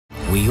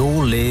We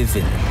all live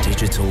in a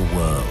digital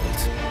world.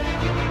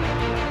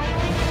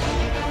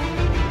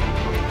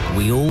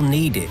 We all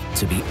need it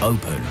to be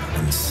open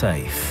and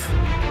safe.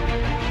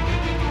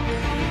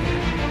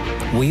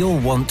 We all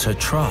want to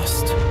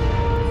trust.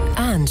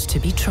 And to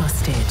be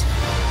trusted.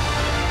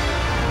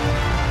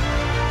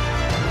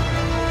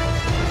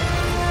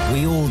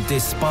 We all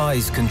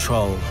despise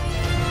control.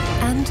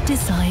 And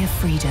desire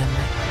freedom.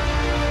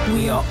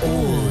 We are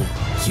all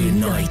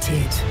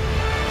united.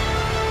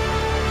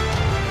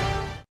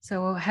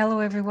 So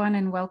hello everyone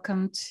and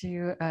welcome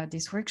to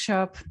this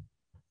workshop.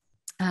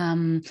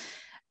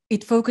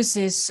 It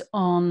focuses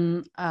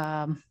on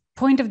a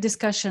point of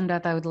discussion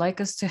that I would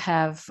like us to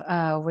have,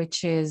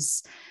 which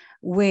is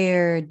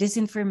where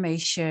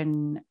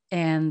disinformation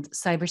and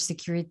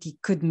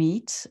cybersecurity could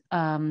meet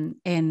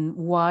and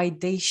why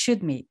they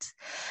should meet.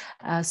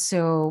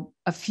 So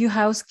a few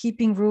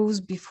housekeeping rules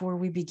before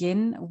we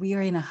begin. We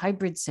are in a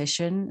hybrid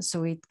session,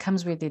 so it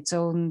comes with its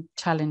own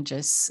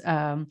challenges.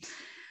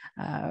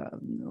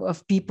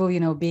 Of people,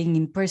 being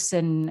in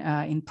person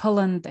in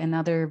Poland and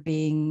other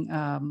being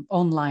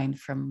online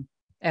from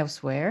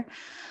elsewhere.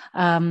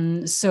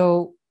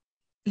 So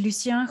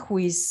Lucien, who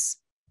is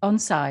on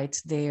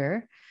site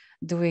there,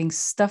 doing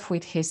stuff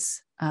with his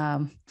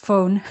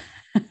phone,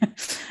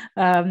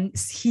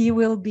 he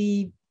will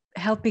be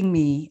helping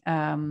me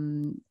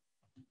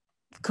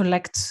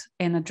collect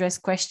and address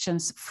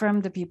questions from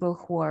the people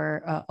who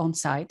are on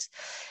site,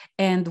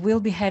 and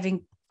we'll be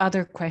having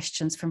other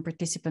questions from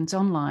participants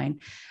online,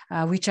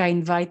 which I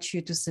invite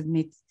you to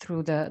submit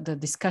through the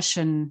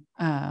discussion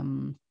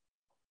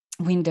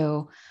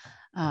window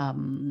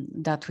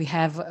that we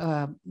have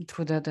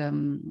through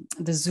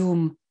the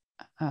Zoom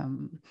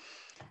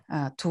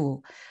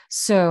tool.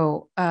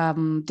 So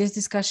this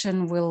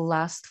discussion will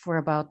last for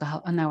about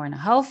an hour and a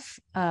half,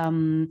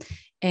 and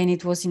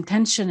it was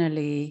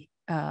intentionally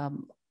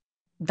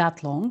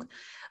that long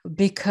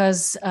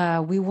because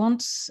we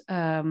want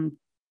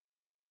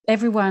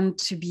everyone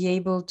to be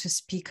able to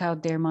speak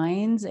out their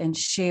minds and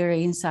share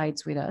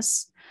insights with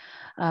us,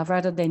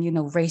 rather than,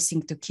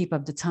 racing to keep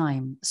up the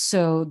time.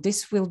 So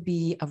this will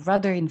be a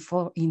rather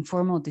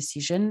informal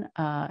decision.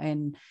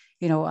 And,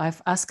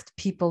 I've asked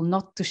people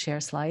not to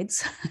share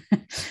slides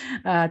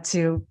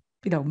to,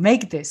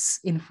 make this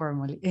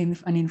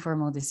an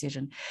informal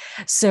decision.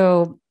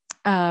 So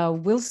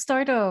we'll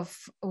start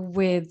off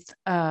with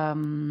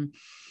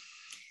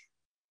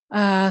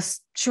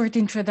short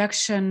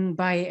introduction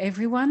by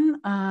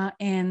everyone,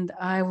 and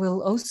I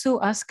will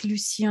also ask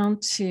Lucien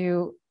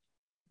to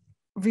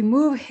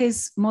remove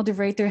his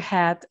moderator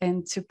hat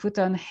and to put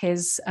on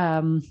his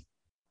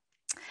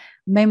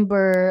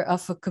member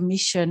of a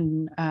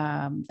commission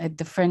at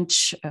the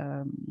French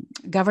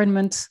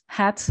government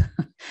hat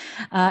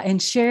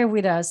and share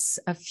with us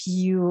a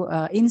few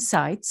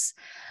insights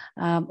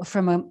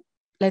from a,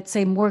 let's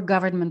say, more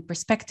government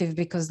perspective,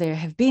 because there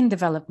have been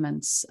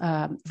developments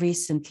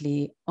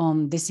recently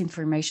on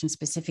disinformation,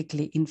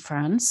 specifically in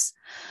France.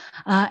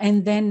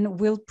 And then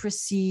we'll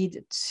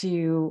proceed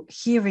to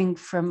hearing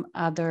from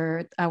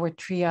our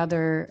three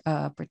other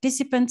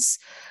participants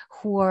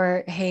who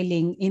are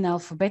hailing in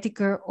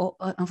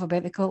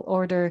alphabetical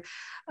order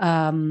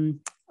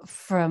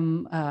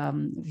from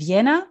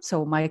Vienna.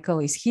 So Michael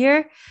is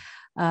here.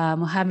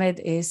 Mohammed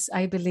is,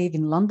 I believe,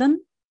 in London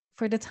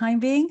for the time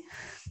being.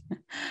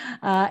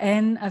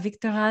 And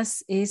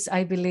Victoras is,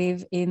 I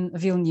believe, in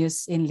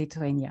Vilnius in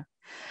Lithuania.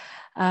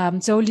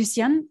 So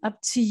Lucien,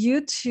 up to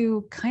you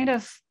to kind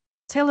of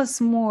tell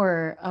us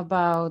more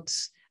about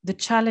the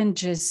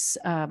challenges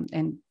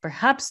and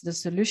perhaps the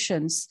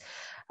solutions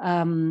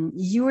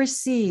you are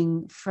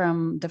seeing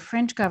from the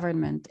French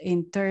government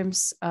in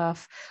terms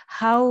of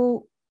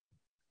how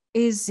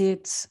is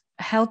it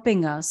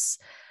helping us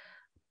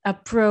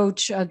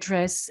approach,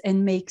 address,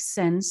 and make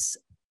sense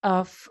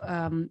of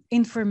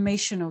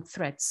informational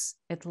threats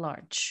at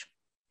large.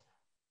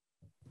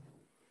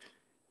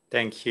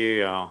 Thank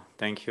you,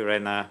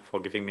 Rena, for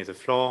giving me the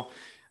floor.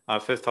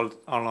 First,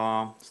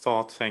 I'll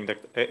start saying that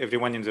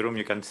everyone in the room,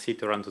 you can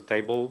sit around the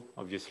table.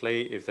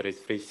 Obviously, if there is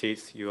 3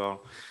 seats, you are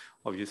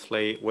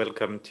obviously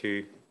welcome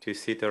to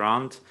sit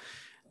around.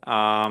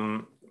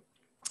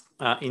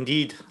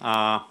 Indeed,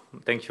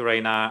 thank you,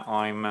 Rena.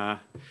 I'm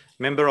a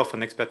member of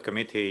an expert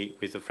committee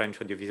with the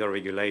French audiovisual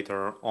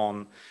regulator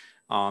on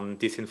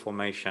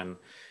disinformation.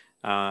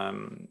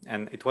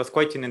 And it was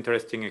quite an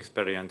interesting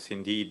experience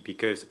indeed,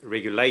 because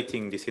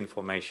regulating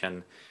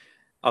disinformation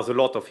has a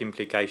lot of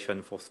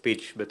implication for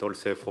speech, but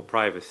also for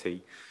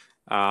privacy.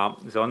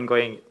 The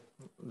ongoing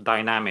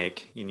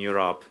dynamic in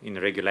Europe in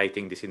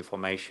regulating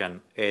disinformation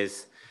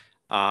is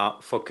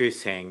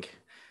focusing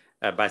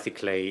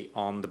basically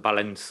on the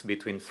balance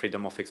between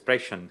freedom of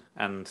expression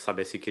and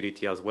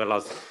cybersecurity, as well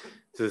as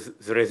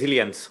the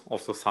resilience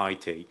of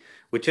society,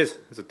 which is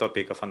the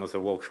topic of another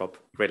workshop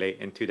really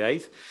in 2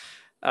 days.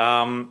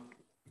 And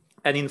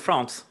in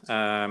France,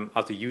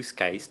 as a use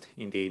case,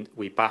 indeed,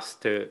 we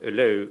passed a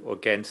law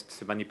against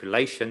the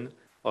manipulation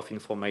of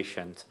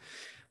information,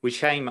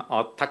 which aim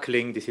at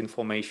tackling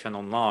disinformation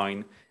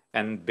online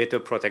and better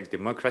protect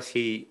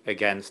democracy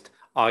against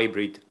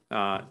hybrid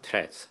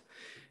threats.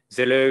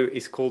 The law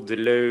is called the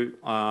Law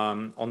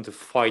on the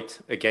Fight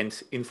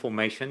Against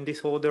Information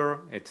Disorder.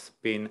 It's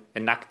been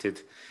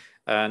enacted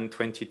on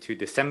 22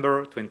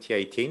 December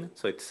 2018,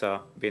 so it's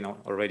been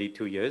already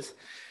 2 years,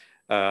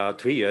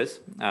 3 years,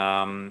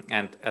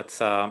 and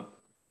it's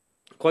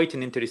quite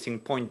an interesting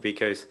point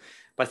because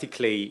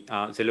basically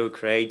the law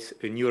creates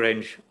a new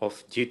range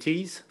of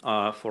duties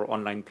for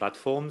online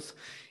platforms,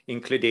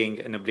 including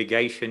an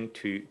obligation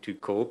to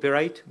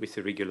cooperate with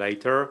the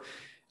regulator,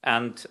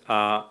 and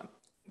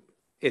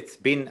it's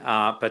been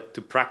put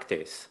to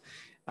practice.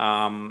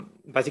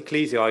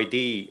 Basically, the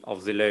idea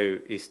of the law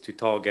is to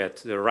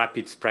target the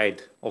rapid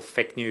spread of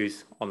fake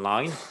news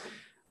online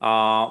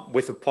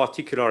with a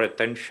particular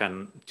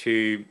attention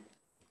to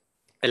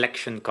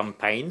election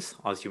campaigns,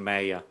 as you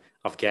may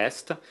have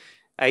guessed,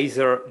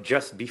 either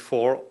just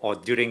before or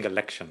during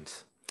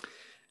elections.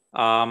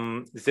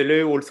 The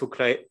law also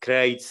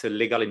creates a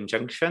legal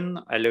injunction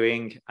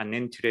allowing an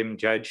interim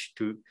judge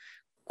to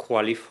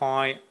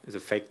qualify the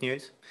fake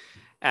news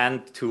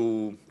and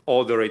to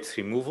order its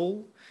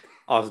removal,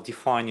 as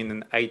defined in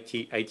an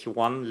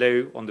 1981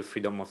 law on the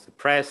freedom of the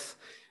press,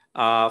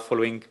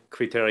 following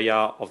criteria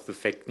of the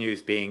fake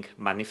news being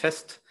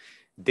manifest,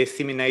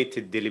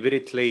 disseminated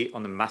deliberately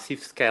on a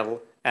massive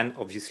scale, and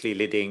obviously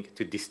leading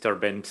to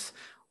disturbance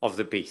of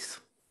the peace.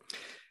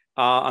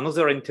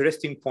 Another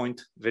interesting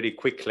point, very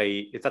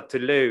quickly, is that the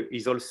law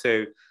is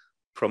also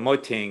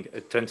promoting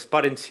a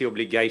transparency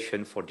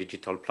obligation for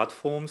digital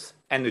platforms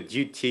and a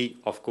duty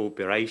of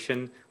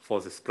cooperation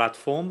for this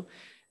platform,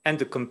 and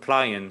the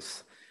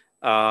compliance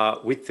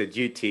with the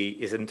duty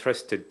is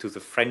entrusted to the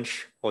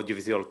French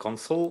Audiovisual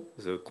Council,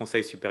 the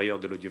Conseil supérieur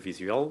de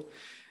l'audiovisuel,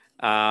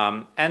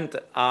 and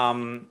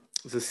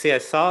the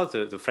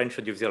CSA, the French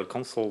Audiovisual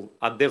Council,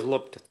 had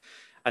developed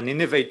an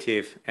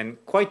innovative and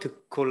quite a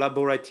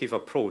collaborative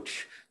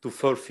approach to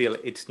fulfill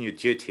its new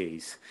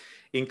duties,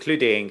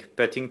 including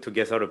putting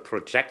together a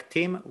project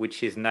team,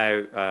 which is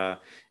now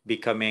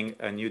becoming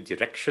a new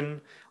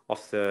direction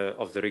of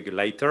the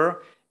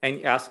regulator, and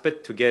it has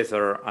put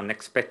together an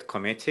expert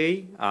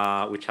committee,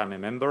 which I'm a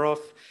member of,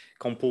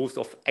 composed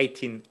of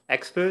 18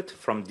 experts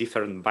from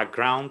different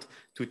backgrounds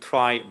to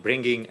try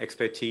bringing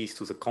expertise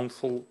to the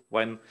council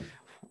when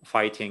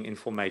fighting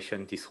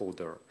information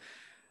disorder.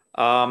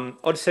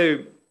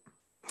 Also,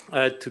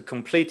 to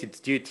complete its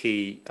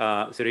duty,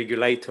 the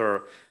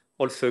regulator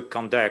also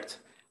conducts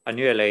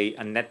annually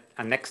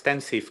an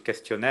extensive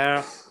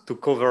questionnaire to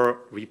cover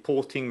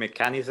reporting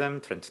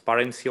mechanism,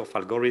 transparency of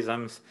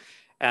algorithms,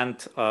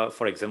 and,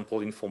 for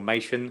example,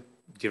 information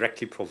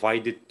directly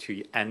provided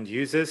to end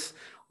users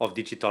of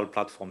digital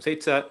platforms.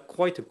 It's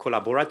quite a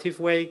collaborative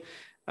way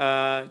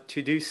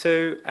to do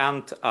so,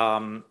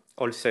 and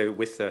also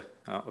with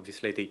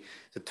obviously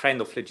the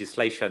trend of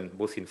legislation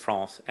both in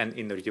France and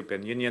in the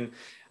European Union,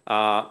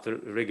 the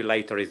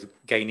regulator is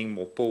gaining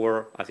more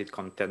power as it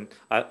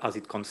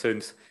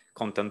concerns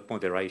content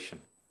moderation.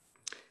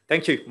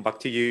 Thank you. Back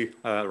to you,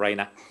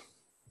 Raina.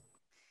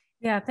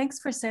 Yeah, thanks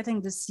for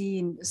setting the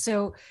scene.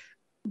 So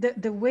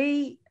the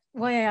way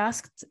why I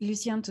asked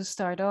Lucien to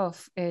start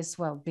off is,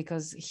 well,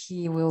 because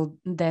he will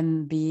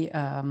then be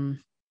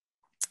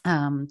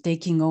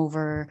taking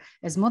over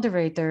as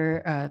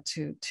moderator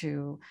to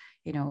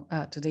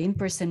the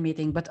in-person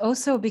meeting, but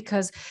also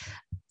because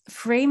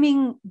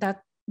framing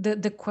that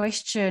the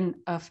question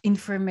of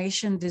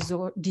information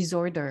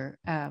disorder,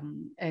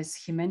 as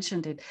he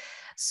mentioned it,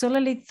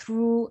 solely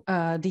through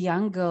the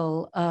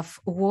angle of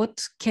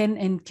what can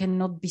and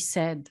cannot be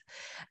said,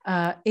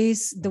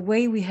 is the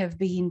way we have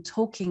been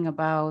talking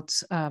about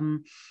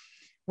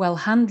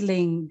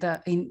handling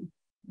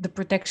the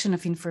protection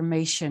of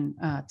information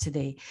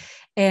today.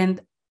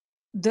 And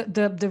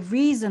the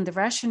reason, the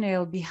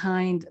rationale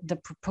behind the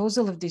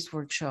proposal of this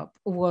workshop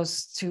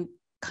was to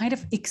kind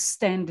of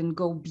extend and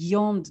go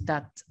beyond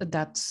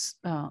that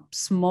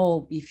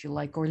small, if you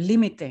like, or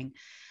limiting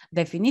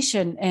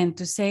definition, and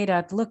to say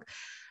that, look,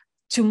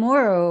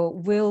 tomorrow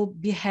we'll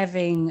be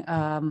having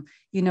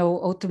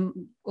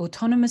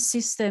autonomous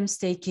systems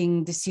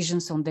taking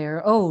decisions on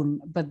their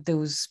own, but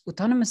those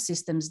autonomous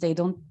systems, they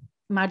don't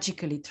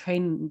magically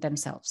train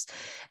themselves.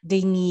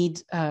 They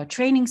need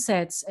training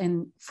sets,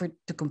 and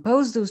to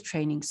compose those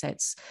training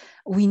sets,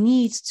 we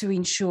need to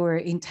ensure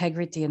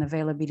integrity and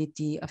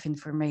availability of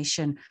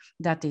information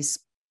that is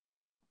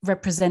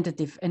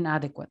representative and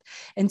adequate.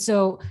 And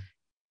so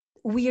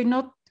we are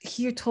not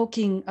here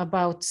talking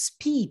about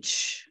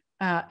speech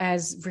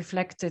as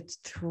reflected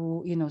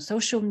through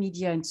social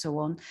media and so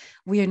on.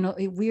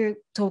 We're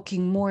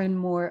talking more and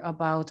more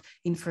about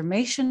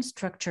information,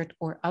 structured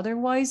or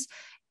otherwise,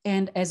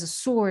 and as a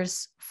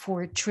source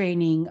for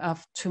training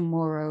of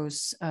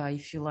tomorrow's,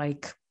 if you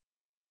like,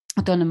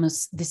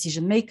 autonomous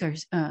decision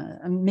makers,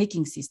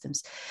 making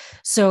systems.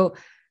 So,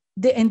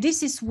 and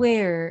this is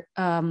where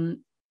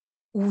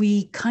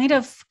we kind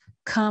of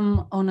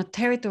come on a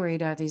territory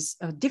that is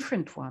a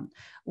different one,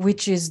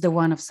 which is the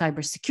one of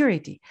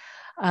cybersecurity.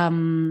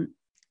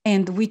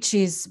 and which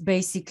is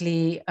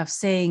basically of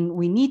saying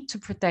we need to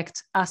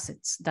protect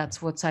assets.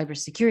 That's what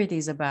cybersecurity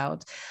is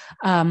about.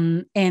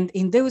 And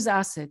in those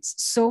assets,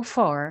 so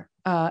far,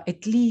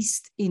 at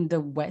least in the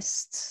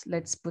West,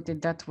 let's put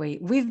it that way,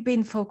 we've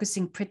been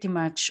focusing pretty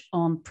much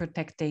on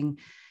protecting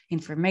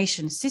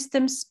information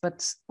systems,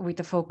 but with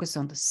a focus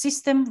on the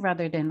system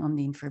rather than on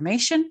the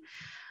information.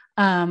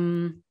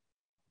 And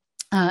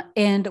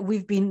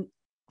we've been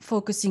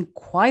focusing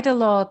quite a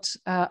lot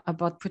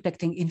about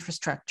protecting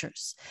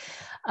infrastructures.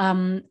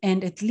 And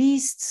at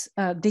least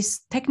this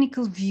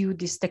technical view,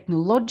 this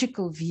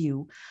technological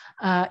view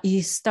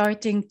is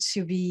starting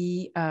to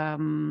be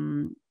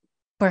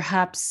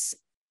perhaps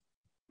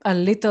a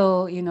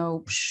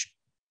little,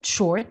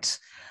 short,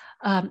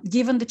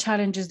 given the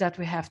challenges that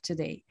we have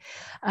today.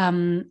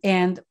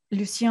 And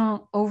Lucien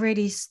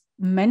already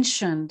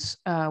mentioned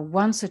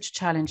one such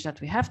challenge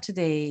that we have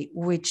today,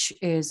 which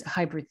is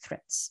hybrid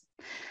threats.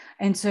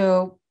 And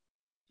so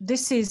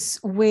this is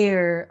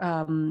where,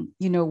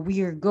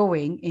 we are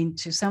going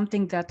into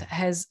something that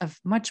has a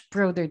much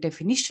broader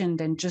definition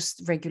than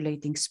just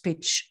regulating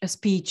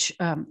speech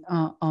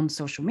on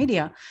social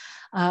media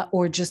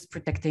or just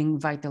protecting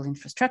vital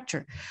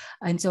infrastructure.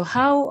 And so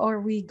how are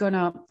we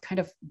gonna kind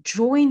of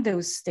join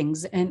those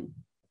things and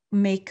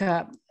make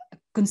a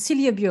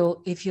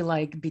conciliable, if you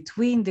like,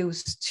 between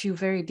those two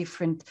very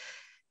different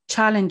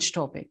challenge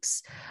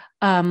topics?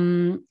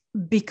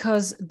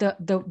 Because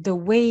the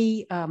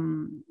way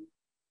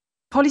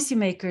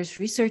policymakers,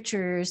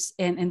 researchers,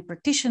 and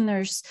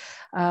practitioners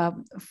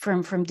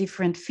from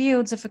different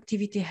fields of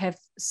activity have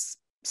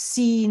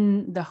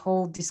seen the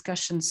whole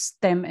discussion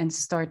stem and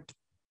start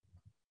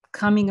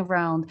coming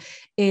around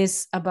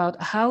is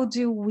about how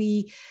do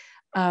we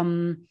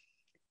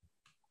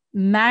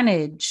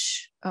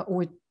manage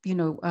or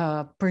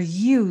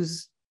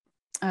peruse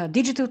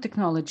digital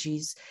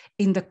technologies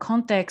in the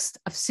context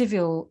of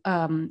civil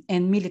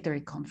and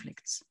military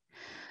conflicts.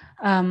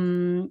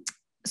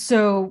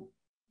 So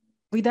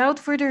without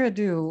further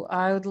ado,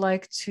 I would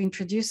like to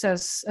introduce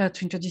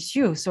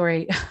you,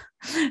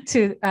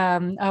 to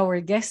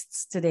our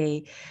guests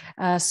today.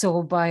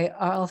 So by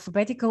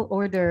alphabetical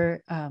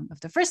order of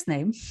the first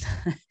name,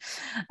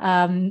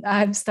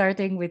 I'm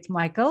starting with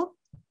Michael,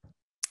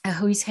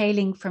 who is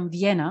hailing from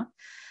Vienna.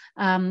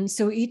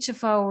 So each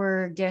of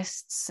our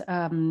guests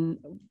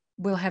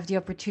will have the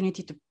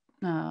opportunity to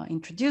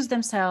introduce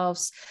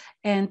themselves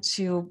and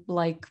to,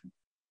 like,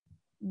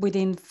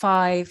 within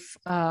 5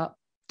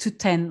 to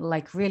 10,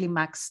 like really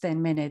max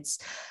 10 minutes,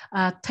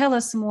 tell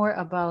us more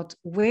about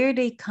where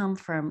they come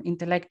from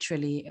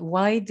intellectually,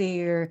 why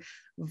they're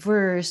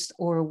versed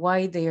or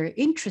why they're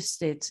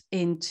interested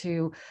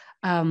into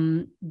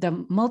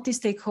the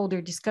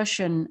multi-stakeholder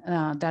discussion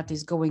that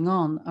is going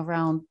on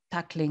around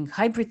tackling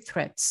hybrid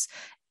threats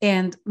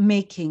and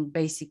making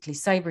basically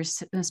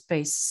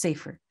cyberspace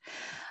safer.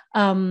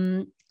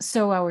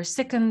 So our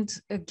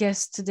second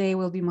guest today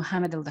will be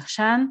Mohammed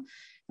Al-Dakhshan,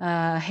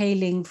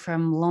 hailing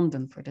from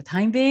London for the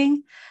time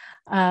being,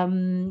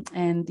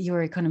 and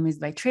you're economist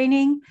by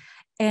training.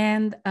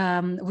 And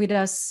with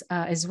us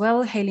as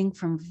well, hailing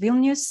from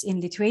Vilnius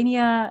in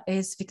Lithuania,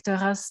 is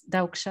Viktoras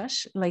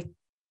Daukšas,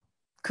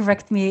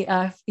 correct me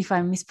if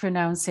I'm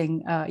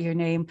mispronouncing your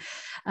name,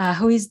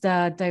 who is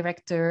the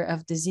director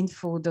of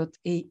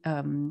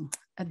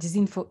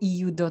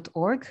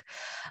disinfoeu.org.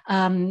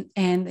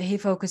 And he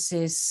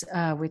focuses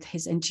with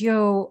his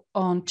NGO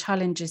on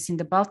challenges in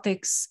the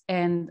Baltics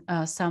and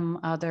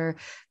some other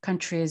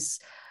countries,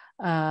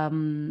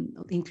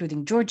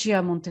 including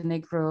Georgia,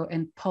 Montenegro,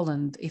 and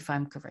Poland, if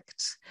I'm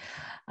correct.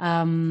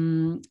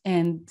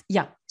 And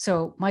yeah,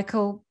 so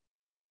Michael,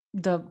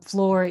 the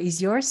floor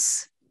is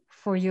yours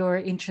for your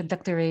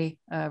introductory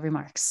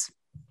remarks.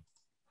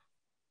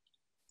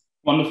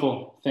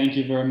 Wonderful. Thank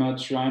you very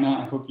much, Raina.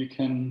 I hope you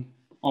can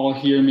all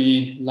hear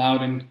me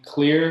loud and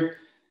clear.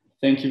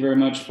 Thank you very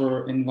much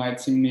for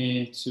inviting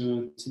me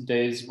to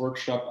today's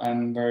workshop.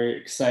 I'm very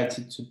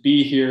excited to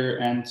be here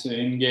and to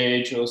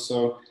engage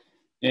also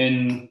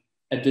in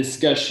a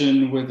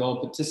discussion with all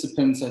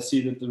participants. I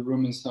see that the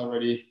room is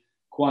already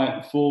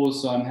quite full,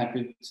 so I'm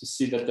happy to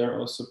see that there are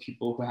also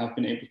people who have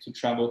been able to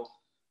travel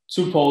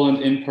to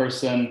Poland in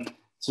person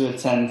to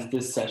attend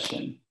this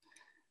session.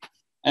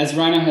 As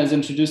Raina has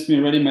introduced me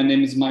already, my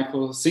name is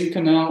Michael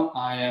Sinkanel.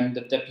 I am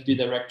the Deputy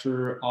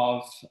Director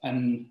of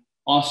an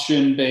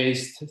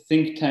Austrian-based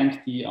think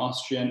tank, the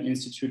Austrian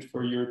Institute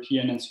for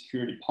European and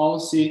Security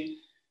Policy.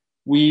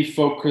 We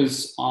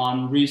focus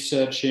on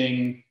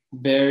researching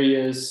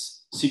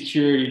various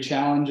security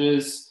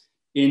challenges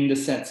in the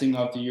setting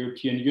of the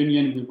European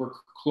Union. We work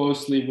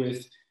closely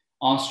with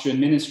Austrian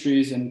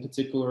ministries, in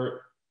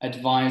particular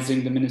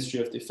advising the Ministry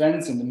of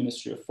Defense and the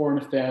Ministry of Foreign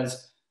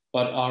Affairs,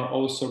 but are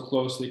also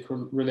closely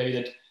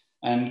related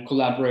and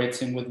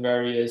collaborating with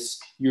various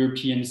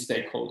European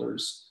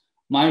stakeholders.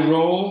 My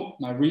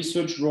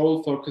research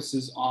role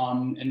focuses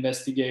on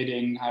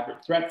investigating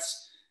hybrid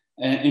threats,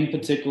 in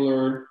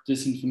particular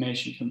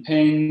disinformation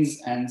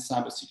campaigns and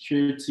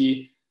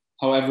cybersecurity.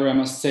 However, I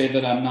must say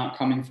that I'm not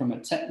coming from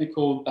a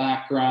technical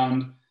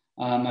background.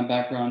 My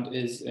background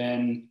is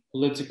in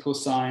political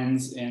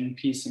science, in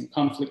peace and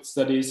conflict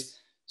studies.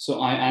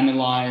 So I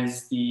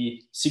analyze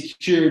the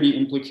security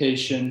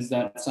implications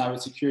that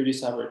cybersecurity,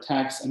 cyber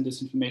attacks, and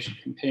disinformation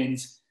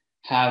campaigns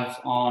have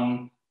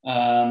on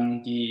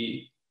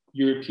the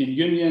European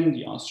Union,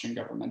 the Austrian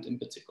government in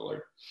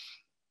particular.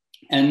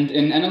 And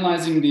in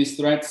analyzing these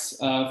threats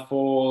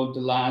for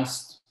the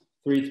last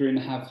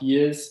 3.5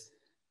 years,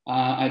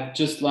 I'd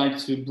just like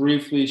to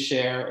briefly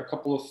share a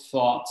couple of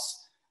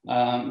thoughts,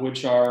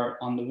 which are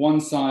on the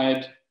one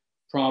side,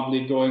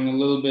 probably going a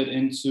little bit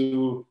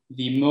into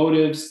the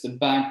motives, the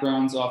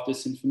backgrounds of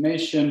this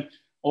information,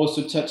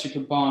 also touching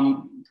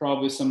upon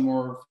probably some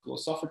more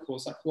philosophical,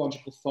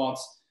 psychological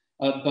thoughts,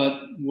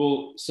 but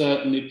will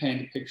certainly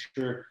paint a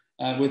picture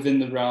within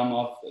the realm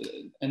of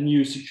a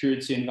new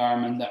security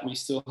environment that we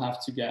still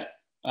have to get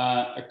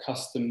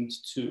accustomed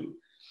to.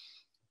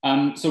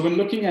 So when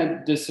looking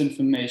at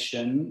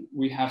disinformation,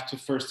 we have to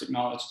first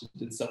acknowledge that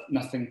it's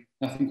nothing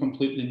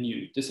completely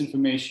new.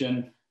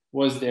 Disinformation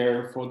was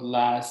there for the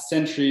last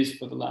centuries,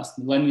 for the last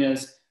millennia.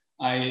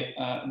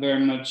 I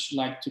very much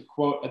like to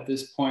quote at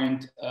this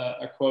point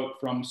a quote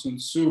from Sun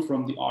Tzu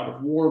from The Art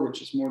of War,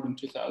 which is more than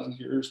 2,000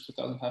 years,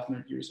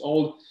 2,500 years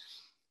old,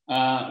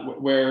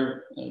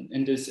 where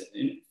in this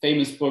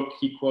famous book,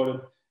 he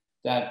quoted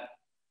that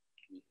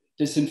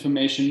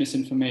disinformation,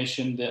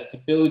 misinformation, the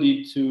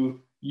ability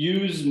to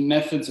use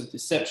methods of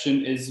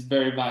deception is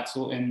very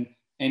vital in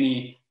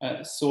any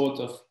sort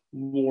of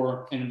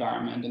war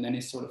environment and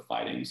any sort of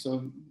fighting.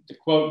 So the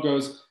quote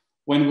goes,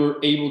 when we're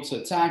able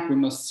to attack, we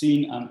must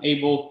seem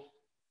unable.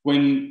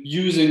 When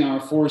using our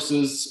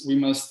forces, we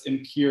must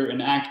appear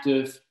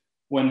inactive.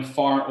 When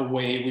far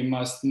away, we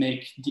must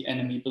make the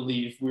enemy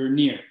believe we're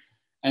near.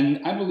 And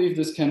I believe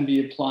this can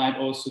be applied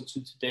also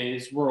to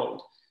today's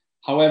world.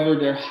 However,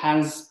 there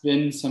has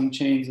been some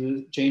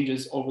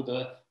changes over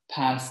the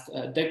past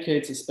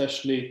decades,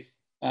 especially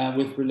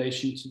with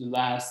relation to the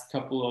last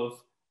couple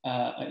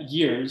of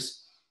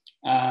years.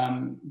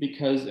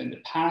 Because in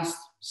the past,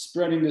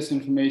 spreading this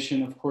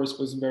information, of course,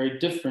 was very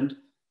different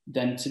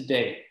than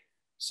today.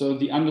 So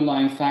the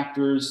underlying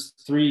factors,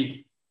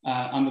 three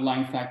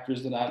underlying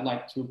factors that I'd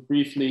like to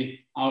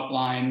briefly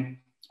outline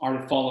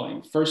are the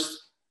following.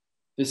 First,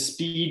 the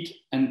speed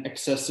and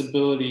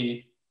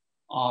accessibility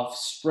of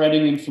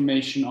spreading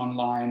information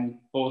online,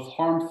 both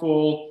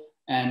harmful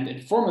and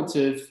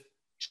informative,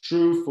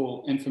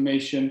 truthful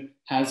information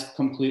has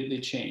completely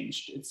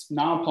changed. It's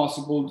now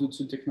possible due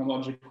to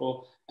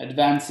technological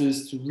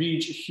advances to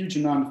reach a huge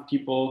amount of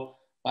people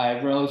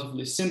by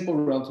relatively simple,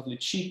 relatively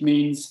cheap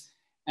means.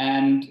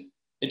 And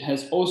it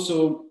has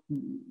also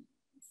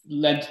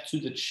led to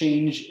the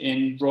change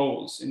in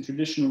roles, in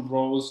traditional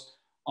roles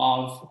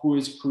of who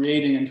is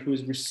creating and who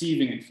is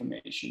receiving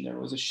information. There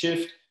was a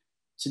shift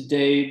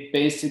today,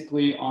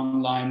 basically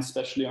online,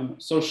 especially on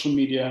social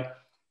media.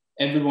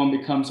 Everyone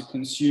becomes a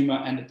consumer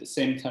and at the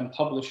same time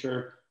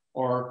publisher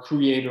or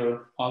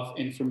creator of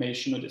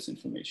information or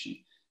disinformation.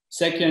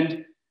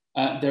 Second,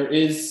 there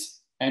is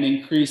an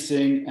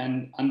increasing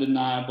and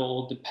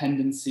undeniable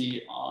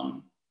dependency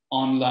on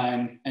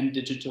online and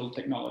digital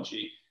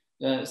technology.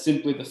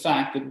 Simply the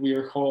fact that we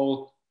are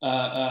all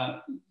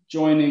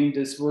joining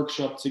this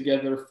workshop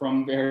together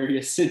from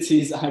various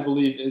cities, I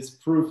believe, is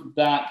proof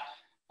that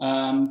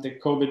the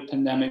COVID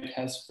pandemic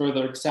has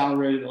further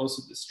accelerated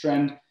also this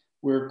trend.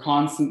 We're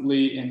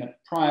constantly in a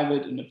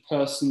private, in a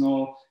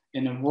personal,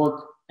 in a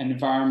work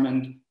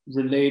environment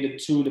related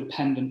to,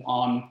 dependent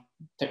on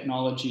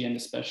technology and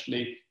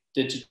especially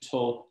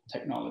digital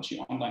technology,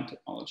 online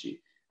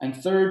technology. And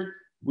third,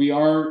 we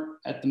are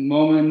at the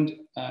moment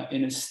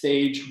in a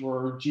stage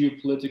where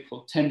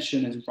geopolitical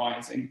tension is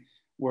rising,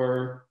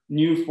 where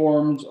new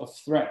forms of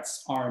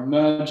threats are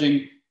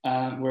emerging,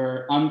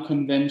 where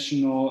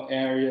unconventional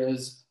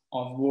areas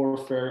of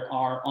warfare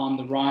are on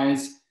the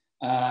rise.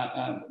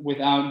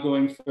 Without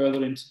going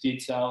further into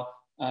detail,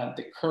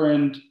 the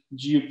current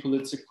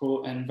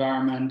geopolitical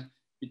environment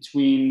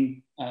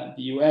between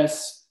the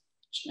US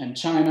and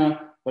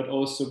China, but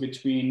also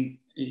between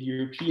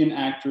European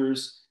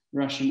actors,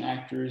 Russian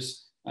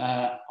actors,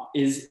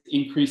 is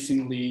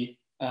increasingly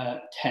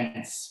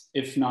tense,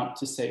 if not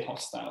to say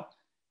hostile.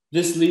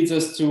 This leads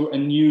us to a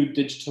new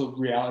digital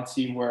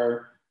reality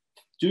where,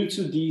 due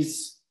to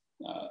these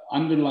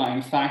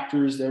underlying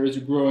factors, there is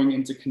a growing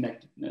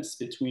interconnectedness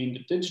between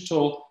the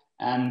digital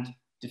and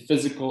the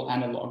physical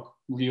analog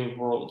real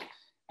world.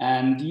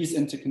 And this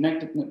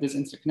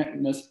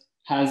interconnectedness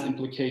has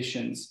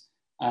implications.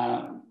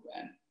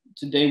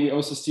 Today, we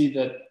also see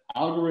that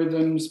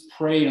algorithms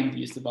prey on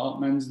these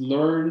developments,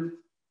 learn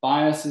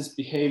biases,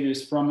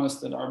 behaviors from us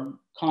that are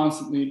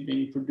constantly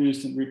being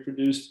produced and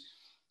reproduced.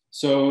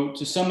 So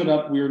to sum it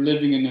up, we are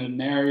living in an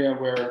area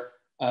where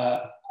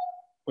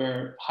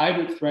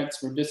hybrid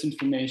threats, where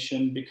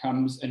disinformation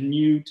becomes a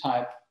new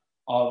type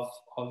of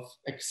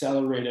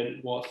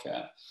accelerated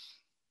warfare.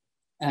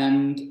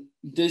 And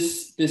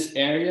this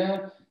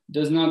area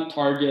does not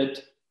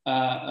target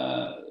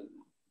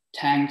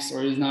tanks,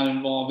 or is not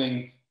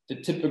involving the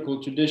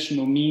typical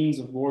traditional means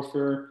of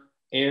warfare,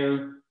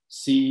 air,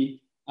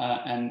 sea,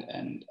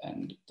 and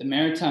the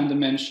maritime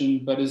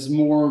dimension, but is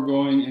more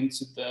going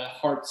into the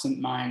hearts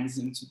and minds,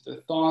 into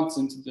the thoughts,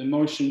 into the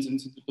emotions,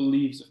 into the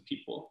beliefs of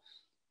people.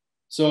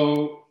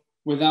 So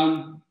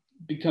without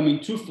becoming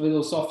too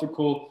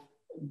philosophical,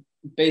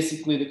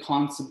 basically the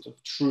concept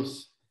of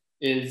truth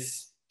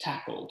is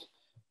tackled,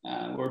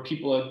 where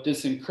people are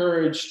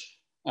disencouraged,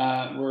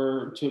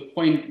 we're to a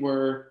point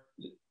where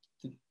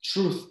the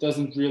truth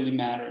doesn't really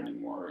matter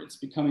anymore. It's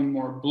becoming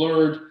more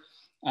blurred.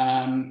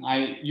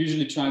 I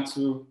usually try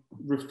to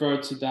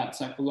refer to that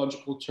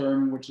psychological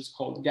term, which is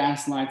called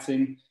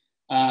gaslighting,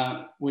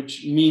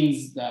 which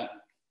means that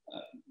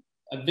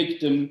a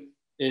victim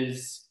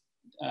is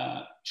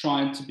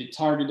trying to be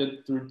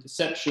targeted through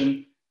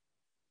deception,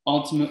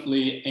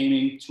 ultimately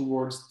aiming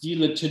towards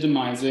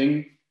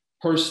delegitimizing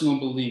personal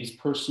beliefs,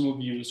 personal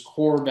views,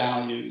 core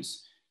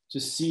values, to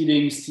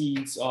seeding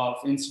seeds of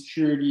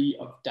insecurity,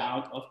 of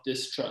doubt, of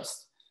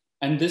distrust.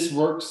 And this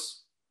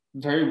works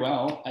very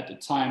well at the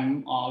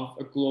time of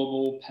a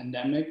global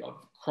pandemic, of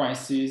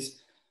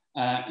crises,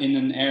 in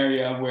an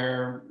area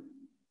where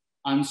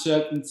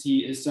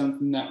uncertainty is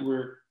something that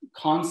we're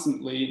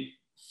constantly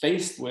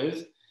faced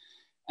with.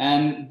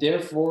 And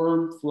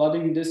therefore,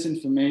 flooding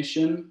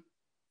disinformation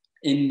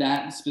in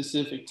that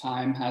specific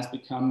time has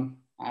become,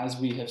 as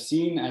we have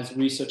seen, as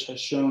research has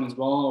shown as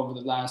well over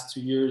the last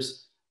 2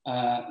 years,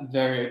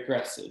 very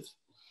aggressive.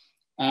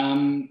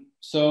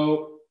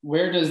 So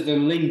where does the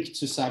link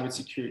to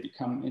cybersecurity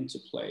come into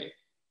play?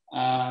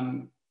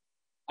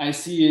 I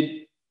see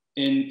it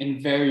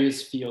in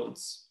various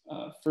fields.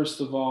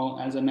 First of all,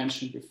 as I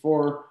mentioned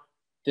before,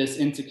 this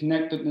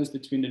interconnectedness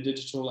between the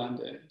digital and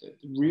the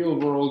real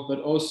world, but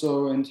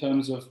also in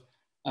terms of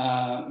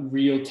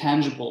real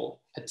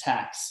tangible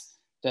attacks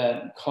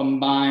that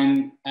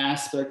combine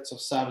aspects of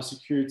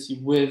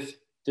cybersecurity with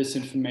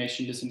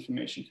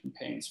disinformation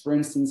campaigns. For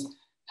instance,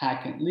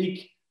 hack and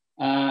leak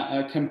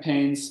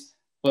campaigns,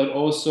 but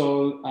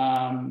also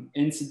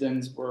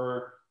incidents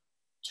where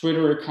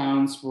Twitter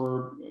accounts,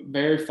 where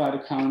verified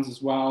accounts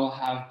as well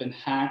have been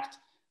hacked,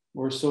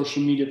 where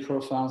social media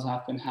profiles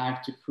have been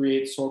hacked to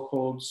create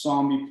so-called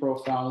zombie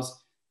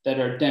profiles that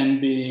are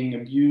then being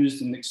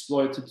abused and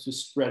exploited to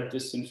spread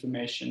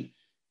disinformation.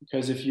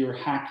 Because if you're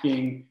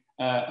hacking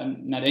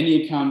not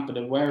any account, but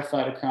a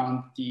verified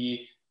account,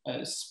 the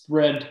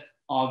spread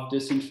of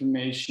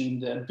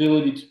disinformation, the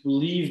ability to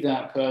believe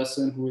that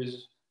person who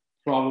is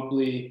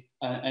probably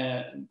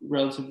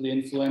relatively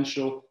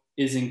influential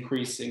is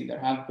increasing. There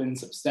have been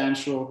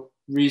substantial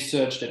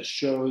research that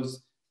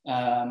shows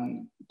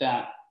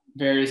that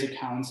various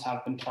accounts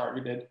have been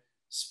targeted,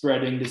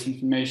 spreading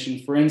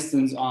disinformation, for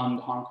instance, on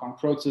the Hong Kong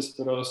protests,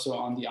 but also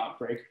on the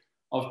outbreak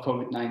of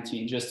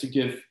COVID-19, just to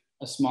give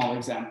a small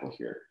example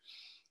here.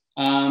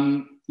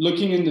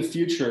 Looking in the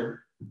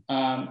future,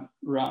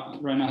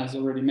 Rana has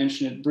already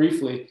mentioned it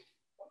briefly,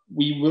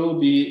 we will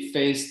be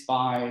faced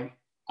by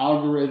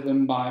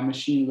algorithm, by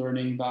machine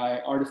learning,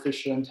 by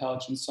artificial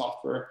intelligence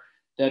software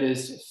that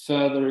is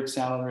further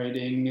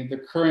accelerating the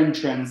current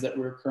trends that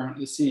we're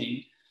currently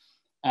seeing.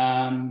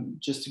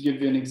 Just to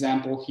give you an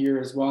example here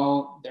as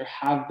well, there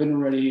have been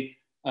already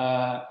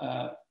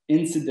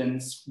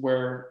incidents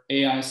where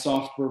AI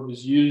software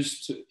was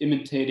used to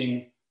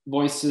imitating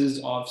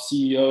voices of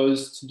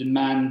CEOs to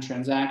demand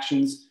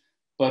transactions,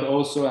 but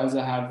also, as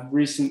I have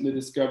recently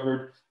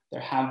discovered,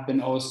 there have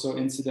been also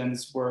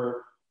incidents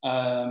where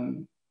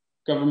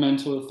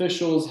governmental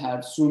officials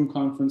had Zoom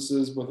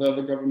conferences with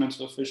other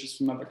governmental officials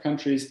from other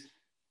countries,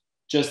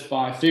 just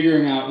by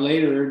figuring out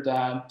later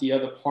that the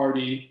other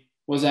party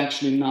was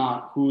actually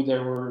not who they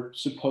were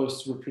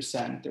supposed to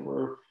represent. There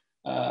were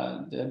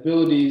the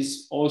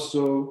abilities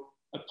also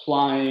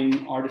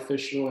applying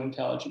artificial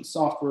intelligence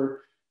software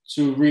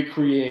to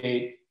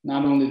recreate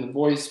not only the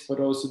voice, but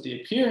also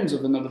the appearance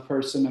of another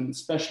person, and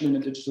especially in a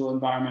digital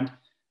environment,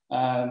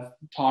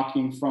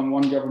 talking from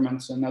one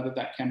government to another,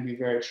 that can be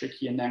very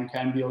tricky, and then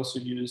can be also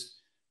used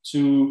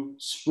to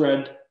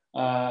spread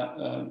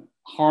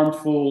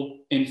harmful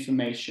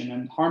information.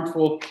 And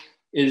harmful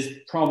is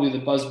probably the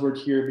buzzword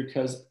here,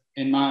 because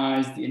in my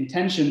eyes, the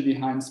intention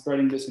behind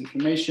spreading this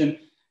information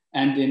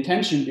and the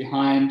intention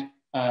behind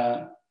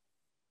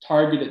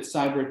targeted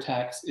cyber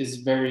attacks is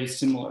very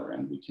similar.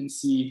 And we can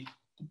see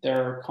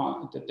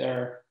that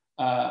there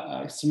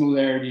are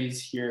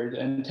similarities here. The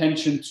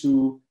intention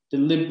to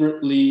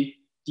deliberately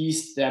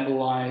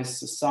destabilize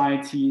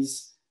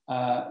societies,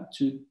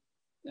 to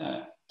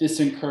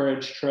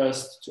disencourage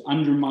trust, to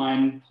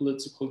undermine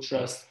political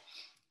trust,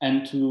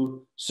 and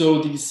to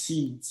sow these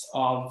seeds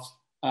of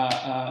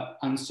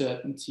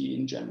uncertainty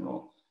in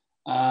general.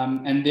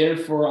 And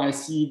therefore, I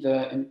see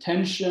the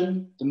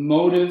intention, the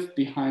motive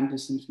behind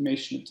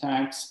disinformation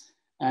attacks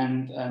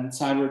and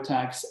cyber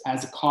attacks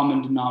as a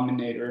common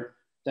denominator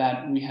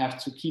that we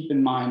have to keep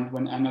in mind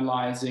when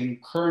analyzing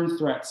current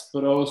threats,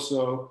 but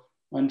also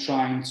when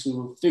trying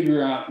to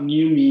figure out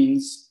new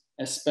means,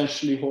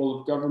 especially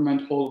whole of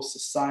government, whole of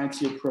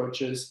society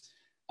approaches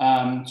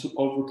to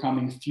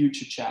overcoming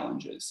future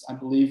challenges. I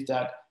believe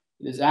that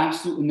it is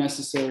absolutely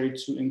necessary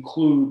to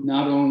include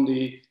not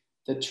only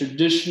the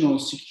traditional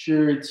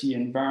security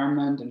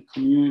environment and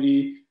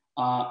community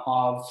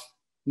of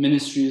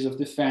ministries of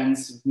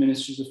defense,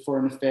 ministries of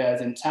foreign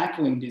affairs in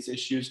tackling these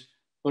issues,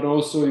 but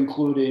also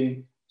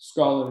including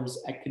scholars,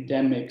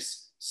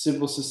 academics,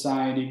 civil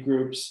society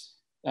groups,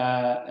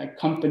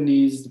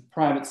 companies, the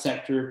private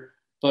sector,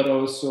 but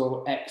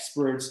also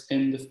experts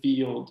in the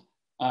field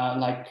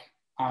like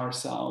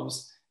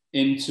ourselves,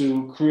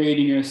 into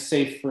creating a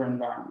safer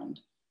environment.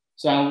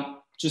 So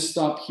I'll just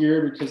stop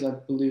here because I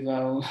believe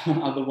I'll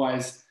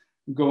otherwise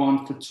go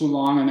on for too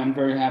long, and I'm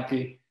very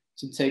happy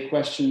to take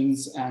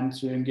questions and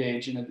to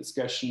engage in a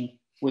discussion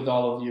with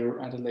all of you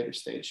at a later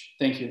stage.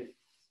 Thank you.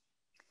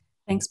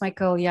 Thanks,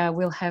 Michael. Yeah,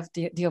 we'll have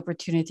the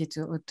opportunity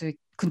to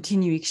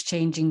continue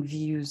exchanging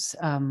views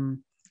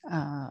in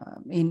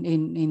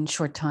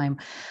short time.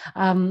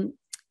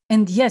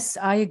 And yes,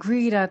 I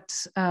agree that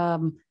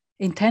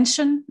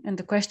intention and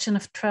the question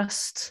of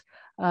trust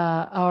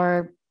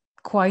are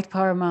quite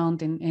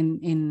paramount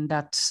in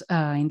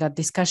that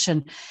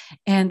discussion.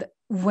 And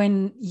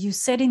when you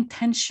said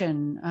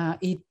intention,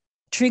 it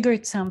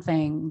triggered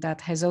something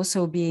that has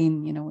also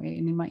been,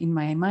 in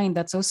my mind,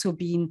 that's also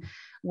been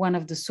one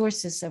of the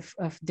sources of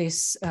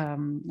this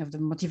of the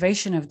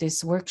motivation of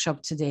this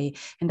workshop today,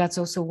 and that's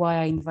also why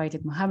I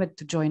invited Mohammed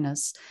to join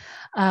us.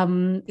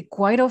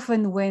 Quite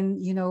often,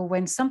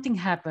 when something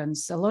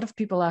happens, a lot of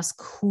people ask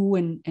who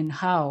and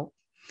how,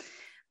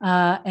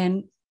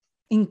 and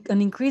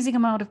an increasing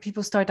amount of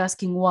people start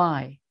asking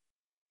why.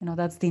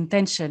 That's the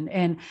intention.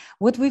 And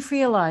what we've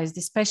realized,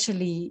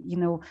 especially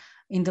in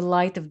the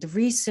light of the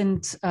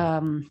recent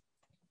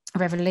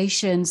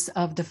revelations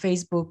of the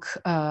Facebook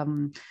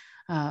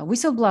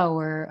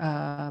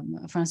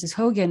whistleblower Francis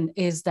Hogan,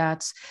 is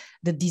that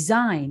the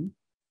design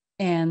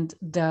and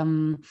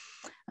the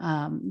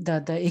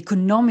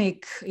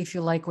economic, if you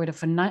like, or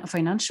the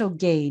financial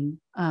gain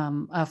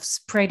of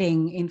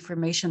spreading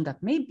information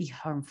that may be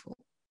harmful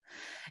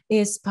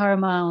is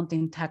paramount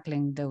in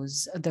tackling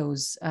those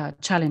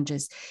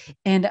challenges.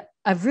 And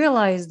I've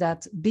realized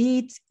that, be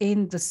it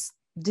in the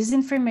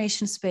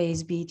disinformation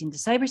space, be it in the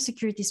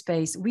cybersecurity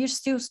space, we are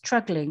still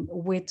struggling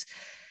with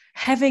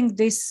having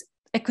this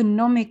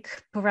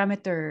economic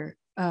parameter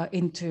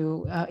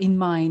in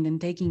mind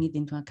and taking it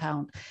into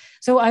account.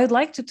 So I would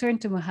like to turn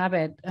to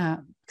Mohammed,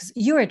 because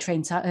you're a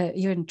trained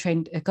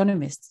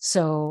economist,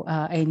 so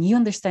and you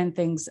understand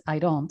things I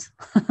don't.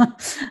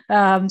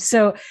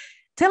 So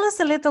tell us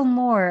a little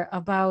more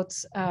about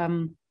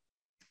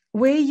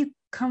where you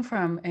come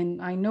from.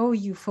 And I know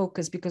you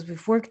focus, because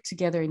we've worked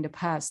together in the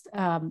past,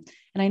 and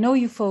I know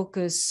you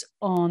focus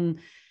on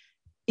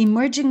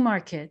emerging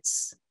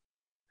markets,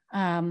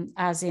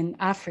 as in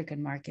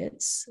African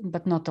markets,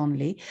 but not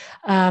only.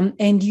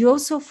 And you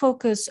also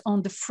focus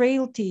on the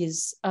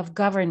frailties of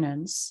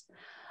governance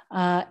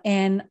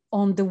and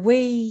on the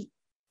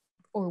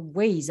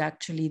ways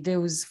actually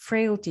those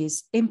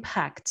frailties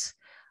impact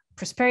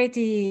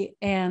prosperity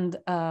and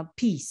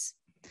peace.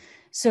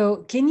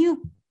 So can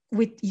you,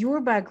 with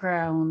your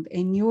background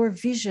and your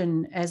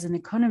vision as an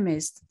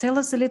economist, tell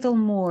us a little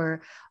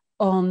more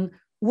on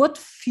what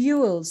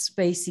fuels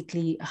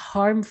basically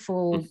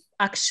harmful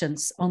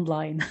actions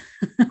online?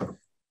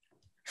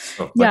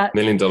 Yeah, $1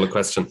 million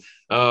question.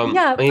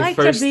 I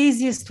kept the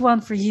easiest one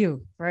for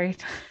you,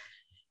 right?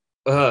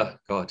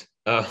 God.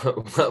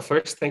 Well,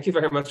 first, thank you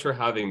very much for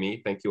having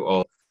me. Thank you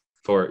all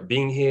for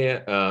being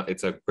here.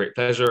 It's a great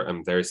pleasure.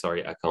 I'm very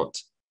sorry I can't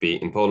be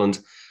in Poland,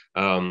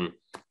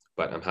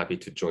 but I'm happy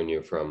to join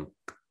you from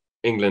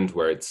England,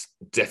 where it's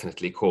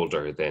definitely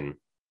colder than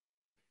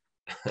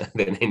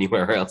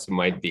anywhere else it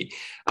might be.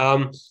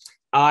 I'm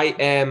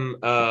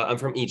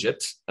from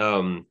Egypt,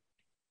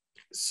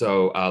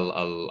 so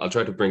I'll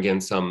try to bring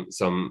in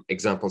some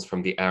examples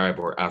from the Arab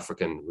or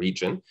African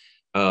region,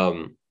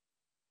 and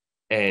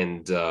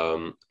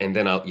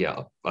then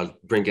I'll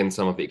bring in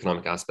some of the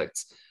economic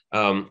aspects.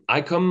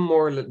 I come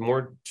more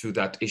to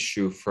that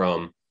issue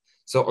from,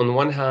 so on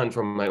one hand,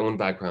 from my own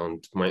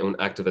background, my own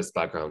activist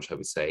background, shall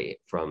we say,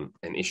 from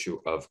an issue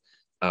of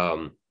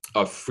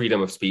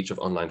freedom of speech, of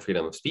online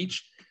freedom of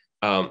speech.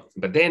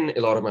 But then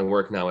a lot of my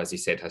work now, as you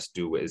said, has to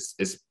do is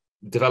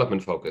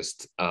development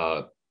focused,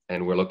 and I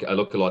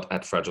look a lot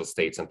at fragile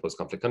states and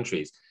post-conflict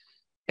countries,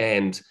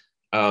 and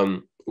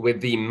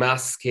with the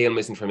mass scale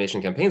misinformation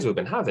campaigns we've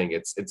been having,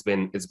 it's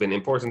been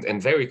important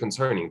and very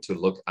concerning to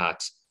look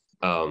at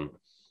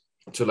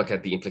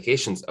the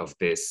implications of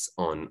this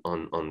on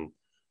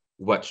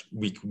what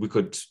we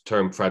could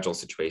term fragile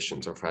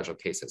situations or fragile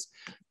cases.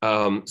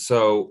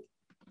 So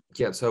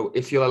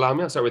if you'll allow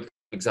me, I'll start with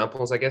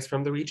examples, I guess,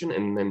 from the region,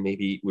 and then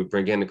maybe we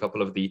bring in a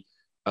couple of the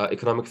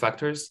economic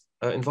factors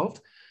involved.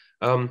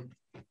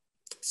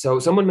 So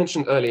someone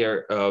mentioned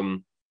earlier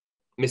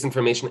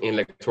misinformation in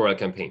electoral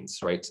campaigns,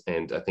 right?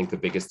 And I think the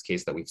biggest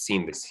case that we've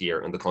seen this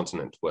year on the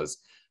continent was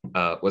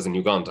in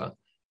Uganda,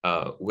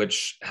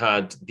 which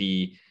had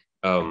the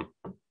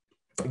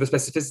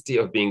specificity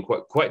of being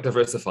quite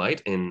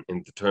diversified in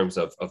the terms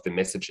of the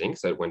messaging.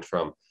 So it went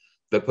from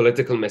the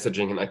political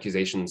messaging and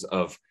accusations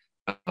of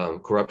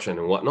corruption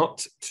and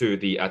whatnot, to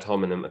the ad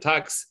hominem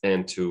attacks,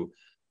 and to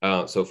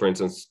So for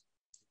instance,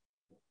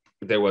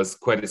 there was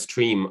quite a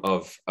stream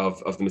of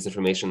the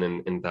misinformation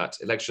in that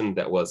election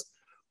that was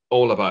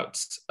all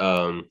about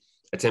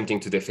attempting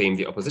to defame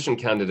the opposition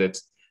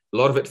candidate, a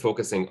lot of it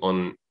focusing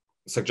on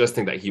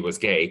suggesting that he was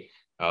gay,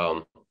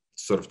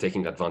 sort of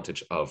taking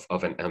advantage of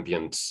an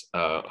ambient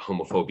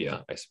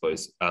homophobia, I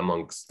suppose,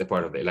 amongst the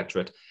part of the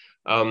electorate.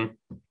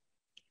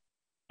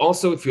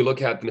 Also, if you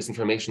look at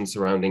misinformation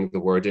surrounding the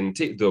war in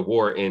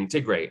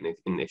Tigray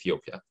in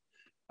Ethiopia,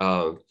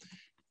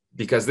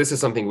 because this is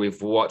something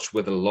we've watched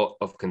with a lot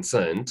of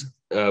concern.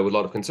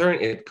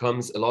 It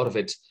comes a lot of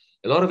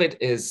it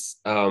is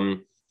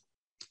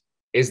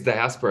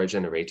diaspora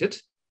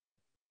generated,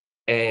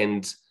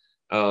 and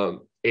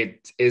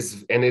it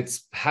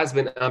has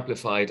been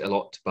amplified a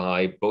lot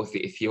by both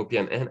the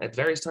Ethiopian and at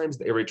various times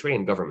the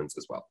Eritrean governments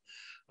as well.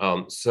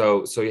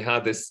 So you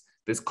have this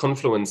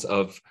confluence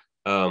of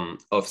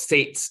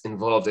states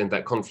involved in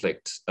that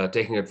conflict,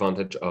 taking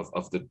advantage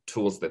of the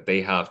tools that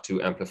they have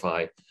to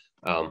amplify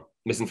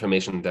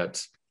misinformation that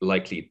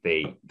likely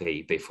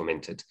they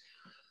fomented.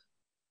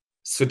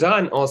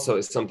 Sudan also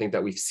is something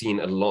that we've seen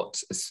a lot,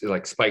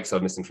 like spikes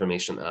of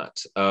misinformation at.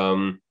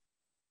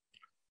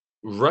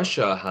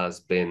 Russia has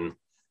been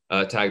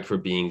tagged for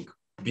being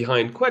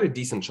behind quite a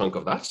decent chunk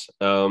of that,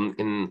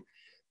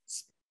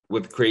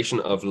 with creation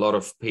of a lot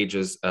of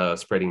pages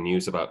spreading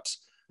news about,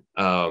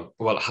 how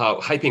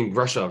hyping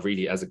Russia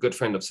really as a good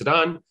friend of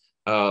Sudan,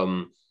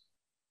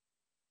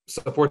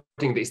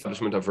 supporting the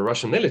establishment of a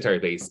Russian military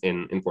base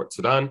in Port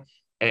Sudan,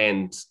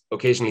 and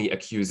occasionally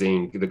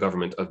accusing the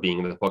government of being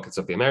in the pockets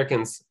of the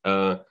Americans.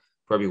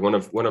 Probably one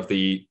of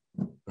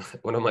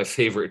my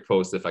favorite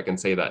posts, if I can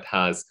say that,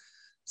 has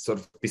sort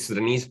of the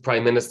Sudanese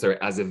prime minister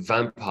as a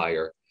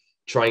vampire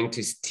trying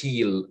to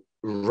steal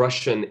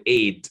Russian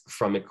aid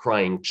from a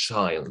crying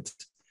child.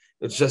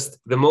 It's just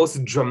the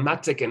most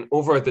dramatic and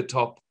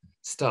over-the-top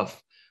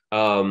stuff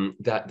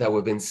that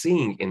we've been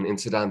seeing in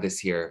Sudan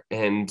this year.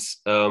 And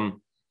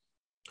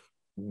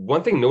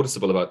one thing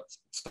noticeable about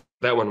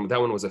that one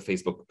was a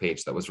Facebook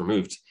page that was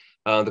removed.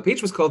 The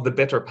page was called The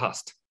Better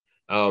Past,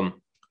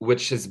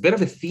 which is a bit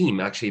of a theme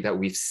actually that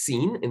we've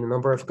seen in a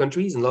number of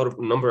countries,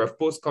 number of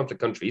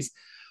post-conflict countries,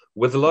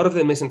 with a lot of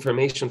the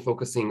misinformation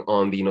focusing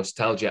on the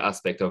nostalgia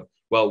aspect of,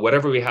 well,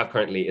 whatever we have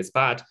currently is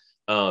bad.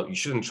 You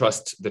shouldn't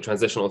trust the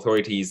transitional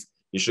authorities.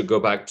 You should go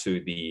back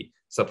to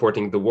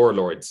supporting the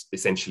warlords,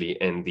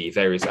 essentially, and the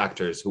various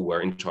actors who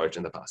were in charge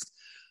in the past.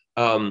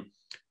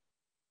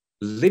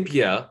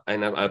 Libya,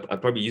 and I'll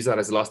probably use that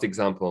as the last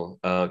example,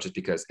 just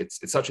because it's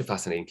such a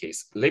fascinating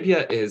case.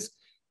 Libya is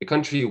a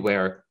country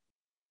where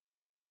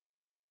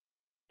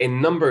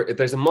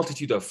there's a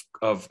multitude of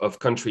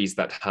countries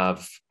that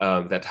have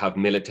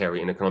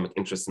military and economic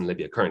interests in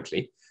Libya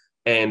currently,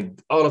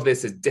 and all of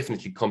this is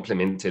definitely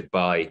complemented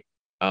by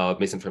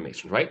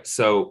misinformation, right?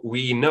 So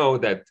we know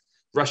that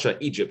Russia,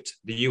 Egypt,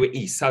 the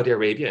UAE, Saudi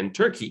Arabia, and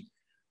Turkey,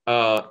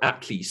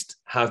 at least,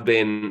 have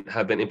been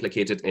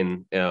implicated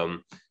in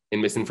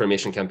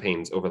misinformation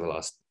campaigns over the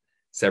last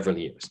several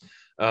years.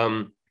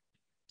 And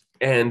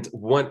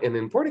an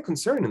important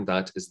concern in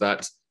that is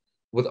that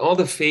with all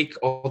the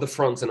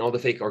fronts and all the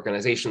fake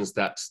organizations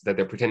that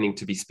they're pretending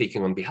to be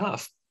speaking on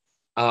behalf,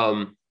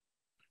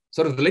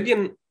 sort of the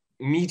Libyan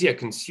media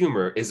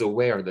consumer is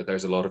aware that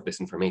there's a lot of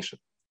disinformation,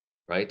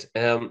 right?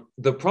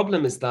 The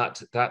problem is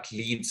that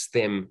leads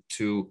them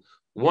to,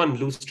 one,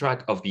 lose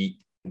track of the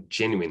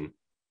genuine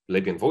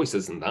Libyan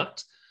voices in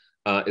that,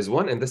 is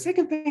one. And the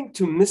second thing,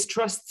 to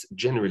mistrust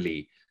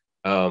generally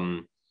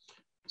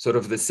sort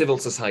of the civil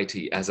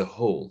society as a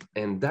whole.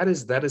 And that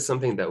is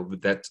something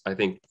that I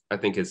think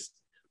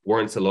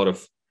warrants a lot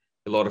of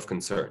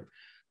concern.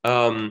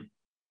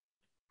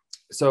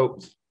 So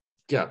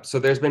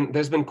there's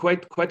been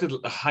quite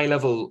a high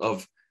level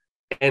of,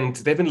 and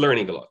they've been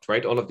learning a lot,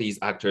 right? All of these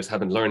actors have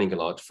been learning a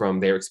lot from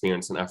their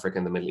experience in Africa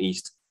and the Middle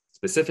East.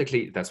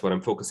 Specifically, that's what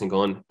I'm focusing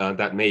on.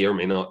 That may or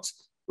may not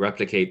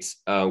replicate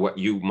what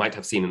you might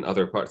have seen in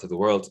other parts of the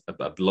world.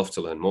 I'd love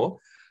to learn more.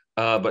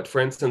 But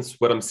for instance,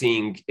 what I'm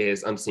seeing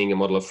a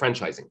model of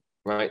franchising,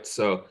 right?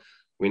 So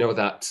we know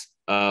that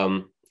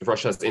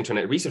Russia's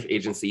Internet Research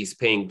Agency is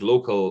paying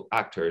local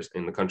actors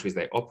in the countries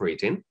they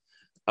operate in,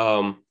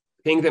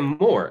 paying them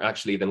more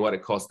actually than what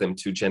it costs them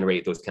to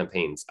generate those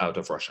campaigns out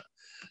of Russia.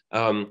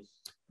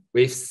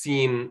 We've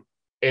seen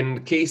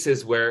in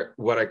cases where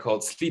what I call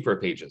sleeper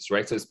pages,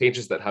 right? So it's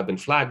pages that have been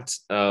flagged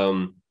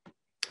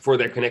for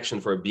their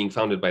connection for being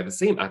founded by the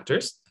same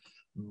actors,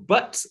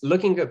 but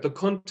looking at the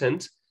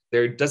content,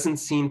 there doesn't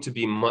seem to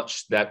be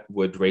much that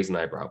would raise an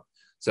eyebrow.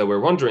 So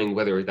we're wondering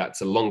whether that's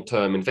a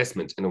long-term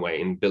investment in a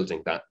way in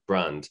building that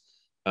brand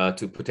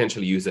to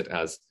potentially use it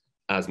as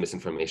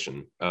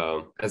misinformation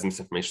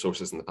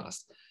sources in the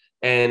past.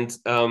 And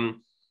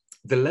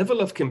the level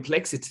of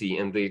complexity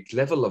and the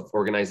level of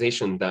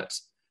organization that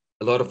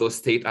a lot of those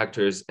state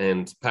actors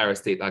and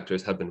para-state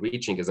actors have been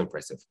reaching is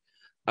impressive.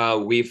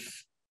 We've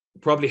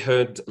probably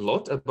heard a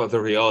lot about the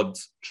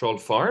Riyadh troll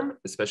farm,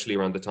 especially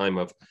around the time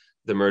of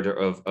the murder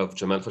of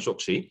Jamal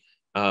Khashoggi.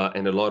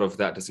 And a lot of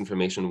that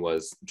disinformation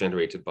was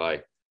generated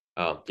by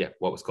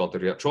what was called the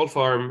Riyadh Troll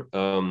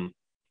Farm.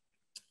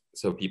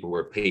 So people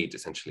were paid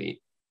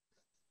essentially,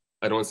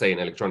 I don't want to say an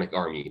electronic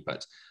army,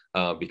 but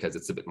because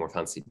it's a bit more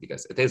fancy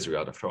because it is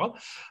Riyadh after all.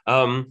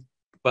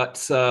 But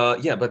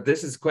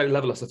this is quite a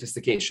level of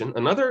sophistication.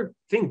 Another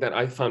thing that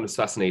I found was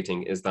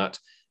fascinating is that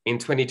in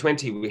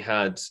 2020 we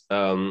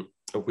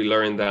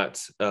learned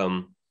that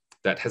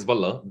that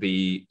Hezbollah,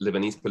 the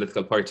Lebanese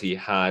political party,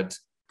 had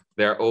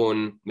their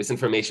own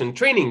misinformation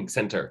training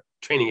center,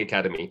 training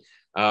academy,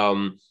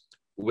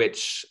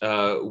 which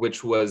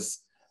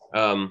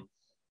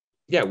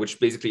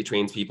basically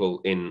trains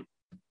people in,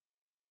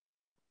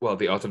 well,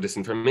 the art of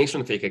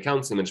disinformation, fake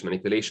accounts, image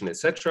manipulation,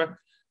 etc.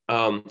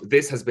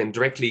 This has been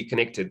directly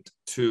connected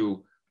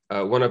to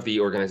one of the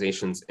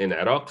organizations in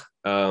Iraq,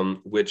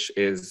 which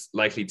is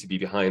likely to be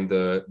behind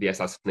the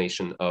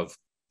assassination of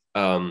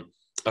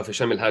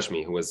Hisham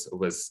al-Hashmi, who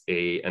was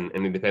an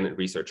independent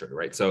researcher,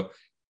 right? So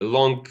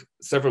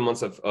several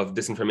months of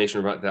disinformation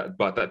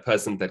about that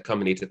person that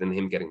culminated in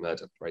him getting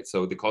murdered, right?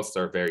 So the costs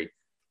are very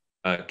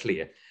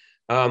clear.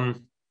 I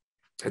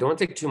don't want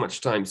to take too much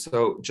time.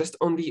 So just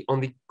on the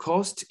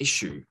cost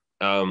issue,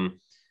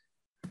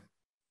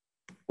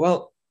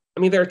 well, I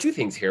mean, there are two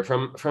things here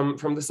from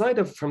the side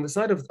of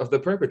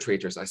the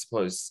perpetrators, I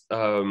suppose.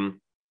 A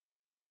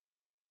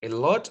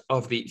lot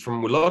of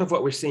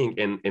what we're seeing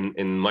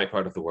in my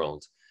part of the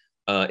world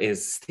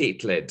is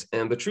state-led,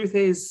 and the truth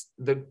is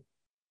the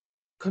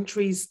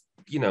countries,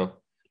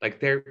 like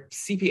their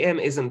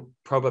CPM isn't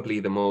probably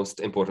the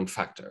most important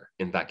factor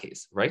in that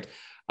case, right?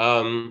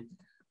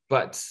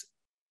 But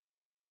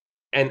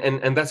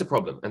that's a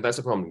problem,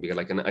 because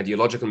like an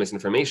ideological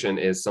misinformation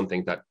is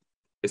something that,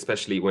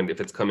 especially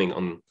if it's coming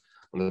on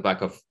the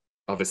back of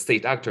a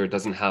state actor,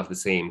 doesn't have the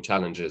same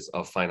challenges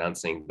of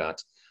financing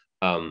that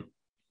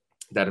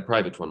that a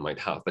private one might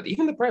have. But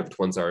even the private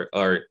ones are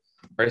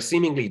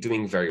seemingly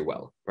doing very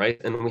well, right?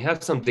 And we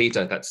have some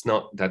data it's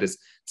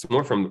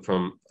more from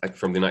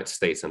the United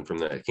States and from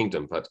the United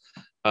Kingdom, but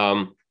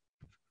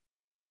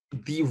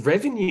the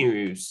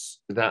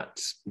revenues that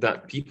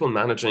people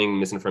managing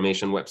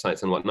misinformation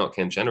websites and whatnot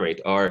can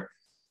generate are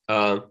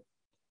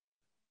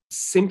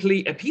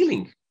simply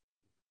appealing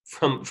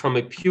from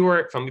a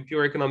pure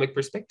economic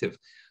perspective,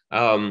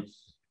 and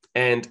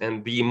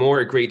the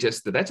more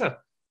egregious the better.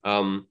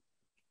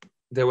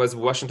 There was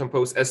Washington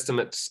Post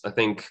estimates, I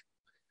think,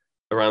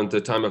 around the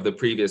time of the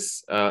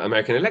previous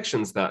American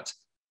elections that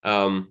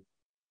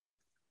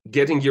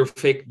getting your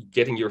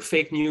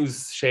fake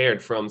news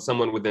shared from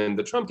someone within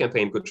the Trump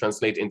campaign could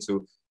translate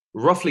into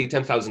roughly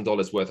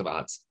 $10,000 worth of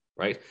ads,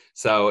 right?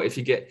 So if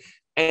you get,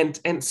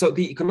 and so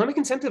the economic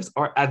incentives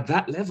are at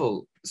that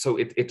level. So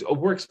it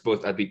works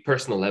both at the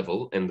personal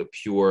level and the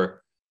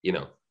pure,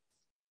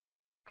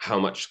 how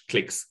much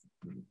clicks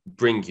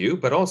bring you,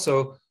 but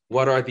also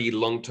what are the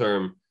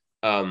long-term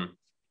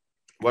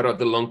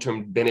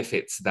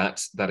benefits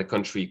that a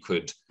country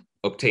could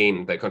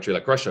obtain, that country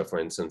like Russia, for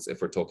instance,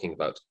 if we're talking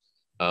about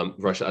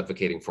Russia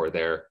advocating for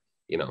their,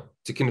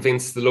 to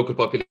convince the local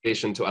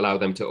population to allow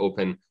them to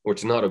open or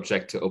to not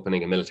object to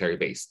opening a military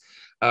base.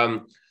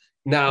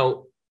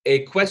 Now,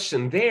 a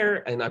question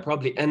there, and I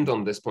probably end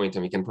on this point,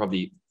 and we can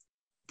probably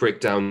break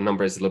down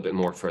numbers a little bit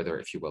more further,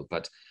 if you will.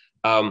 But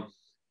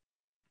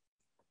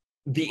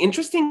the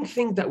interesting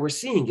thing that we're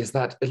seeing is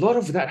that a lot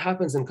of that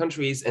happens in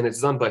countries and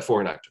it's done by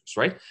foreign actors,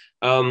 right?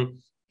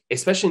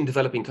 Especially in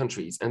developing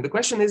countries. And the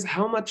question is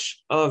how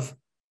much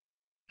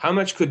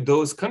could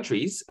those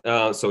countries,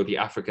 so the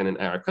African and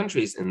Arab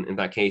countries in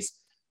that case,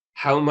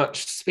 how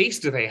much space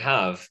do they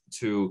have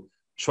to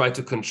try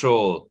to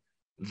control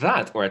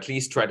that, or at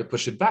least try to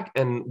push it back?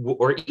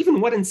 Or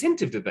even what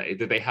incentive do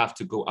they have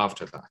to go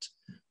after that?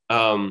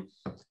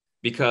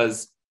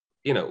 Because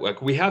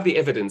like we have the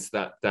evidence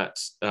that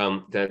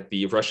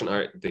the Russian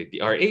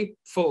the RA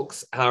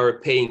folks are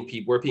paying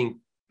people.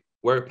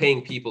 We're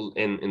paying people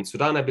in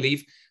Sudan, I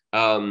believe,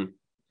 to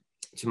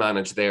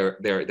manage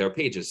their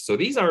pages. So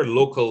these are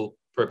local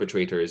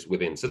perpetrators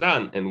within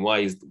Sudan, and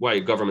why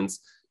governments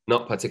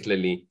not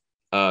particularly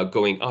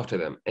going after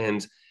them?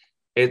 And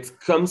it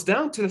comes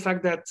down to the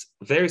fact that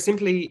very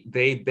simply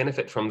they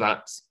benefit from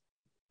that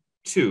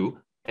too,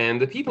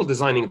 and the people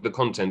designing the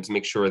content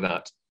make sure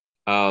that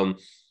allow me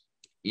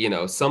to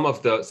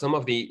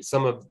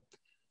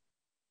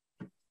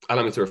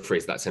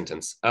rephrase that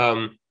sentence,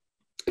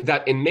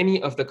 that in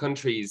many of the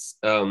countries,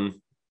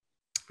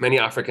 many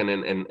African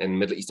and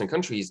Middle Eastern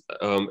countries,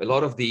 a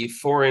lot of the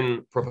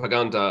foreign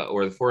propaganda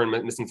or the foreign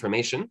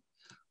misinformation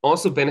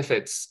also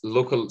benefits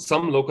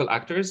some local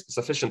actors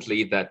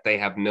sufficiently that they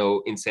have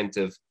no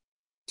incentive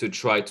to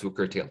try to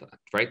curtail that,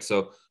 right?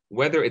 So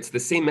whether it's the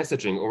same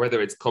messaging or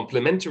whether it's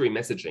complementary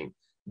messaging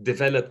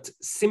developed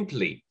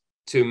simply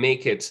to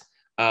make it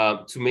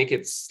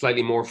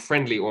slightly more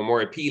friendly or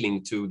more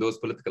appealing to those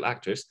political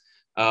actors.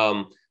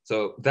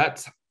 So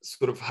that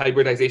sort of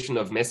hybridization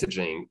of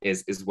messaging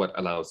is what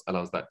allows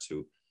that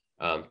to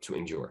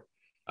endure.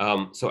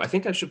 So I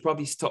think I should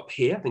probably stop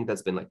here. I think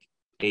that's been like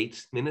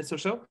 8 minutes or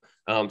so.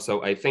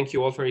 So I thank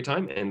you all for your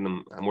time, and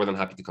I'm more than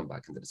happy to come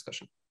back in the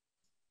discussion.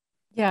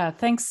 Yeah,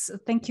 thanks.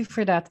 Thank you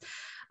for that.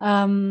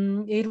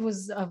 It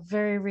was a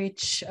very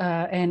rich,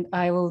 and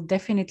I will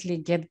definitely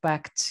get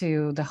back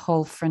to the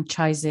whole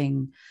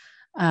franchising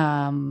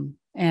and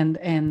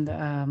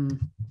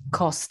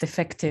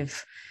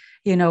cost-effective,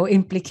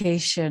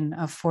 implication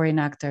of foreign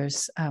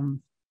actors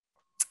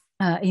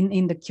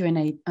in the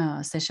Q&A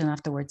session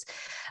afterwards.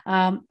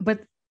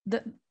 But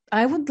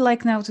I would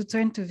like now to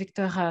turn to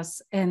Victor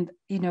Haas, and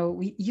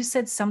you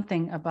said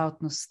something about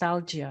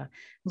nostalgia.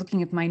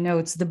 Looking at my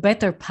notes, the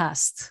better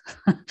past,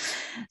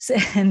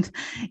 and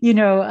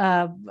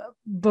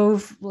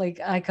both, like,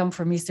 I come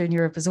from Eastern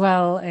Europe as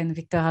well, and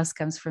Victor Haas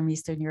comes from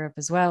Eastern Europe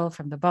as well,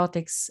 from the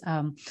Baltics,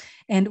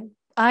 and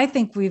I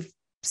think we've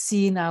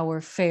seen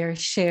our fair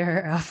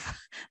share of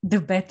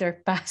the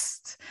better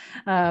past,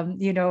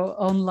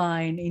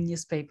 online, in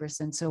newspapers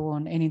and so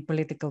on, and in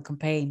political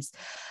campaigns.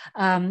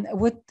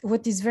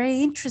 What is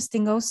very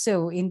interesting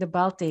also in the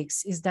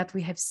Baltics is that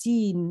we have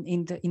seen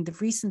in the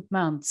recent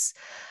months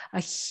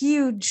a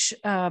huge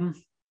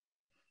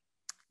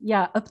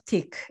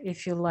uptick,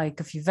 if you like,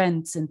 of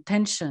events and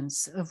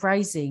tensions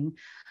rising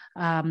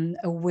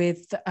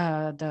with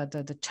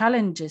the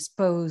challenges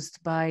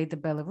posed by the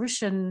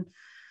Belarusian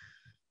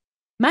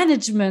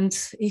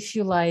management, if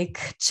you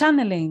like,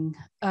 channeling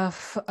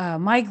of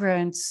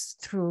migrants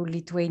through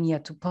Lithuania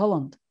to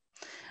Poland.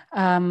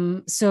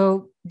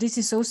 So this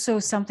is also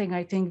something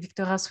I think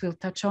Victor Haas will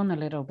touch on a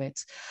little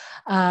bit.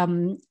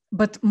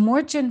 But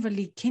more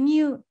generally, can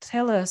you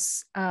tell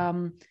us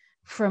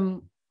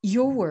from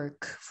your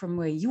work, from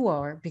where you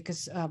are,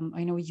 because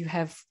I know you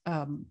have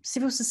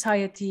civil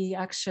society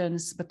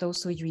actions, but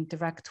also you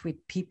interact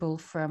with people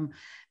from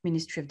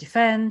Ministry of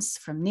Defense,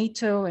 from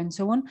NATO, and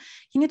so on.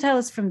 Can you tell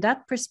us from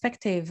that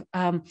perspective,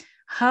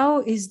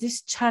 how is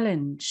this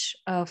challenge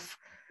of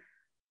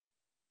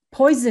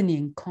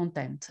poisoning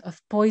content,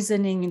 of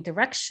poisoning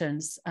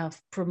interactions,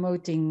 of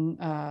promoting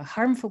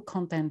harmful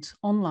content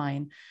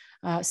online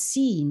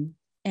seen,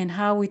 and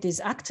how it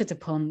is acted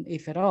upon,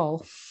 if at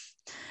all,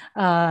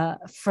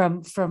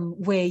 from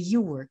where you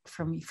work,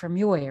 from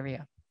your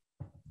area?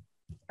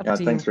 Yeah,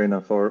 thanks,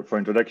 Reina, for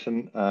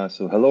introduction.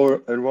 So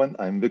hello, everyone.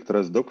 I'm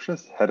Viktoras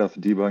Dukšas, head of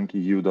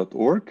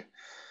debunkeu.org.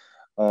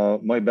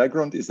 My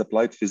background is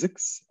applied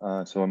physics.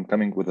 So I'm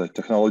coming with a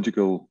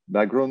technological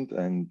background.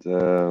 And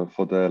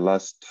for the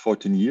last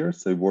 14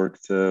 years, I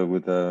worked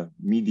with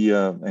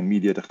media and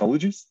media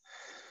technologies.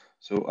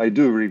 So I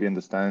do really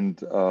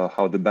understand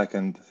how the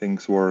backend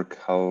things work,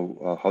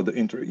 how the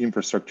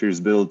infrastructure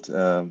is built,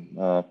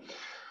 how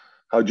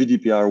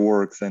GDPR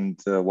works, and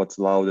what's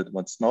allowed and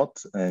what's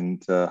not,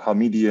 and how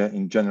media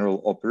in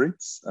general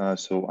operates.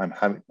 So I'm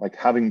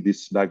having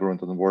this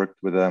background and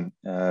worked with the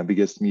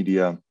biggest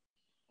media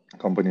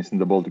companies in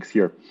the Baltics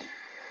here.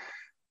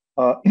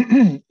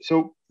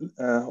 Also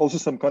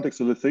some context.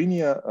 So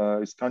Lithuania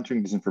is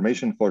countering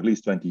disinformation for at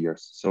least 20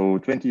 years. So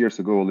 20 years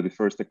ago, the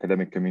first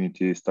academic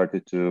community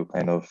started to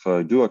kind of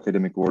do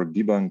academic work,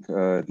 debunk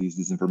these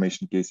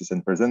disinformation cases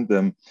and present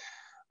them.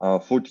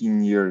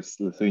 14 years,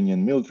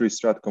 Lithuanian military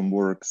Stratcom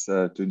works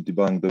to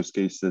debunk those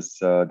cases.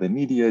 The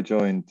media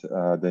joined,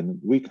 then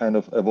we kind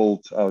of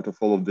evolved out of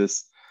all of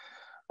this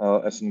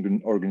as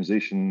an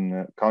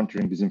organization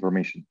countering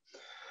disinformation.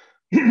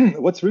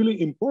 What's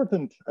really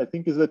important, I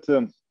think, is that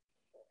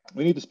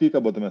we need to speak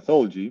about the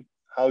methodology.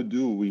 How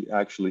do we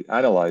actually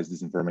analyze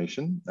this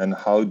information, and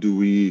how do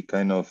we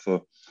kind of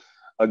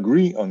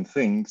agree on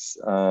things,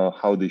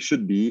 how they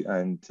should be,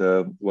 and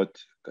what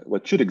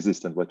should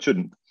exist and what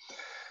shouldn't.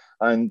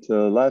 And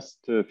last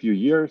few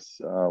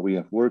years, we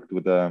have worked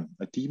with a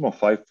team of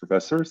 5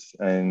 professors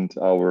and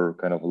our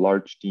kind of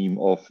large team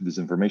of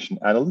disinformation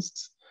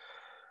analysts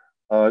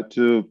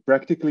to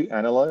practically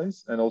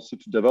analyze and also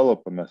to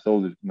develop a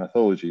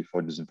methodology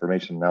for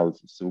disinformation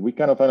analysis. So we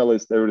kind of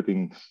analyzed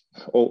everything,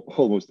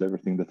 almost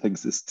everything that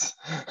exists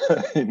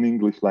in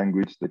English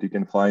language that you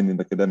can find in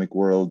the academic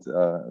world,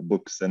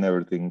 books and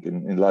everything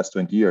in the last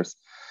 20 years.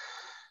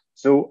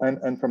 So,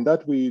 and from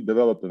that, we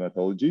developed a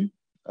methodology.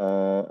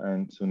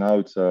 And so now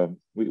it's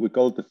we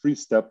call it the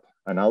 3-step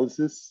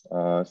analysis,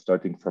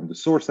 starting from the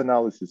source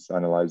analysis,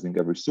 analyzing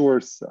every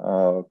source,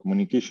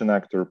 communication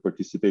actor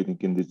participating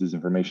in these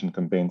disinformation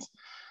campaigns.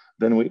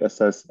 Then we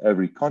assess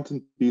every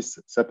content piece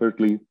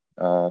separately.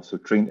 So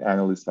trained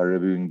analysts are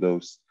reviewing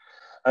those.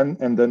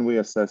 And then we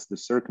assess the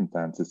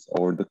circumstances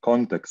or the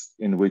context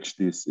in which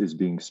this is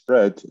being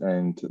spread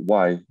and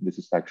why this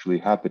is actually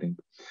happening.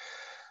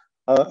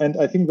 And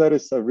I think that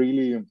is a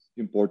really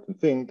important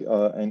thing.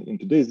 And in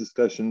today's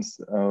discussions,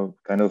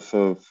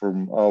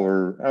 from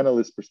our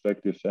analyst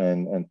perspective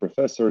and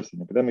professors in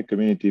the academic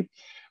community,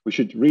 we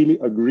should really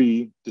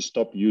agree to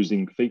stop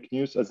using fake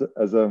news as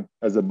a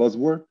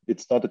buzzword.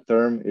 It's not a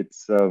term.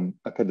 It's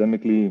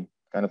academically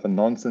kind of a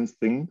nonsense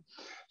thing.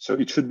 So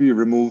it should be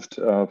removed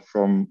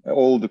from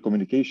all the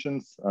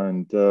communications.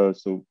 And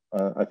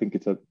I think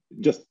it's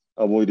just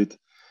avoid it.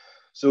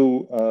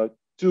 So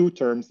 2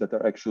 terms that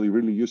are actually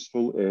really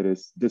useful. It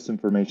is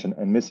disinformation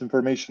and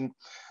misinformation.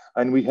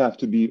 And we have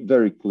to be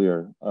very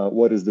clear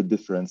what is the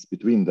difference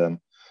between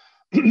them.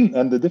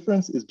 And the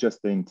difference is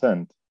just the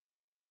intent.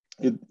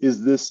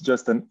 is this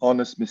just an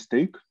honest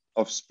mistake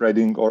of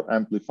spreading or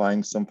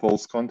amplifying some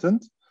false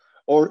content,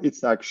 or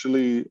it's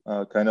actually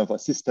kind of a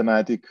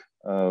systematic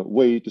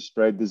way to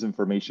spread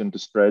disinformation, to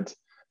spread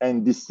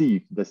and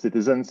deceive the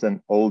citizens and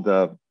all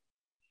the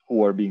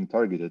who are being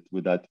targeted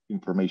with that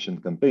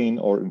information campaign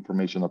or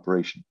information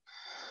operation.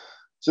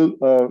 So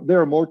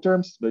there are more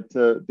terms, but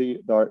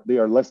they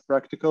are less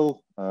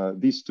practical.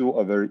 These two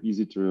are very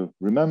easy to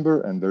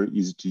remember and very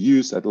easy to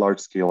use at large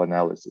scale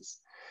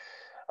analysis.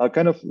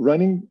 Kind of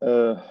running,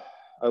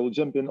 I will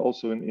jump in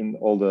also in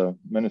all the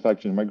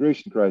manufacturing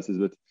migration crisis,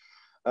 but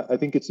I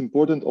think it's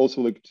important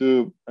also like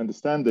to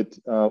understand that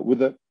with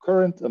the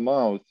current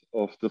amount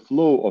of the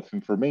flow of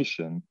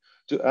information,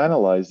 to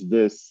analyze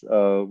this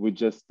with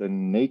just a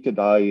naked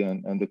eye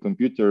and the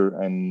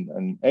computer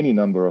and any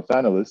number of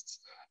analysts,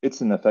 it's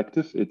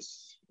ineffective.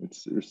 It's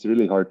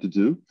really hard to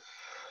do.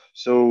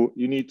 So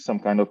you need some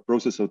kind of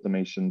process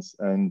automations,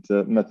 and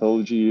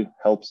methodology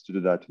helps to do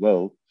that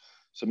well.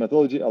 So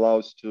methodology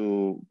allows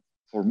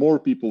for more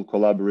people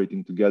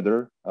collaborating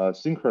together,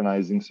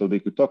 synchronizing so they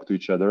could talk to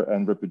each other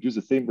and reproduce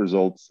the same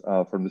results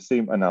from the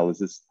same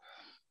analysis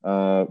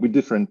with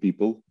different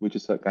people, which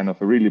is a kind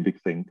of a really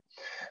big thing.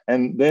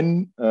 And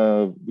then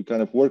we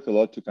kind of work a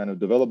lot to kind of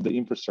develop the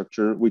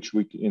infrastructure in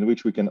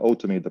which we can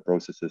automate the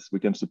processes. We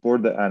can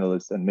support the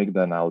analysts and make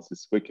the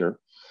analysis quicker.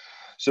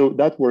 So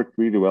that worked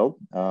really well.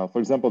 For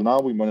example, now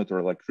we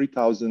monitor like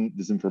 3,000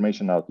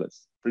 disinformation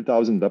outlets,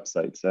 3,000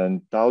 websites,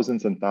 and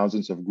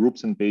thousands of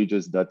groups and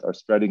pages that are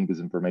spreading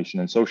disinformation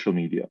in social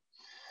media.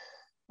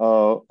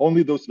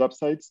 Only those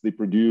websites, they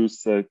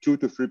produce 2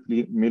 to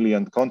 3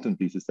 million content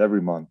pieces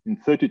every month in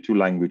 32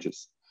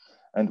 languages.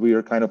 And we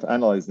are kind of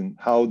analyzing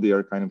how they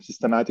are kind of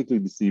systematically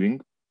deceiving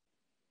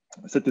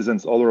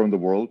citizens all around the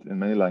world in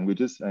many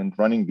languages and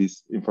running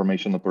these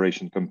information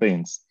operation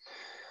campaigns.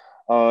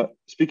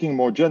 Speaking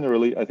more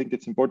generally, I think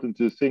it's important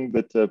to think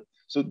that,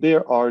 so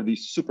there are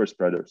these super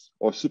spreaders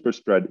or super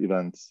spread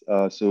events.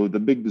 So the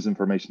big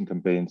disinformation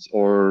campaigns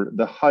or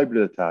the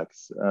hybrid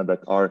attacks that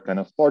are kind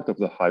of part of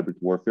the hybrid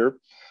warfare.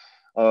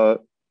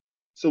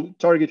 So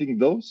targeting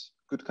those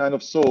could kind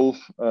of solve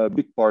a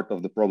big part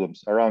of the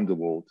problems around the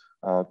world,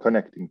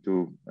 connecting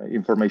to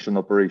information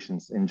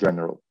operations in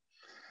general.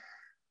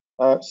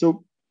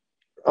 So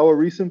our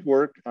recent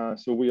work,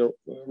 so we are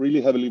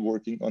really heavily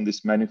working on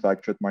this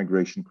manufactured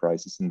migration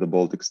crisis in the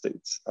Baltic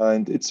states.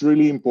 And it's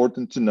really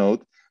important to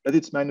note that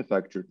it's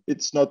manufactured.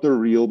 It's not a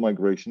real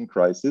migration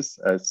crisis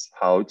as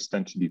how it's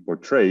tend to be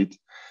portrayed.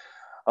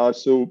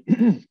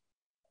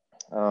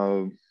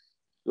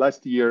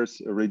 Last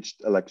year's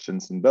reached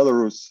elections in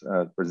Belarus,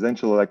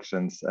 presidential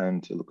elections,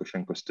 and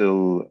Lukashenko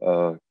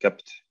still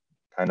kept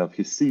kind of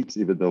his seats,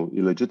 even though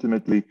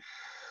illegitimately.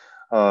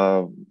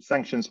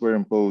 Sanctions were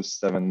imposed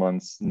 7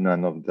 months.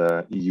 None of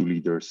the EU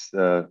leaders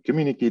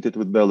communicated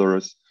with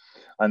Belarus.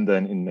 And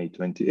then in May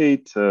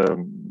 28,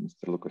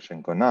 Mr.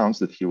 Lukashenko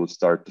announced that he will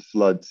start to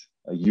flood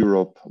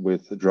Europe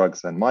with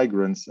drugs and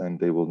migrants, and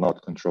they will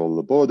not control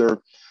the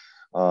border.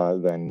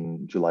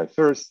 Then July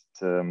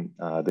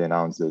 1st, they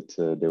announced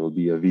that there will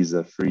be a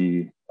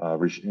visa-free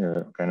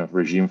kind of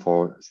regime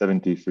for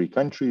 73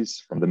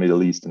 countries from the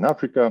Middle East and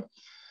Africa.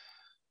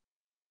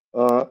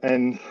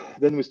 And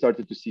then we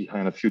started to see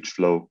kind of huge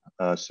flow.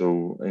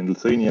 So in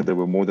Lithuania, there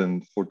were more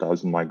than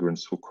 4,000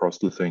 migrants who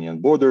crossed the Lithuanian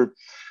border.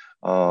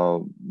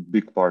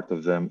 Big part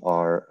of them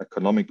are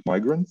economic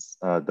migrants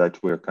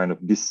that were kind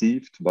of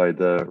deceived by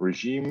the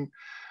regime,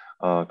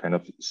 kind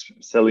of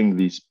selling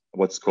these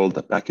what's called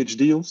a package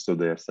deal. So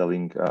they are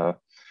selling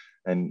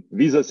and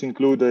visas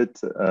included,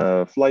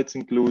 flights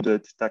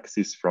included,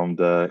 taxis from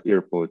the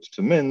airport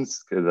to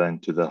Minsk, then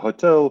to the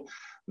hotel,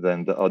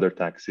 then the other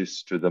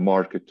taxis to the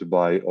market to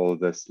buy all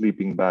the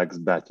sleeping bags,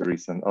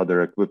 batteries, and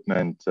other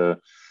equipment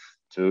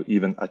to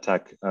even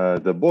attack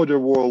the border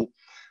wall.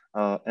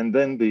 And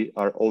then they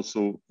are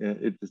also,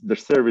 their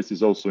service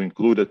is also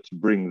included to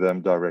bring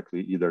them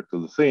directly either to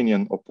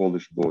Lithuanian or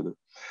Polish border.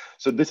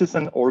 So this is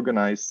an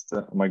organized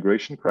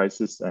migration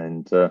crisis,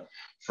 and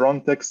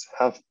Frontex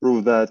have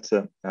proved that.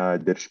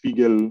 Der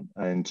Spiegel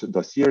and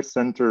Dossier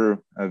Center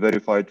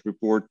verified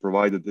report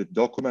provided the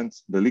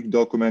documents, the leaked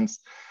documents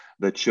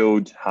that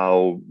showed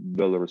how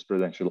Belarus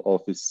Presidential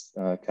Office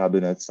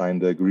cabinet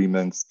signed the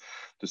agreements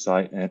to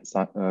sign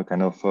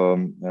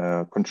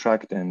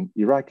contract an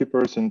Iraqi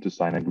person to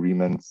sign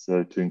agreements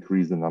to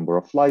increase the number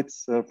of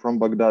flights from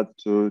Baghdad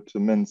to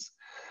Minsk.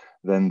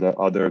 Then the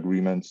other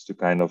agreements to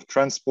kind of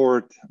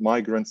transport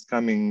migrants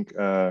coming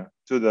to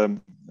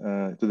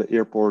the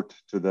airport,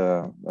 to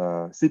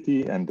the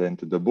city, and then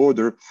to the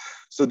border.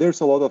 So there's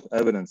a lot of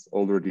evidence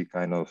already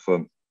kind of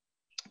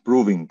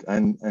proving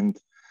and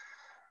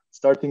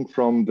starting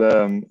from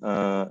the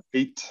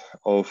 8th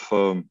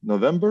of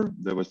November,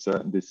 there was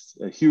this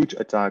huge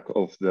attack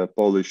of the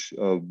Polish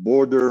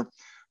border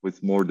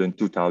with more than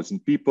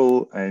 2,000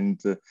 people. And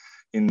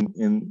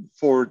in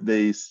 4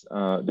 days,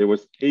 there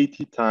was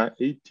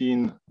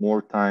 18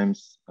 more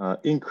times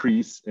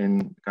increase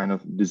in kind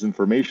of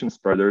disinformation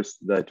spreaders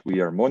that we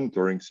are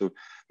monitoring. So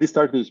they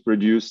started to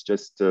produce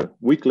just a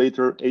week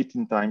later,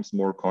 18 times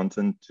more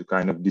content to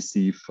kind of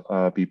deceive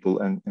people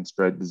and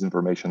spread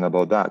disinformation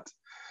about that.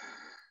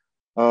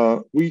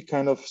 We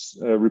kind of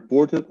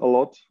reported a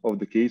lot of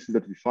the cases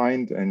that we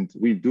find, and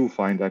we do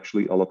find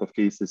actually a lot of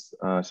cases.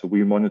 So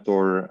we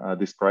monitor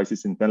this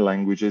crisis in 10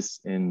 languages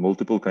in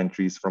multiple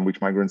countries from which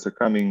migrants are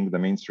coming, the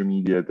mainstream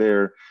media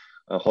there,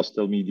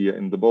 hostile media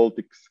in the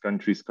Baltics,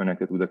 countries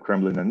connected with the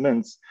Kremlin and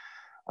Minsk.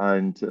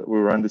 And we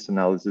run this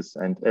analysis,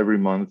 and every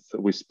month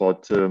we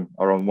spot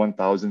around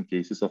 1,000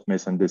 cases of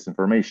mis and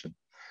disinformation.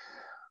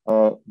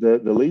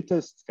 The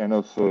latest kind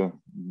of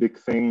big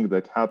thing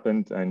that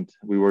happened, and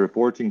we were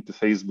reporting to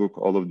Facebook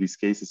all of these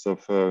cases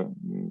of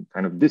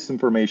kind of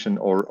disinformation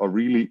or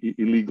really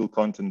illegal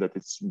content that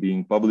is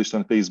being published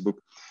on Facebook.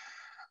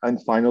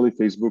 And finally,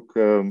 Facebook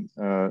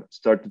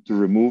started to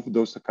remove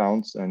those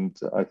accounts. And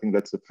I think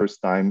that's the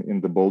first time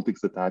in the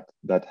Baltics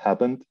that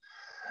happened.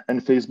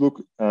 And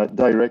Facebook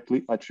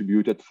directly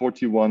attributed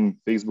 41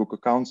 Facebook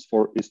accounts,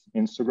 4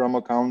 Instagram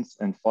accounts,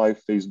 and 5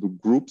 Facebook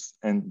groups,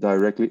 and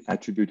directly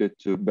attributed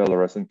to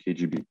Belarus and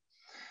KGB.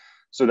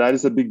 So that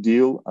is a big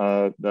deal.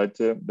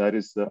 That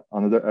is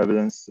another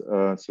evidence.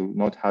 So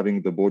not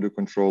having the border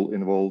control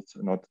involved,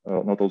 not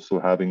also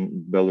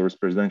having Belarus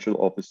presidential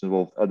office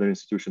involved, other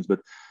institutions,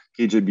 but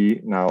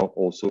KGB now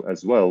also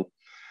as well.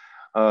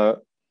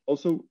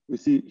 Also, we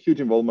see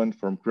huge involvement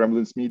from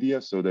Kremlin's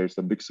media. So there's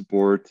a big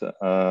support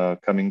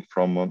coming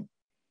from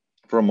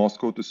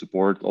Moscow to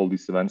support all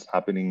these events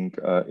happening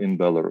in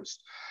Belarus.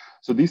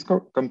 So these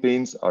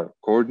campaigns are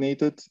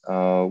coordinated.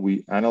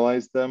 We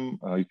analyze them.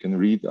 You can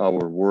read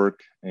our work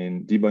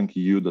in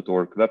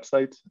debunkeu.org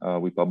website.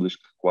 We published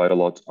quite a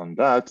lot on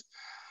that.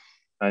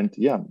 And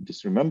yeah,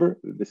 just remember,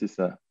 this is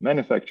a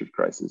manufactured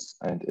crisis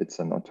and it's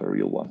not a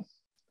real one.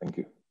 Thank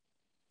you.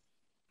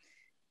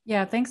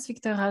 Yeah, thanks,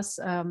 Viktoras.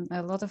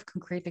 A lot of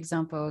concrete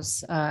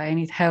examples, and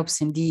it helps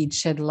indeed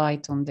shed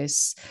light on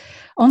this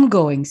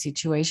ongoing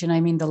situation. I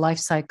mean, the life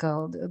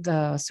cycle,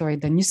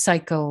 the news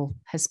cycle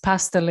has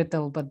passed a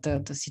little, but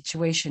the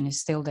situation is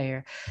still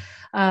there.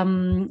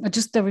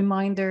 Just a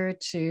reminder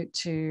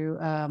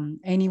to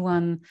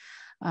anyone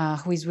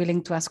who is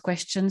willing to ask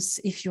questions,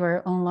 if you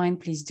are online,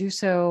 please do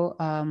so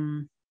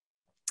on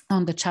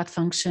the chat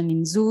function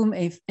in Zoom.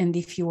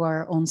 If you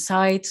are on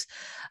site,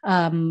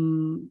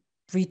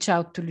 reach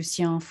out to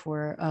Lucien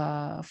for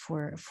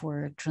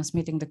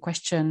transmitting the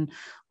question,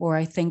 or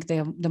I think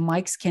the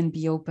mics can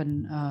be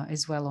open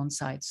as well on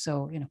site.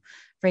 So,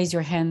 raise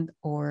your hand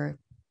or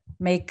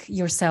make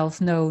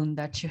yourself known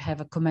that you have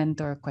a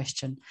comment or a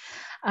question.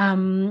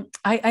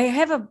 I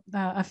have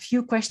a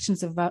few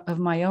questions of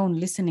my own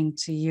listening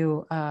to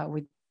you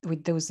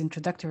with those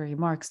introductory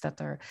remarks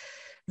that are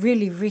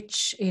really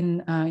rich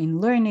in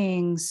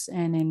learnings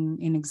and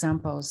in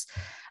examples.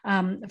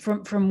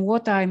 From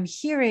what I'm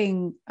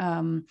hearing,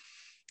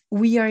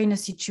 we are in a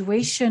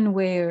situation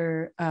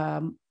where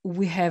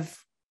we have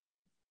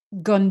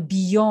gone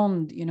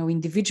beyond,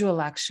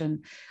 individual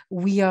action.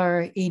 We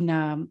are in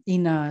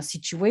a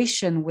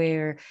situation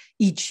where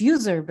each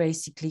user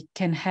basically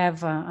can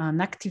have an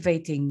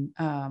activating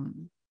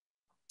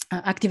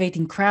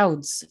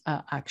crowds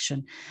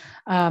action.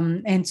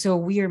 And so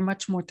we are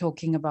much more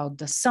talking about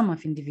the sum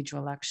of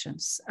individual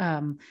actions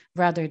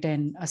rather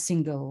than a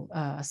single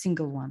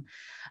one.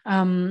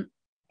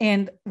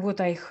 And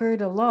what I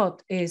heard a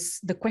lot is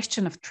the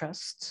question of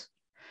trust.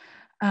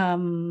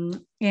 And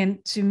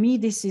to me,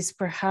 this is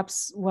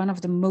perhaps one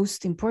of the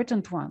most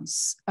important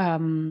ones.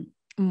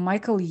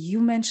 Michael, you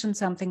mentioned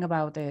something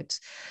about it.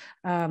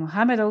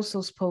 Mohammed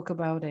also spoke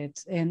about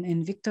it,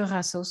 and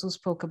Viktoras also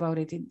spoke about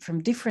it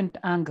from different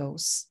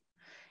angles,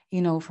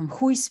 from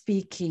who is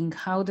speaking,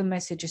 how the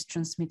message is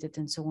transmitted,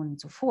 and so on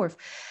and so forth.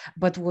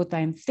 But what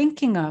I'm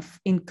thinking of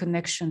in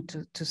connection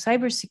to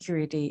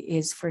cybersecurity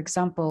is, for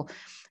example,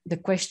 the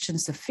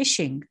questions of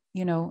phishing,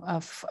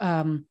 of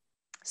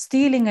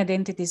stealing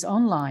identities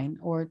online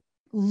or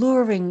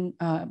luring,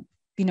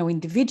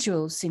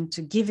 individuals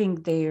into giving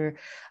their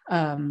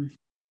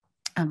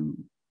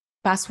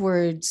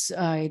passwords,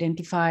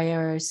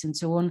 identifiers, and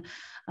so on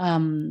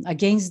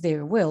against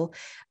their will,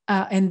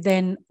 and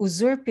then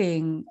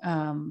usurping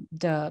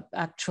the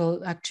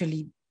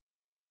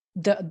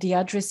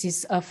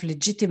addresses of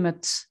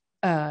legitimate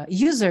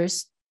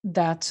users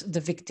that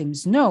the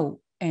victims know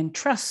and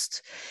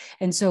trust.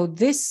 And so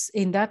this,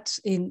 in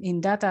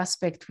that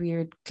aspect, we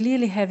are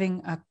clearly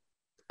having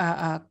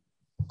a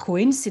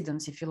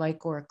coincidence, if you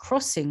like, or a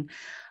crossing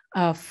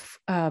of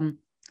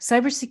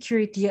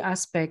cybersecurity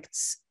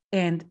aspects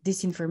and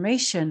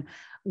disinformation,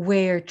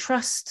 where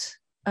trust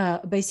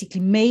basically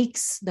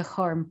makes the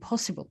harm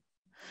possible.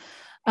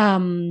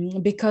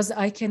 Because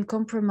I can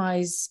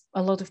compromise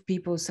a lot of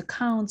people's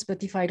accounts,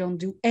 but if I don't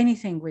do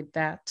anything with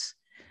that,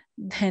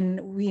 then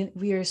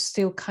we are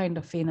still kind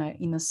of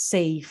in a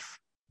safe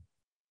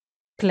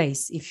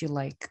place, if you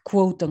like,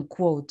 quote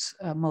unquote,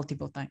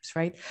 multiple times,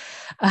 right?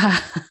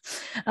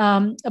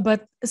 But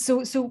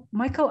so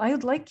Michael, I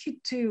would like you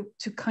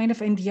to kind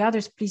of, and the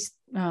others, please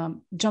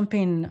jump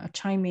in,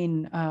 chime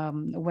in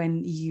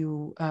when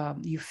you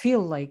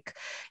feel like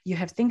you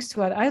have things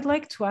to add. I'd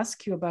like to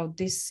ask you about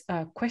this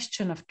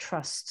question of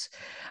trust.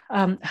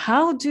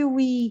 How do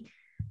we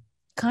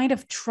kind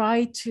of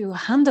try to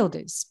handle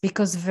this?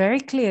 Because very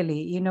clearly,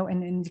 you know,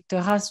 and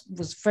Victor Haas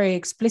was very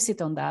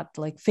explicit on that,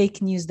 like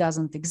fake news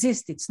doesn't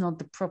exist. It's not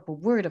the proper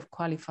word of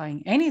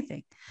qualifying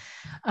anything.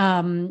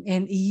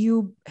 And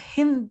you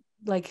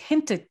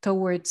hinted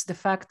towards the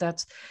fact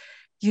that,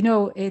 you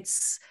know,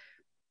 it's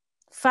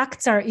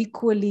facts are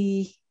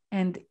equally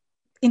and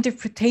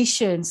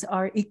interpretations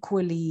are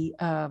equally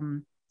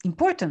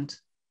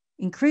important,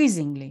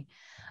 increasingly,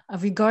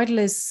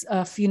 regardless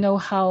of, you know,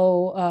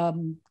 how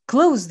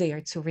close they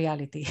are to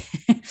reality.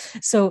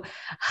 So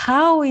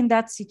how in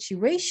that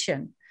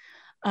situation,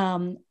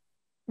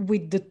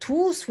 with the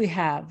tools we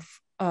have,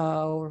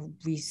 or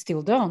we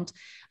still don't,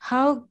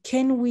 how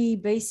can we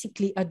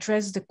basically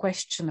address the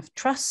question of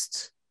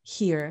trust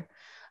here?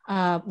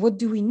 What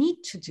do we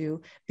need to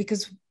do?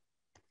 Because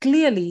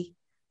clearly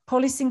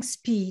policing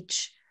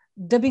speech,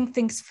 dubbing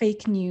things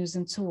fake news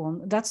and so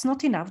on, that's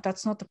not enough.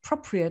 That's not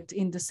appropriate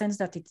in the sense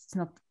that it's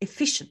not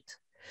efficient.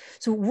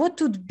 So what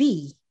would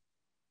be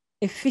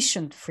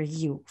efficient for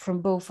you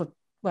from both a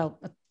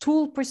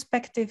tool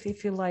perspective,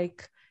 if you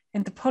like,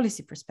 and the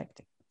policy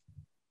perspective?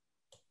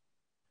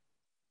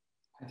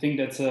 I think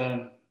that's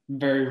a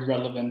very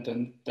relevant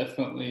and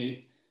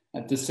definitely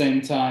at the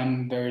same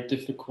time very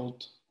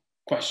difficult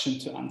question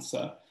to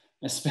answer,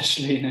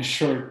 especially in a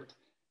short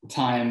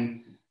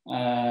time.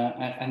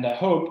 And I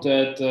hope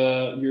that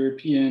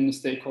European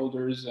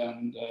stakeholders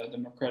and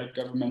democratic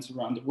governments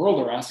around the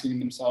world are asking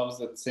themselves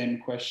that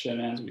same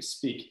question as we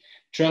speak.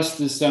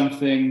 Trust is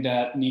something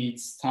that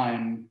needs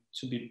time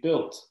to be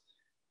built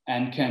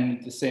and can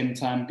at the same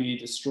time be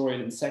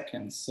destroyed in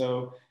seconds.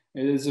 So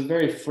it is a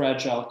very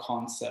fragile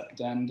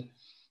concept, and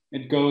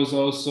it goes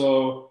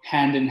also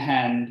hand in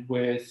hand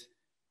with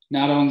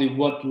not only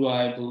what do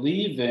I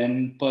believe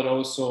in, but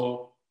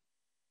also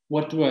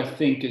what do I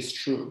think is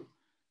true.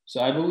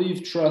 So I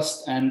believe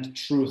trust and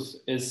truth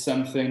is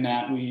something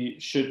that we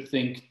should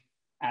think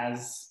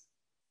as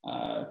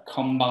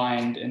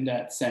combined in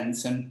that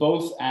sense. And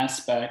both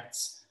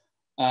aspects,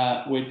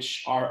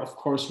 which are of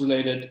course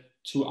related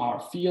to our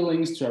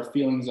feelings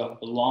of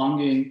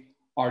belonging,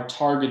 are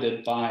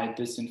targeted by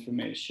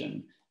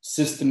disinformation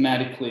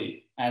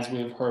systematically, as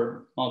we've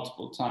heard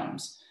multiple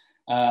times,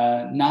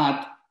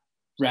 not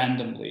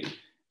randomly.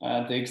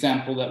 The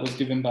example that was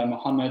given by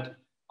Mohammed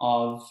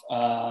of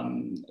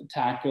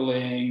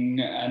tackling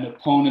an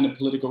opponent, a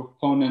political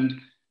opponent,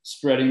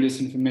 spreading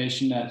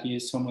disinformation that he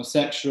is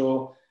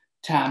homosexual,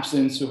 taps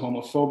into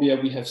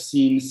homophobia. We have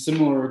seen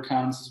similar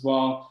accounts as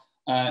well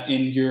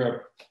in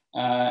Europe,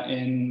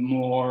 in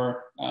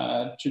more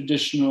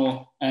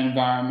traditional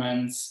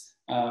environments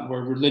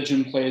where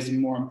religion plays a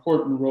more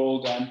important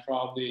role than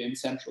probably in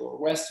Central or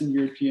Western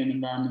European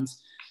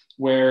environments,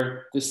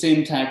 where the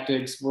same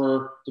tactics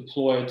were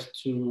deployed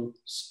to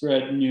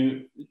spread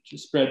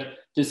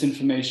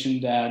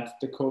disinformation that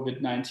the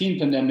COVID-19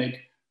 pandemic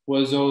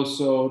was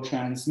also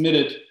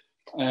transmitted,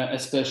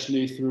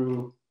 especially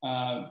through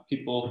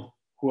people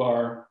who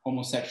are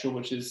homosexual,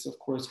 which is of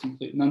course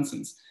complete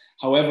nonsense.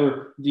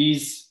 However,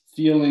 these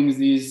feelings,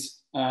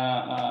 these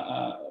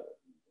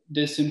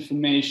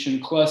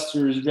disinformation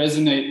clusters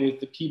resonate with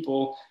the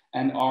people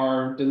and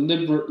are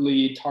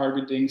deliberately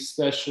targeting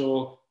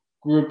special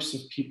groups of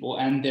people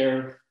and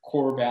their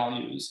core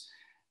values.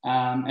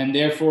 And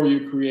therefore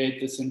you create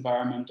this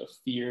environment of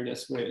fear,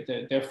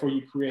 therefore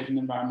you create an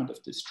environment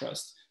of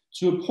distrust,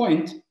 to a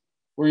point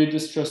where you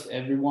distrust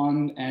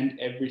everyone and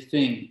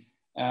everything,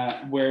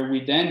 where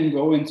we then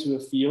go into a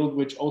field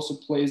which also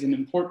plays an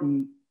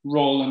important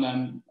role, and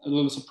I'm a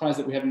little surprised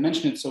that we haven't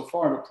mentioned it so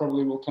far, but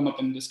probably will come up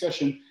in the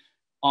discussion,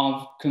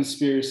 of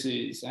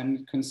conspiracies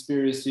and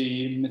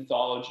conspiracy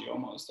mythology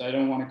almost. I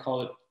don't want to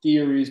call it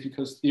theories,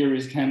 because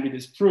theories can be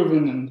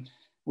disproven, and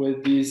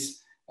with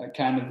these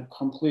kind of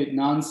complete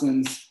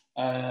nonsense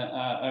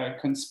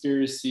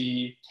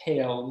conspiracy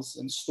tales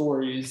and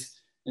stories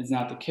is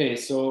not the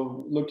case.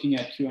 So looking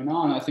at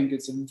QAnon, I think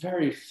it's a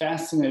very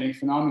fascinating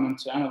phenomenon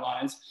to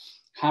analyze.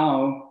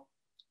 How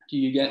do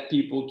you get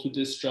people to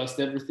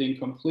distrust everything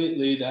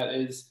completely that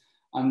is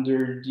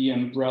under the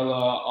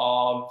umbrella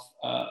of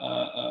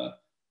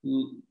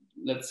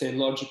let's say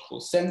logical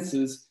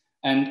senses,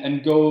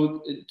 and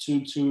go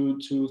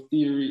to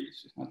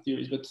theories, not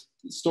theories, but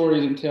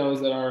stories and tales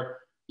that are,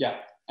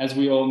 as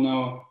we all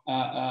know,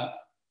 out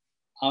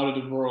of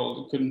the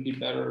world. It couldn't be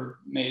better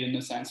made in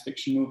a science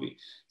fiction movie.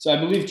 So I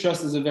believe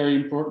trust is a very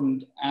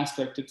important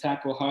aspect to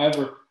tackle.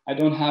 However, I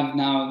don't have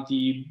now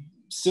the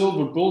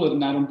silver bullet,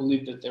 and I don't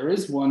believe that there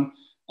is one,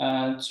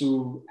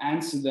 to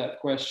answer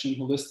that question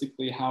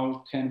holistically.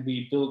 How can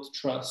we build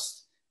trust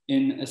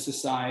in a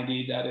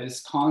society that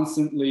is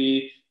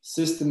constantly,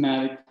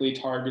 systematically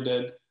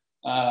targeted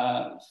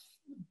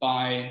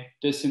by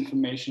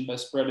disinformation, by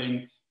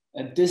spreading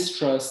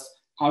distrust?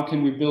 How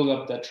can we build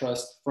up that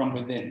trust from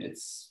within?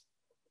 It's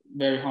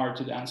very hard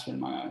to answer in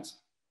my eyes.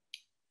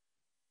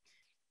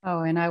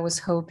 Oh, and I was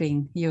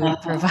hoping you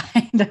would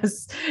provide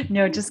us.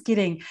 No, just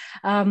kidding.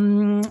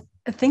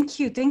 Thank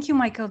you,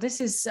 Michael.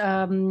 This is,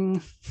 I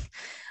mean,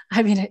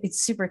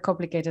 it's super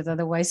complicated.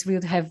 Otherwise, we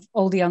would have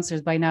all the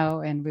answers by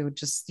now, and we would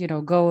just,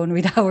 go on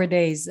with our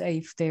days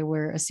if there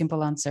were a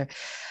simple answer.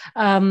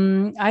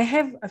 I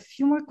have a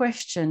few more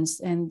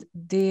questions, and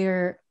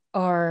there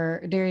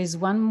is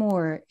one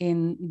more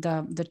in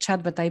the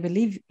chat, but I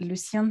believe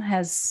Lucien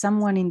has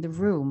someone in the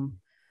room.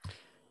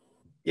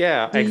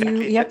 Yeah,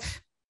 exactly. Yep.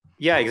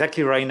 Yeah,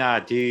 exactly,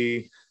 Raina.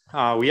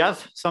 We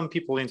have some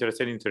people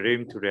interested in the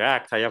room to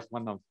react. I have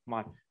one on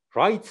my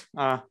right.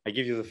 I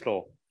give you the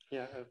floor.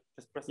 Yeah,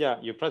 just press. Yeah,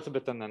 you press the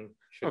button and.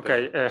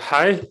 Okay.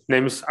 Hi,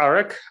 name is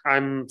Arek.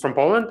 I'm from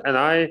Poland, and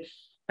I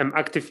am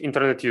active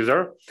internet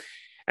user.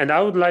 And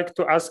I would like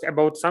to ask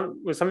about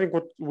something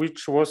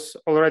which was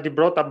already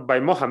brought up by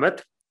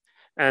Mohammed,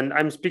 and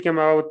I'm speaking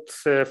about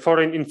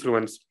foreign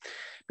influence.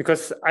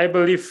 Because I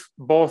believe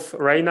both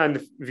Reina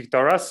and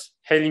Victorias,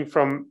 hailing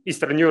from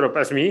Eastern Europe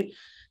as me,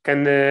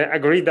 can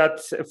agree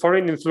that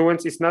foreign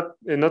influence is not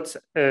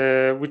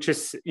which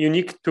is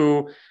unique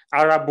to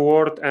Arab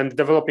world and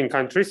developing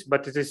countries,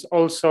 but it is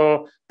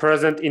also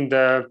present in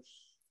the,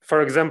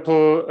 for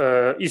example,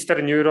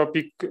 Eastern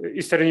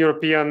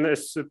European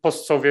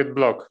post-Soviet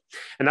bloc.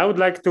 And I would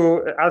like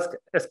to ask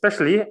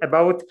especially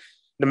about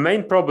the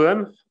main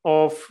problem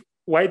of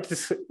why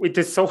it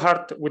is so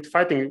hard with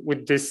fighting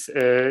with this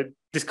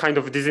kind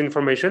of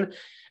disinformation.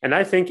 And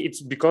I think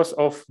it's because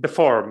of the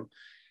form.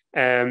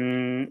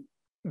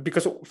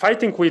 Because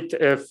fighting with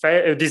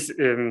this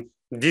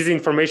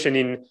disinformation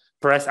in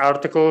press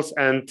articles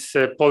and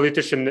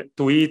politician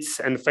tweets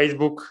and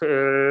Facebook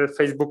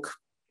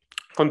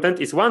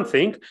content is one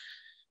thing,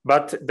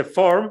 but the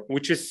form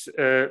which is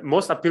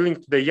most appealing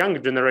to the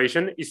young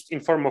generation is in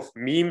form of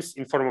memes,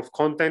 in form of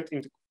content,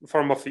 in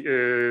form of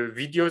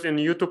videos in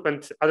YouTube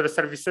and other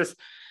services.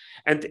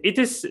 And it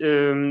is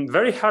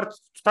very hard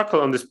to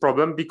tackle on this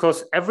problem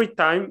because every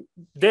time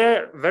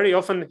they're very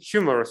often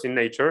humorous in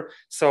nature.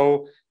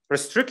 So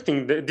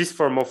restricting this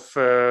form of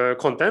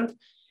content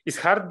is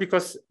hard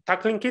because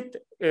tackling it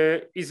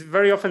is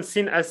very often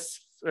seen as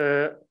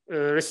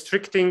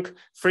restricting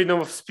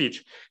freedom of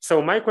speech.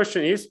 So my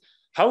question is,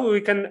 how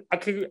we can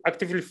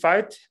actively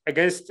fight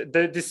against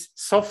this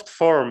soft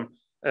form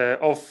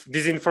of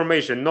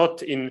disinformation,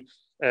 not in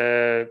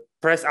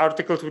press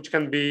articles which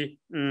can be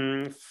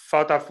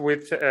thought of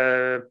with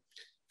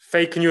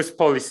fake news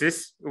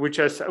policies, which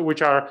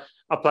are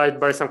applied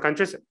by some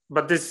countries,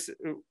 but this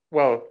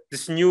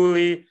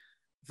newly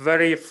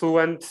very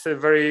fluent,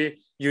 very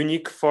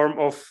unique form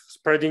of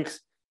spreading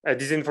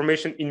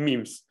disinformation in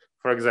memes,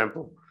 for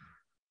example.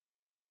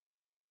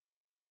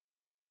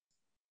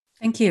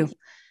 Thank you.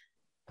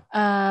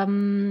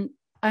 I'm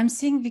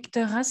seeing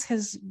Victoras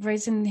has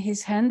raised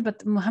his hand,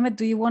 but Mohammed,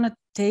 do you want to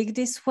take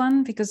this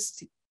one?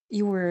 Because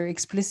you were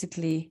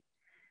explicitly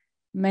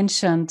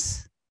mentioned.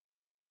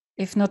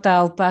 If not,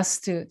 I'll pass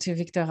to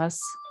Victoras.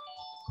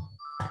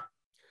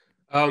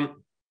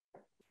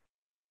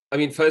 I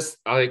mean, first,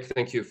 Alec,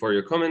 thank you for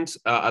your comment.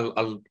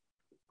 I'll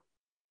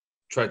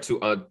try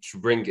to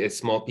bring a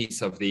small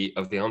piece of the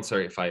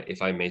answer,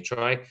 if I may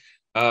try.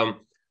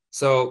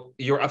 So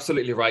you're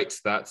absolutely right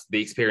that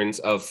the experience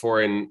of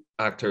foreign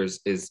actors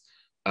is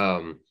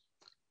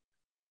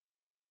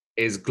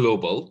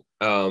global.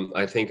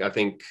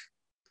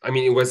 I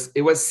mean,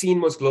 it was seen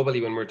most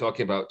globally when we're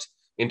talking about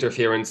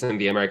interference in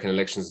the American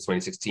elections in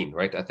 2016,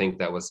 right? I think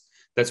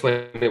that's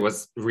when it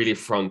was really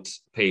front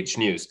page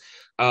news.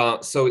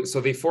 So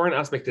the foreign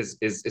aspect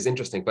is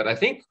interesting, but I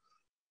think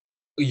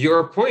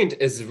your point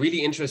is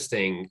really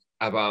interesting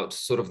about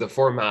sort of the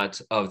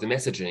format of the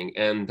messaging,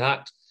 and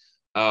that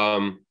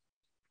kind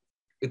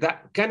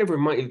of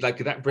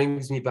that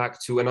brings me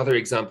back to another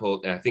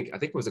example. I think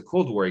it was a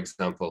Cold War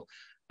example,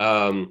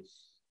 and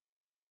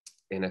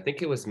I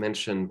think it was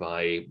mentioned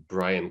by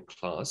Brian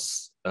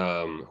Klaas,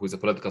 who's a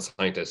political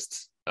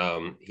scientist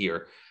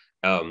here.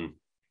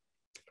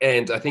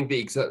 And I think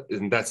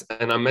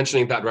and I'm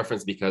mentioning that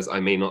reference because I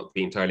may not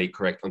be entirely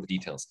correct on the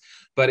details,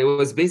 but it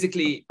was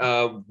basically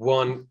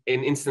an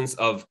instance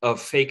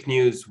of fake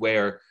news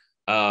where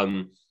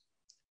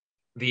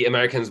the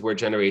Americans were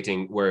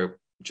generating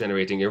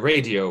a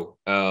radio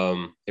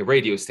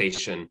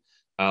station,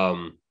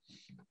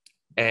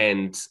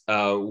 and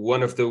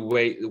one of the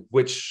way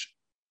which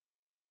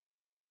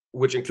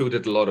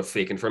included a lot of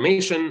fake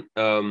information.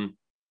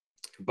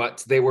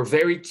 But they were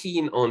very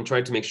keen on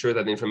trying to make sure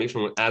that the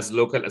information was as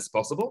local as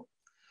possible,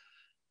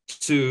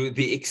 to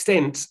the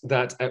extent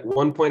that at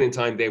one point in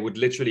time, they would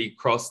literally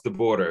cross the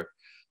border,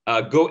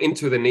 go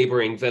into the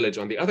neighboring village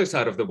on the other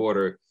side of the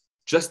border,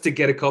 just to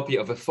get a copy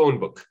of a phone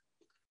book.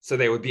 So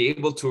they would be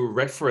able to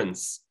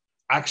reference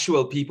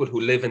actual people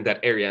who live in that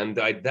area. And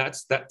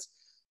that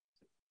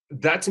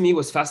to me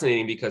was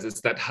fascinating, because it's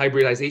that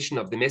hybridization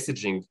of the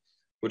messaging,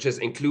 which is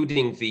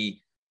including the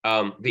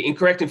the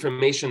incorrect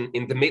information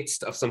in the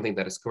midst of something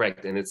that is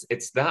correct. And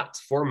it's that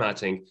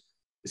formatting,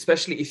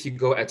 especially if you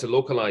go at a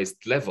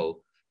localized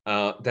level,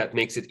 that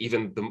makes it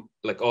even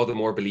all the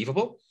more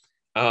believable.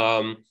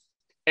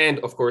 And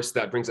of course,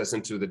 that brings us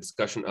into the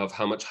discussion of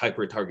how much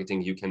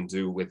hyper-targeting you can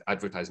do with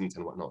advertisements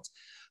and whatnot.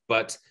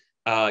 But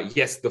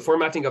yes, the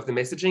formatting of the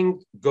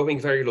messaging, going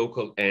very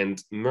local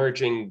and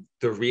merging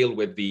the real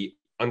with the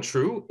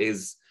untrue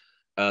is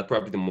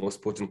probably the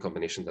most potent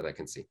combination that I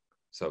can see.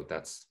 So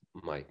that's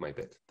my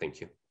bit.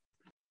 Thank you.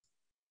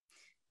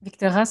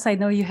 Victoras, I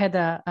know you had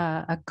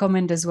a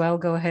comment as well.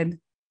 Go ahead.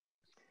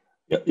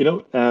 Yeah, you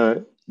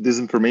know,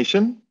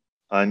 disinformation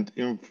and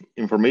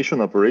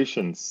information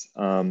operations,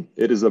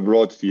 it is a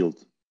broad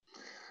field.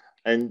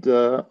 And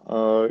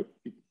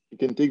you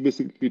can take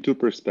basically two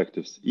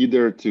perspectives,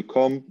 either to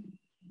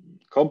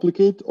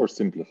complicate or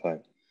simplify.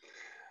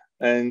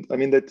 And I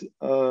mean that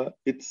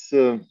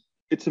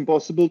it's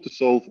impossible to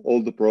solve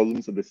all the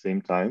problems at the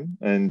same time.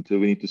 And we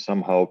need to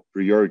somehow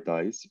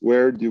prioritize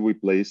where do we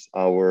place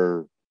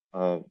our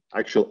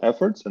actual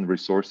efforts and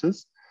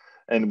resources,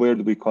 and where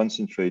do we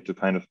concentrate to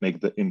kind of make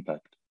the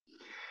impact.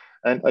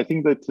 And I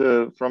think that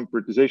from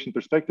prioritization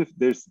perspective,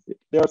 there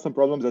are some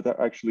problems that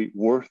are actually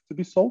worth to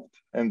be solved,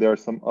 and there are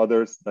some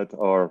others that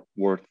are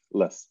worth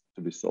less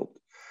to be solved.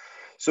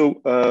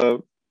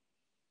 So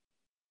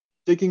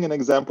taking an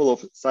example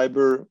of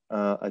cyber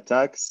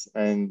attacks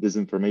and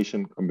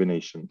disinformation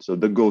combination. So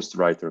the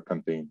ghostwriter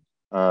campaign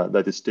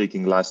that is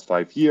taking last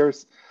 5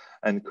 years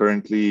and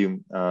currently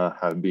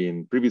have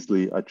been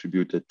previously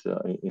attributed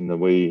in a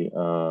way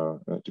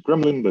to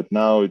Kremlin, but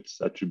now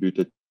it's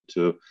attributed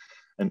to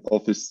an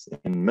office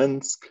in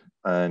Minsk,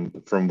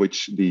 and from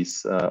which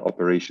these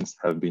operations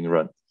have been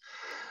run.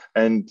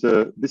 And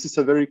this is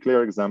a very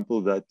clear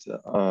example that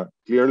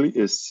clearly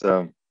is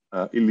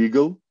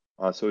illegal.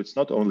 So it's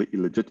not only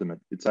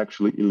illegitimate, it's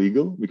actually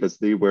illegal, because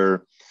they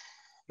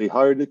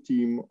hired a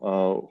team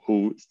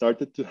who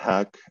started to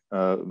hack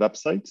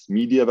websites,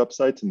 media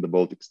websites in the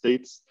Baltic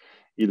states,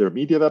 either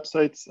media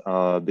websites.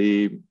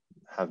 They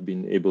have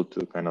been able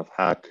to kind of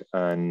hack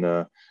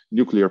a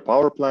nuclear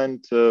power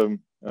plant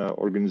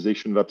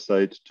organization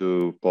website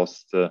to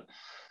post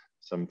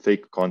some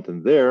fake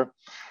content there.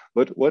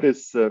 But what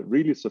is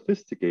really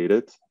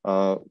sophisticated,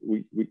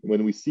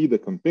 when we see the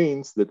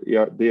campaigns, that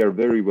they are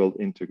very well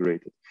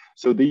integrated.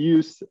 So they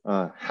use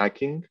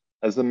hacking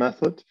as a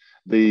method.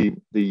 They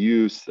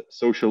use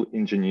social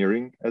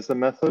engineering as a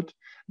method.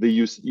 They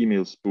use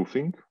email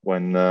spoofing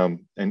when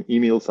and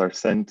emails are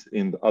sent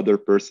in the other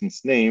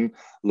person's name,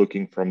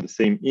 looking from the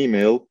same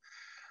email,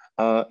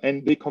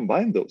 and they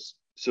combine those.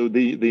 So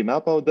they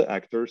map out the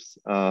actors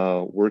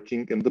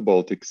working in the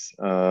Baltics.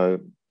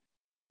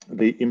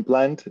 They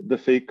implant the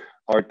fake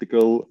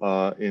article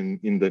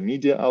in the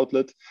media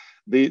outlet.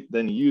 They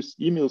then use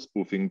email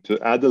spoofing to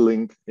add a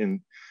link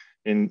in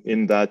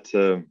that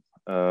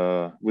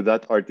with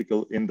that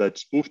article in that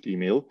spoofed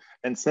email,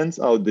 and sends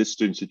out this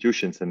to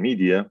institutions and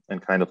media,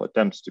 and kind of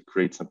attempts to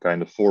create some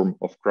kind of form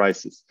of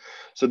crisis.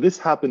 So this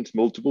happened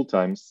multiple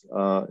times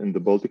in the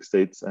Baltic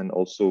states and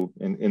also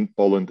in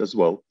Poland as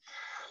well.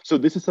 So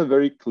this is a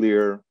very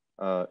clear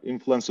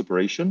influence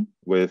operation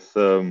with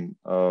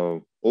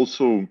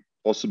also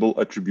possible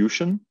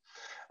attribution.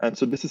 And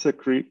so this is a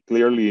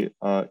clearly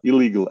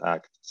illegal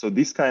act. So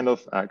these kind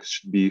of acts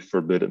should be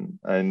forbidden.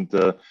 And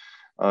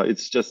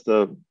it's just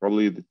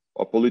probably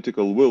a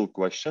political will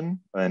question,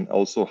 and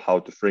also how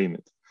to frame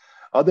it.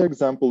 Other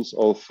examples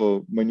of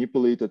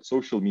manipulated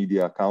social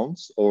media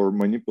accounts or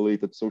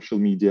manipulated social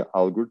media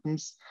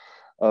algorithms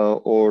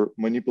or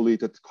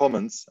manipulated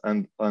comments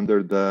and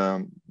under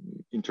the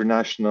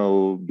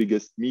international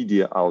biggest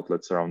media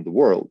outlets around the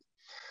world.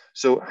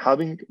 So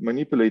having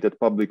manipulated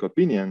public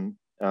opinion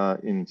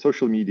in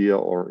social media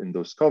or in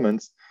those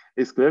comments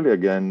is clearly,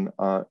 again,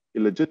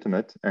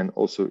 illegitimate and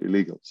also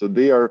illegal. So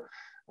they are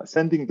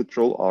sending the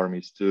troll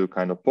armies to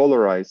kind of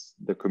polarize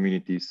the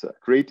communities,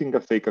 creating a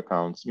fake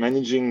accounts,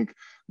 managing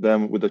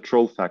them with the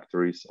troll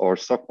factories or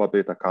sock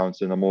puppet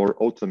accounts in a more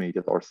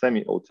automated or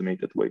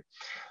semi-automated way.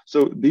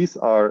 So these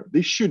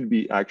should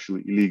be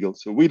actually illegal.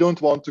 So we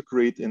don't want to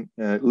create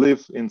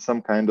live in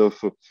some kind of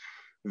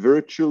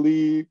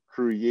virtually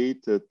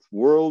created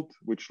world,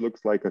 which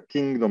looks like a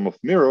kingdom of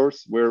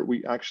mirrors, where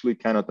we actually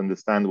cannot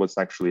understand what's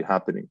actually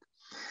happening.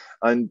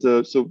 And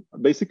so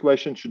basic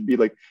question should be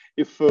like,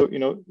 if,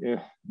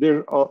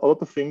 there are a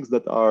lot of things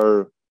that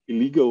are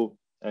illegal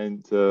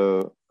and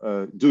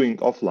doing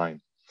offline.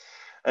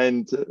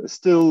 And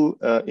still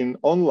in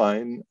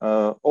online,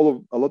 a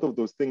lot of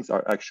those things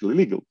are actually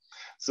legal.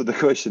 So the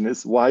question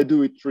is, why do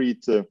we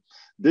treat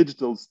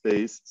digital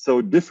space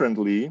so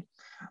differently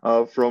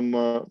from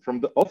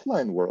the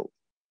offline world?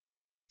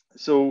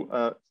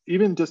 So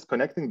even just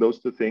connecting those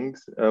two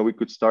things, we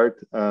could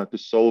start to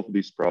solve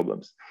these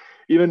problems.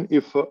 Even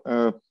if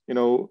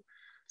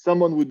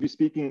someone would be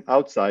speaking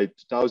outside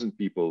 2,000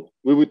 people,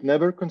 we would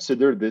never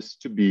consider this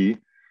to be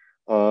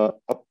a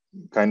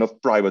kind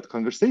of private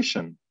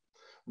conversation.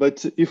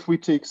 But if we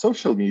take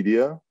social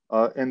media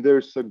and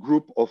there's a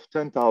group of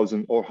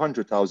 10,000 or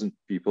 100,000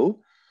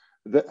 people,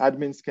 the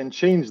admins can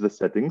change the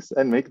settings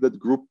and make that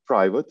group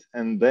private,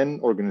 and then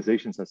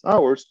organizations as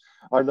ours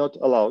are not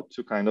allowed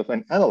to kind of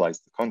analyze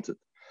the content.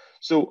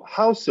 So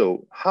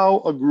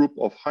how a group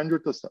of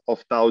hundreds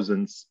of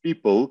thousands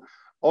people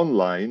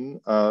online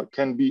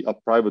can be a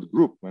private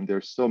group when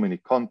there's so many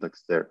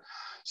contexts there?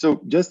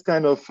 So just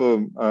kind of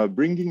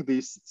bringing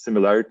these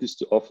similarities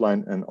to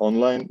offline and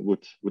online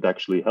would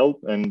actually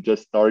help, and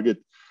just target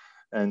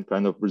and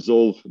kind of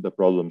resolve the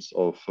problems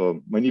of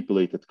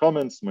manipulated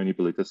comments,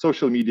 manipulated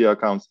social media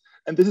accounts.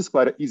 And this is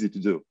quite easy to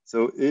do.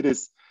 So it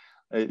is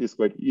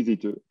quite easy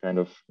to kind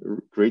of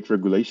create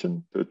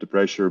regulation to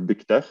pressure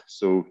big tech,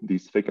 so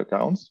these fake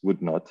accounts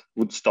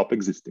would stop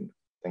existing.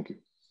 Thank you.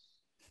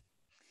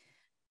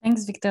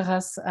 Thanks,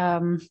 Victoras.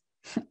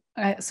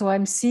 So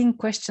I'm seeing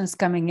questions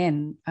coming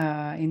in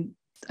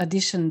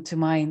addition to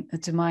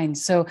mine.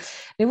 So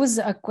there was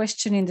a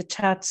question in the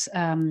chat, so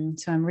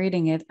I'm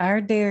reading it. Are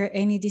there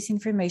any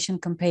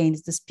disinformation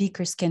campaigns the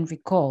speakers can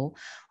recall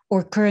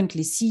or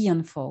currently see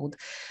unfold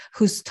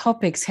whose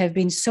topics have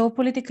been so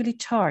politically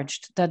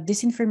charged that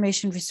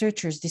disinformation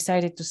researchers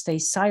decided to stay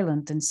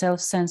silent and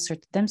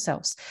self-censored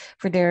themselves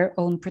for their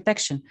own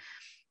protection?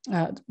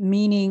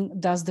 Meaning,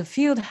 does the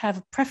field have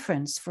a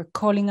preference for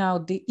calling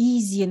out the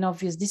easy and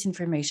obvious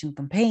disinformation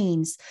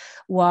campaigns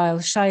while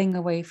shying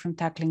away from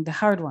tackling the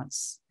hard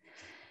ones?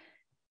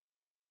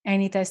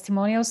 Any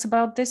testimonials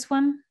about this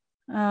one?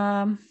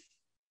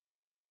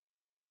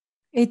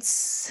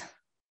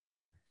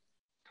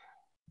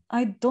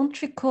 I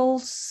don't recall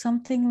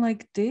something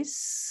like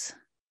this.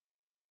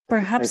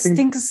 Perhaps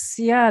things,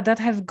 that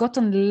have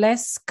gotten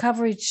less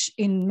coverage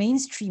in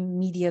mainstream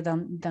media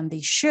than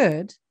they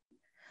should.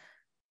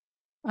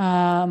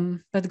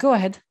 But go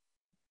ahead.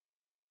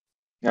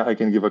 Yeah, I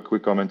can give a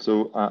quick comment.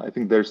 So I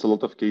think there's a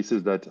lot of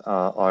cases that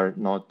are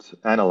not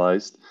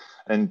analyzed.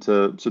 And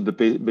so the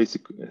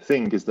basic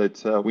thing is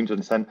that we need to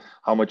understand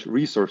how much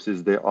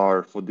resources there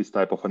are for this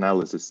type of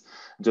analysis.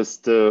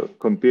 Just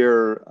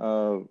compare,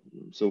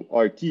 so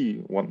RT,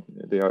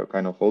 they are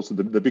kind of also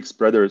the big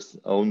spreaders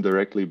owned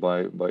directly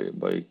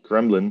by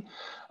Kremlin,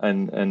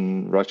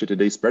 and Russia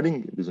Today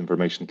spreading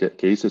disinformation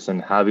cases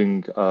and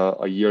having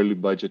a yearly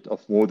budget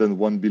of more than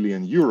 1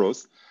 billion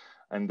euros.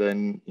 And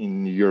then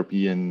in the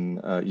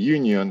European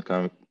Union,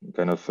 kind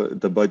of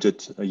the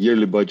budget, a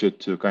yearly budget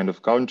to kind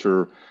of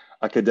counter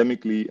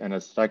academically and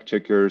as fact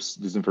checkers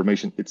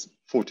disinformation, it's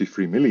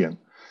 43 million.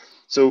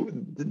 So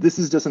this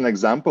is just an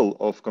example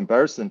of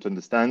comparison to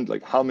understand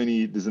like how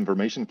many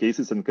disinformation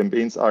cases and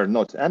campaigns are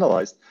not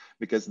analyzed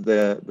because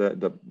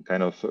the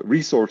kind of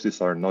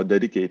resources are not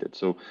dedicated.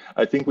 So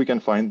I think we can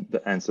find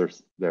the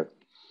answers there.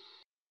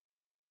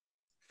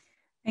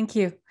 Thank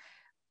you.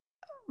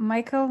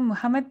 Michael,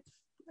 Mohammed,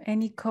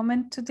 any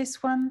comment to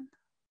this one?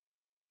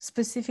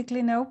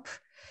 Specifically, nope.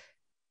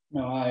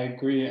 No, I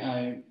agree.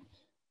 I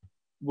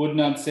would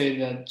not say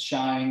that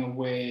shying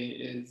away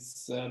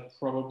is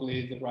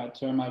probably the right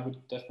term. I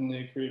would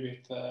definitely agree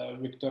with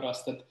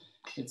Victoras that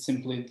it's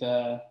simply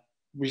the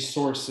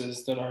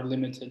resources that are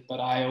limited. But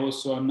I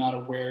also am not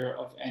aware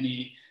of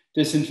any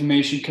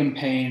disinformation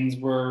campaigns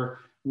where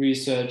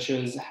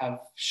researchers have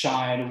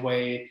shied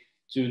away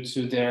due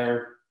to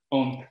their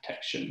own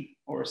protection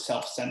or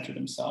self-censor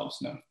themselves.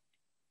 No.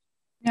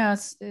 Yeah,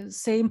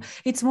 same.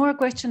 It's more a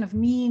question of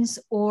means,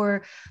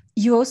 or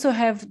you also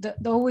have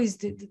always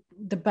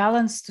the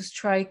balance to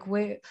strike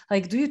where,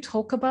 like, do you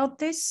talk about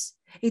this?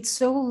 It's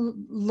so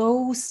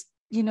low,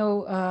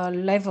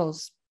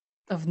 levels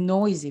of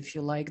noise, if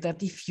you like,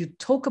 that if you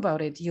talk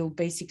about it, you'll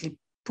basically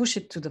push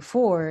it to the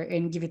fore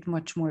and give it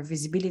much more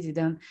visibility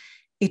than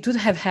it would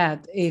have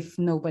had if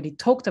nobody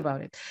talked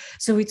about it.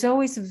 So it's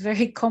always a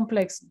very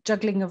complex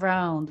juggling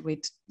around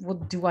with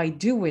what do I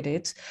do with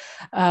it,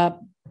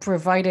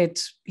 provided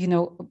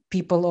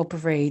people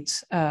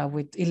operate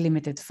with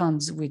unlimited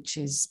funds, which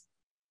is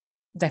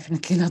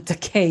definitely not the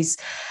case.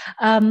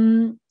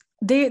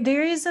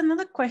 There is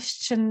another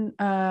question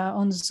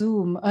on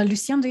Zoom.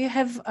 Lucien, do you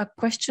have a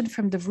question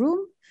from the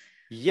room?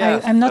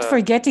 Yes. I'm not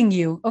forgetting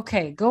you.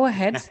 Okay, go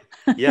ahead.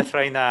 Yes,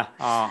 Raina,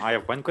 I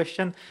have one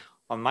question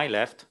on my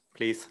left.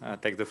 Please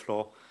take the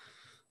floor.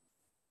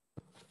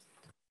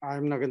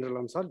 I'm Nagendra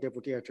Lamsal,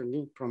 Deputy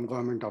Attorney from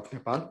Government of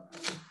Nepal.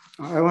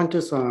 I want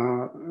to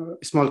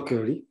small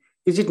query.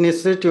 Is it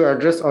necessary to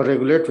address or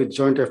regulate with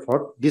joint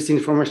effort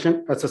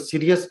disinformation as a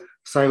serious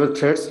cyber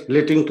threats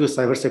relating to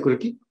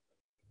cybersecurity?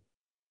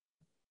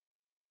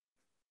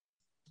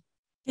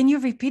 Can you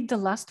repeat the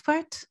last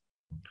part?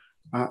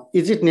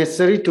 Is it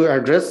necessary to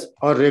address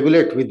or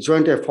regulate with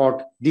joint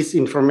effort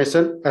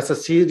disinformation as a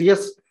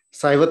serious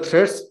cyber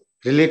threats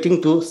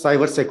relating to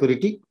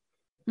cybersecurity?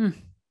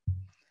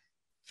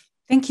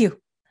 Thank you.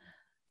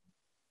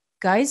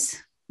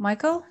 Guys,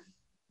 Michael,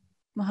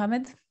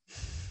 Mohammed,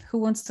 who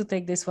wants to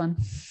take this one?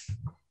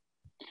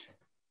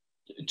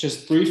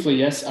 Just briefly,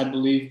 yes, I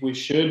believe we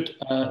should,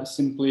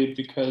 simply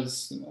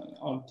because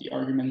of the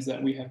arguments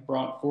that we have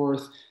brought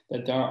forth,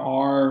 that there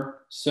are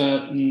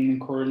certain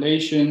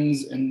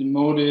correlations in the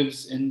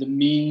motives, in the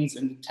means,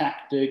 and the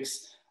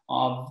tactics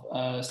of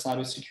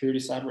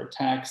cybersecurity, cyber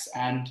attacks,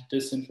 and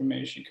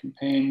disinformation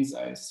campaigns.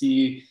 I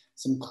see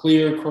some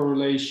clear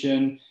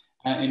correlation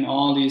in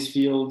all these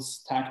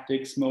fields: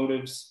 tactics,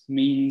 motives,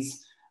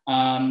 means,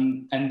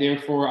 and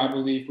therefore I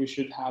believe we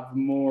should have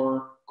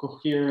more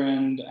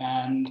coherent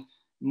and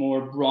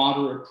more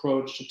broader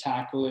approach to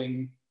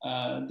tackling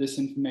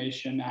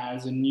disinformation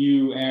as a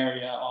new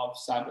area of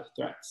cyber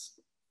threats.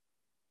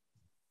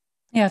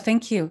 Yeah,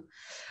 thank you.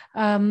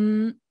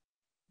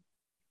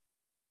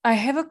 I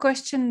have a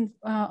question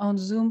on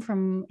Zoom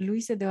from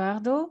Luis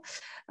Eduardo,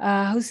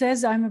 who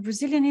says, I'm a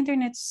Brazilian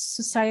Internet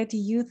Society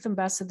Youth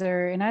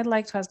Ambassador, and I'd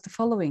like to ask the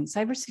following.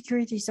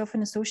 Cybersecurity is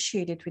often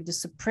associated with the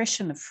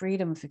suppression of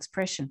freedom of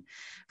expression.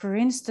 For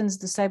instance,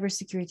 the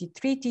Cybersecurity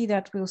Treaty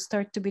that will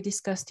start to be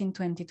discussed in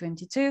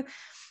 2022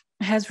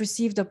 has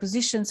received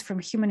oppositions from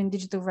human and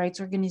digital rights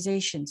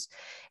organizations.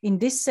 In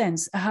this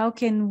sense, how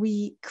can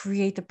we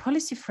create a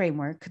policy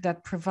framework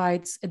that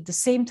provides at the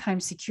same time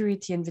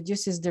security and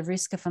reduces the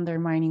risk of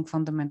undermining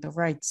fundamental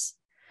rights?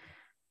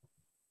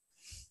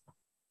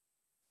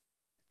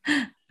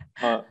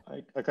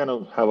 I kind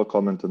of have a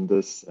comment on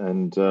this.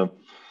 And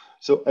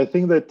so I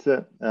think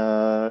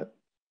that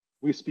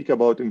we speak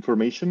about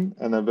information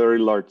on a very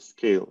large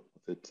scale.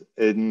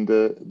 And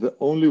the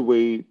only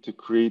way to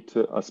create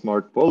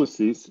smart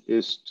policies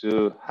is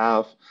to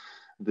have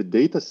the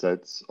data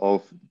sets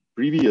of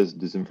previous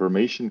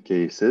disinformation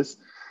cases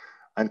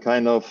and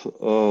kind of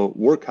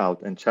work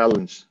out and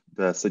challenge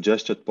the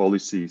suggested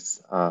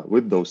policies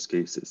with those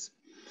cases.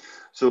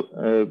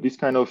 So this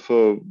kind of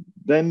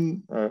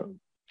then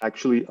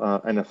actually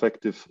an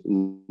effective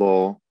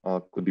law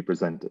could be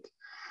presented.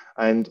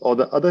 And on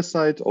the other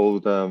side,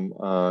 all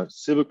the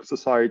civil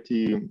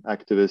society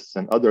activists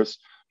and others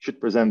should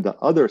present the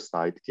other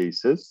side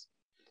cases.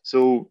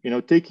 So,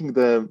 taking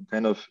the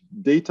kind of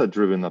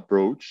data-driven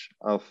approach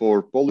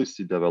for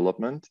policy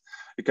development,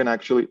 you can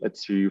actually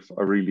achieve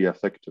a really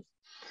effective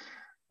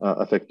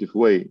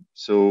way.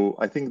 So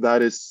I think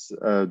that is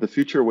the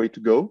future way to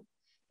go.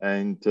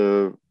 And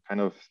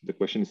kind of the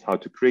question is how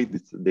to create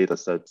these data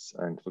sets.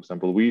 And for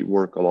example, we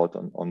work a lot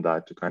on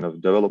that to kind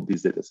of develop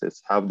these data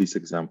sets, have these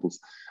examples,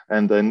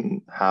 and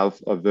then have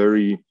a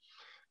very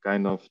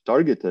kind of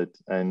targeted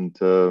and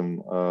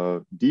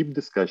deep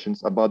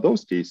discussions about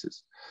those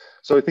cases.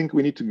 So I think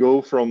we need to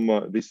go from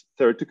this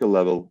theoretical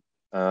level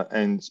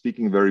and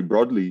speaking very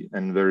broadly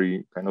and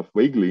very kind of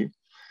vaguely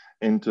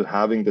into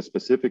having the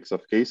specifics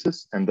of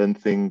cases, and then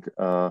think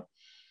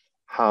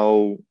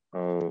how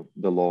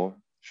the law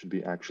should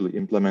be actually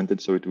implemented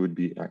so it would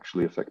be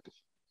actually effective.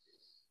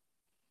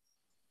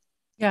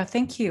 Yeah,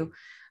 thank you.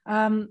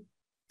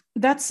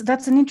 That's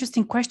an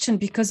interesting question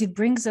because it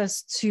brings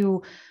us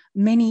to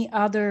many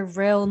other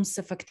realms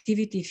of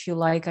activity, if you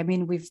like. I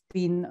mean, we've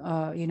been,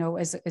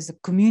 as a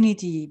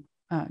community,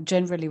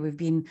 generally, we've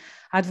been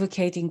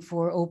advocating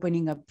for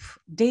opening up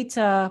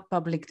data,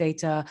 public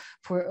data,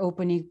 for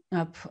opening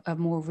up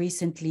more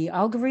recently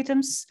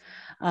algorithms.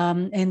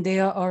 And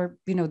there are,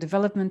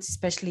 developments,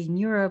 especially in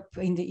Europe,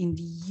 in the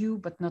EU,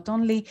 but not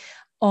only,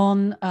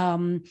 on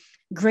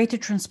greater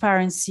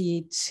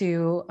transparency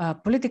to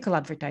political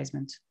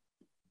advertisement,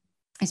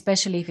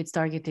 especially if it's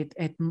targeted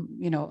at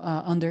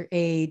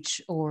underage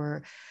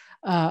or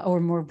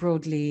more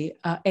broadly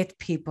at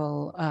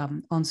people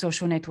on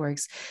social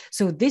networks.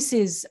 So this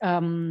is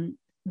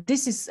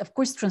of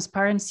course,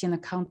 transparency and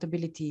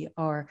accountability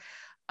are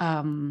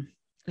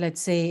let's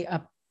say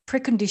a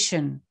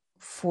precondition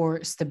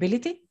for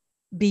stability,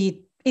 be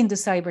it in the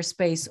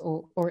cyberspace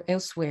or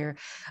elsewhere,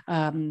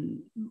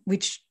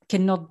 which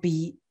cannot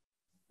be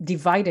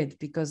divided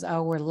because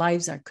our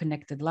lives are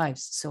connected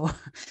lives. So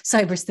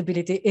cyber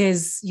stability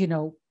is,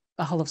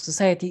 a whole of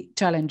society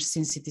challenge,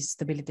 since it is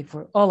stability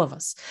for all of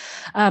us.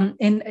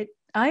 And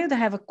I would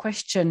have a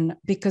question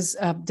because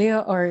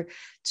there are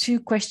two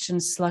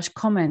questions /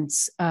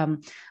 comments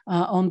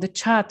on the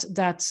chat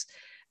that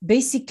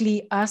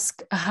basically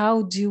ask,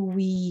 how do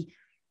we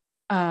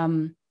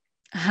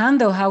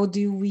handle, how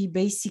do we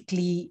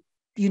basically,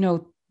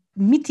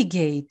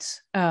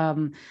 mitigate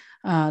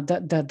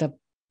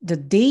the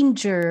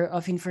danger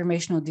of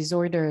informational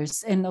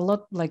disorders? And a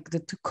lot, like the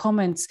two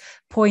comments,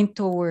 point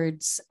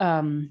towards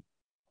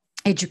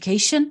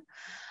education,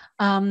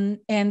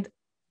 and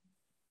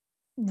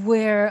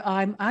where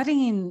I'm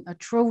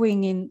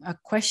throwing in a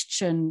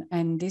question,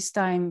 and this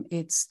time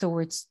it's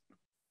towards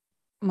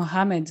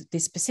Mohammed. The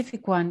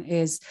specific one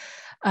is,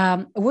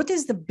 what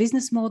is the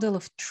business model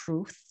of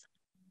truth?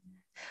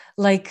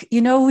 Like,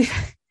 we've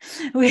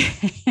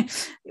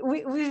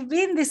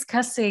been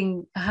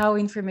discussing how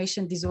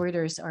information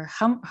disorders are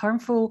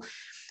harmful,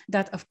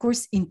 that of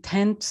course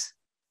intent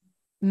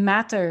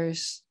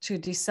matters to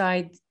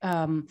decide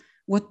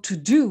what to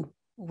do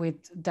with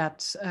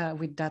that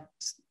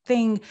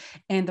thing.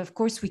 And of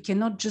course we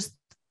cannot just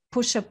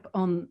push up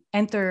on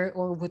enter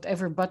or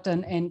whatever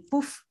button and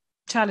poof,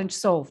 challenge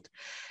solved.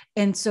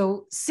 And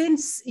so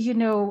since,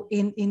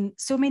 in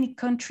so many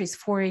countries,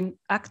 foreign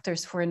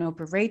actors, foreign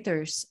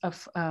operators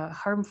of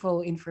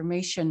harmful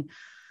information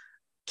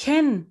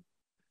can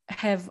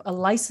have a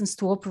license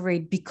to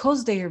operate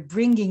because they are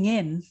bringing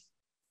in,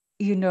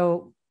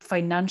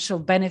 financial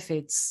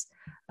benefits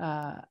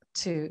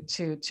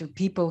to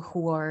people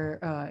who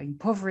are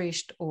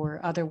impoverished or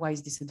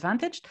otherwise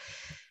disadvantaged.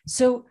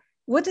 So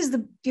what is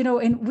the,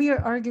 and we are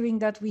arguing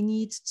that we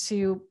need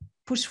to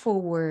push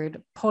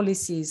forward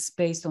policies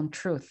based on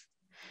truth.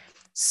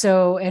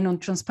 So, and on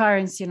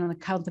transparency and on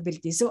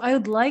accountability. So I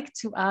would like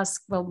to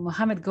ask, well,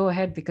 Mohammed, go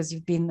ahead, because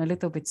you've been a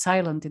little bit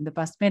silent in the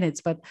past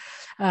minutes, but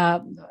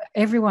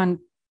everyone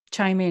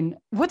chime in.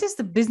 What is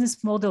the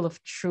business model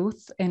of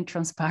truth and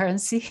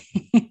transparency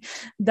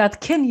that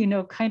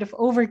can, kind of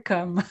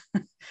overcome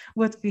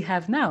what we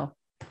have now?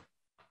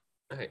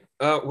 Okay.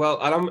 Well,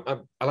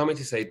 allow me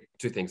to say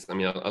two things. I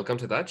mean, I'll come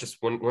to that. Just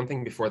one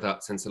thing before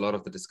that, since a lot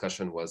of the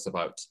discussion was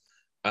about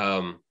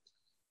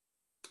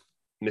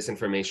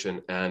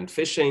misinformation and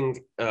phishing,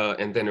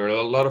 and then there are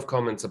a lot of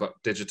comments about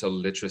digital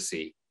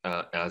literacy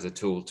as a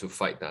tool to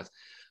fight that.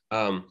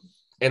 And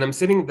I'm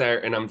sitting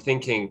there and I'm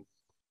thinking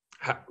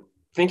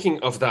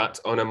of that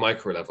on a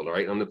micro level,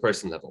 right, on the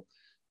person level.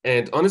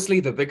 And honestly,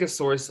 the biggest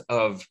source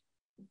of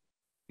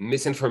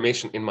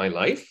misinformation in my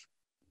life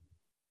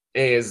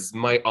is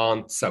my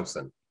aunt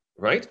Sausan,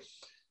 right?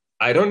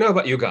 I don't know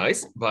about you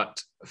guys,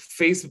 but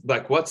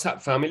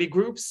WhatsApp family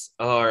groups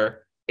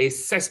are a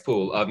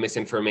cesspool of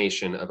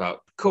misinformation about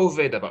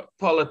COVID, about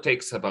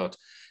politics, about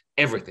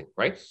everything,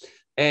 right?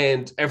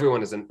 And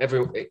everyone is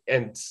everyone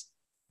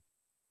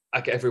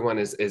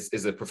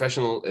is a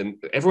professional,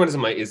 and everyone is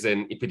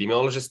an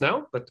epidemiologist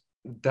now. But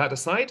that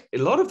aside, a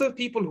lot of the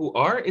people who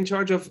are in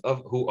charge of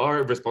who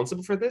are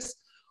responsible for this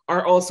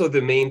are also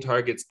the main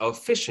targets of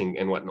phishing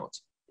and whatnot,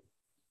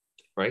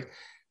 right?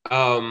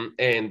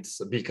 And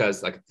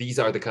because these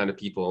are the kind of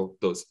people,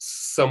 those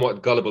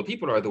somewhat gullible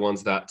people are the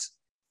ones that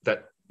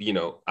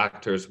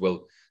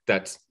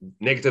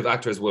negative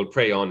actors will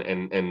prey on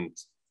and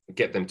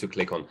get them to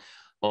click on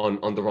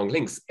the wrong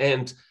links.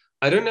 And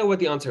I don't know what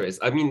the answer is.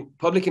 I mean,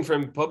 public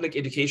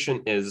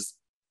education is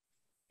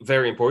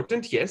very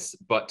important, yes,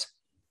 but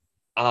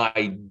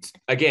I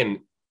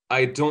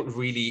don't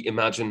really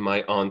imagine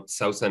my aunt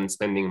Sausan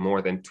spending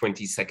more than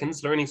 20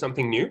 seconds learning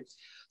something new.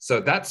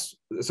 So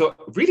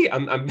really,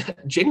 I'm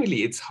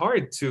genuinely, it's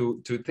hard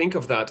to think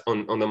of that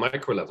on the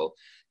micro level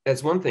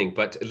as one thing.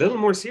 But a little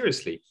more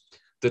seriously,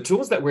 the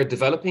tools that we're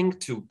developing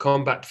to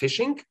combat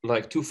phishing,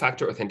 like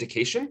two-factor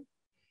authentication,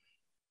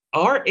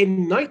 are a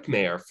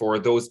nightmare for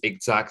those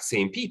exact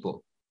same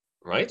people,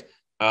 right?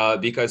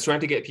 Because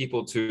trying to get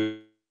people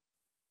to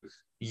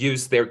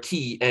use their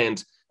key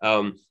and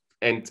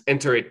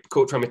enter a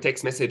quote from a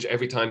text message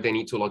every time they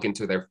need to log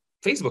into their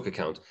Facebook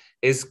account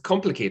is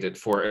complicated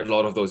for a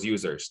lot of those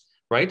users,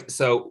 right?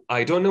 So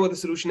I don't know what the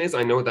solution is.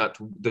 I know that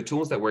the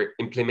tools that we're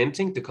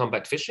implementing to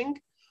combat phishing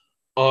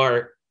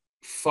are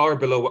far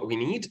below what we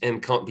need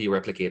and can't be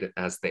replicated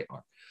as they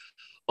are.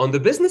 On the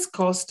business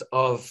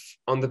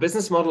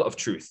model of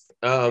truth,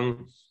 I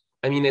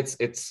mean,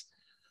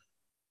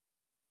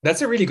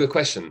 that's a really good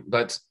question.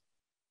 But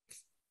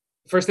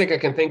first thing I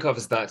can think of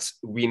is that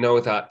we know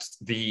that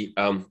the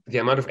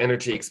amount of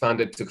energy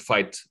expanded to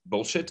fight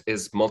bullshit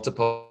is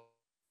multiple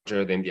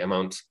larger than the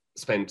amount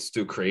spent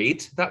to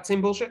create that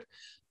same bullshit.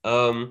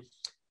 And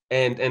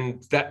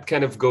that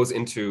kind of goes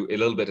into a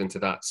little bit into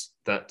that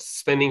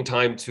spending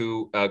time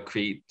to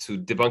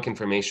debunk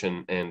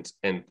information and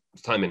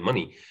time and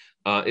money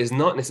is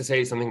not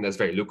necessarily something that's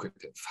very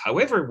lucrative.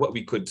 However, what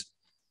we could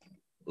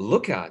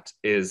look at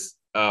is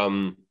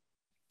it's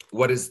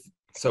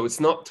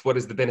not what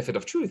is the benefit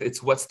of truth,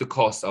 it's what's the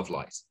cost of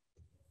lies,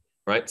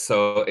 right?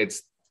 So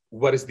it's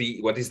what is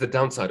the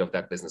downside of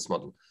that business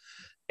model.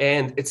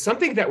 And it's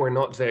something that we're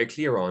not very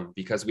clear on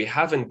because we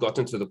haven't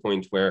gotten to the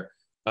point where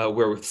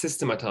we've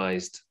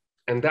systematized,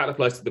 and that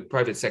applies to the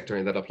private sector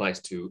and that applies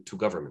to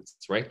governments,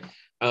 right?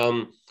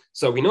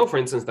 So we know, for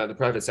instance, that the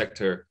private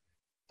sector,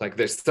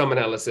 there's some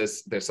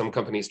analysis, there's some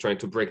companies trying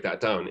to break that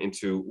down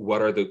into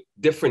what are the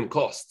different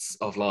costs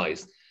of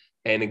lies.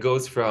 And it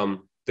goes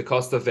from the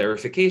cost of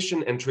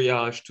verification and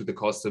triage to the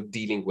cost of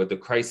dealing with the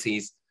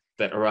crises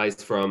that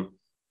arise from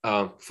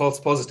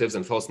false positives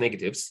and false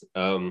negatives.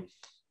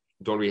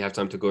 Don't really have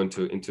time to go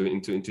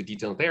into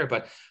detail there,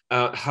 but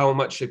how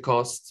much it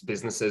costs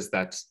businesses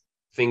that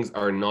things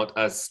are not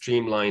as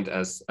streamlined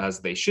as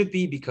they should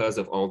be because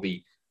of all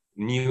the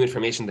new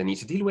information they need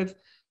to deal with.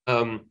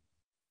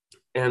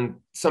 And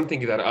something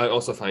that I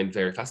also find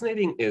very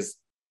fascinating is,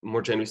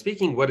 more generally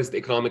speaking, what is the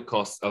economic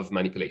cost of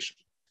manipulation,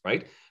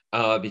 right?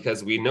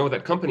 Because we know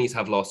that companies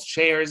have lost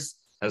shares,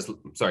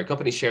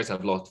 company shares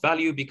have lost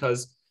value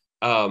because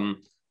of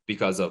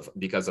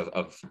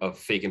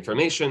fake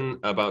information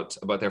about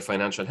their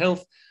financial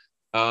health.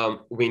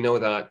 We know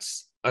that,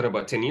 I don't know,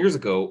 about 10 years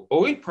ago,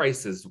 oil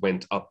prices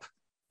went up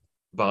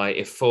by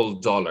a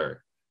full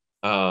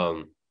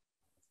 $1,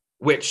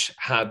 which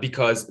had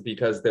because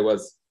there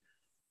was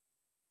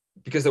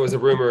a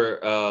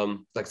rumor,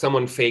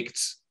 someone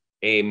faked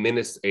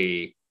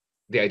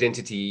the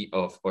identity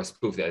of, or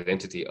spoofed the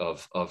identity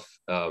of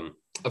a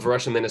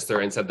Russian minister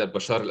and said that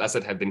Bashar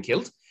al-Assad had been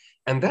killed.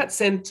 And that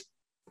sent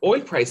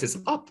oil price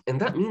is up. And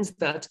that means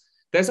that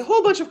there's a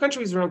whole bunch of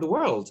countries around the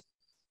world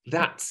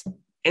that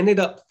ended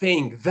up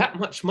paying that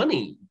much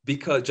money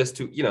because just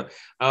to,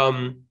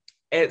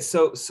 and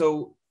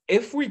so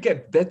if we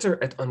get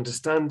better at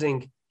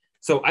understanding,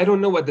 so I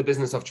don't know what the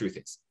business of truth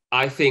is.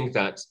 I think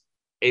that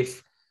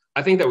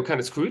we're kind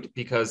of screwed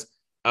because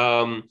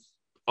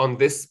on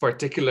this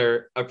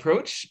particular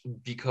approach,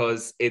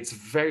 because it's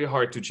very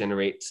hard to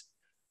generate,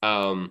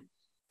 I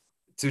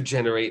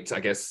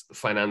guess,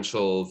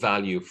 financial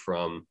value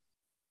from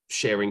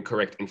sharing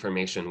correct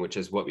information, which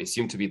is what we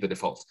assume to be the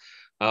default.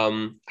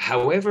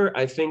 However,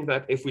 I think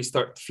that if we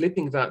start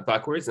flipping that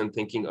backwards and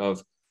thinking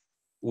of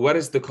what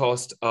is the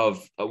cost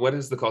of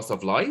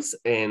lies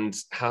and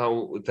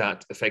how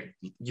that affect,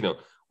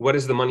 what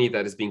is the money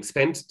that is being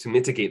spent to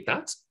mitigate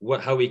that,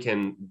 how we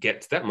can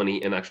get that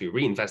money and actually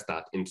reinvest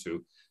that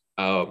into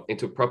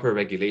proper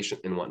regulation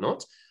and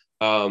whatnot.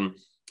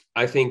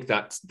 I think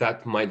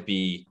that might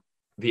be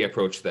the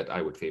approach that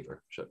I would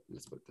favor.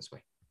 Let's put it this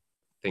way.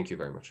 Thank you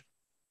very much.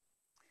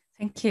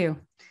 Thank you.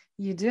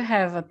 You do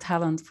have a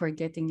talent for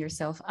getting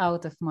yourself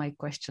out of my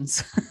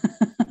questions.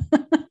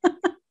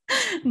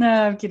 No,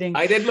 I'm kidding.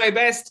 I did my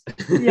best.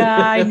 Yeah,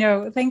 I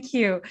know. Thank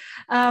you.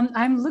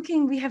 I'm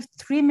looking, we have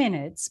 3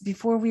 minutes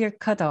before we are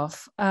cut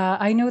off.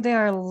 I know there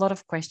are a lot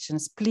of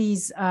questions.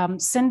 Please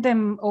send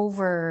them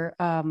over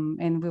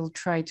and we'll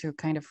try to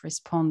kind of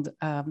respond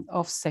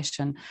off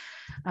session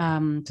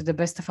to the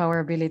best of our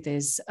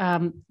abilities.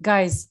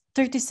 Guys,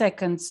 30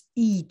 seconds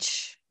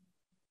each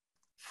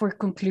for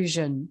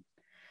conclusion.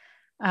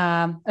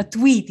 A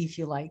tweet, if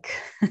you like.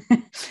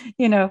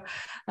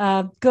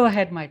 Go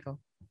ahead, Michael.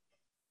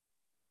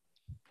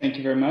 Thank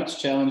you very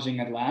much. Challenging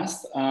at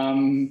last.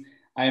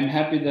 I am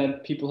happy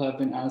that people have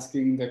been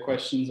asking the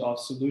questions of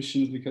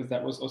solutions because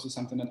that was also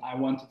something that I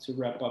wanted to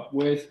wrap up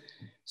with.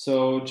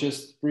 So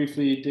just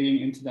briefly digging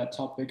into that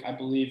topic, I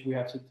believe we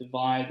have to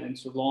divide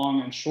into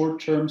long and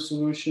short-term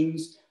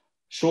solutions.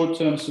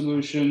 Short-term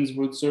solutions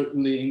would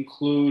certainly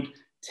include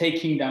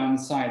taking down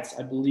sites.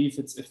 I believe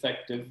it's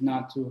effective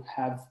not to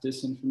have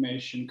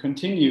disinformation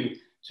continue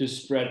to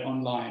spread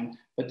online,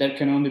 but that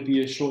can only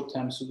be a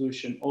short-term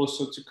solution.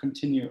 Also to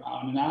continue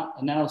our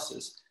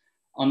analysis.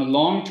 On the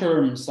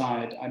long-term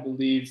side, I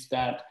believe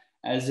that,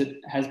 as it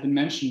has been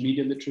mentioned,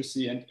 media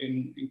literacy and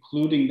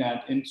including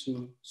that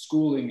into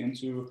schooling,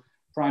 into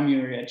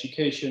primary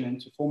education,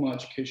 into formal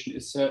education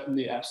is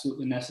certainly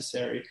absolutely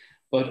necessary,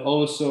 but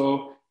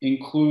also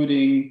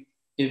including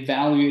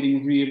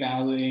evaluating,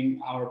 reevaluating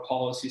our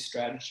policy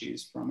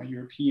strategies from a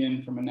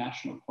European, from a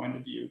national point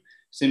of view,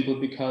 simply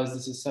because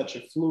this is such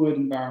a fluid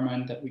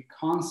environment that we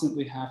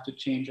constantly have to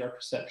change our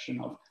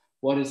perception of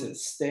what is at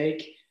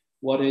stake,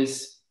 what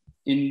is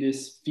in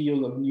this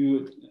field of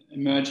new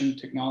emerging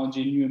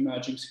technology, new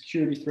emerging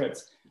security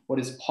threats, what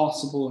is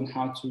possible and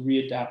how to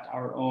readapt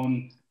our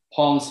own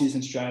policies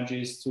and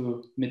strategies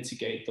to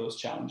mitigate those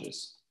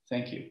challenges.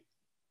 Thank you.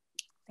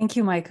 Thank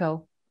you,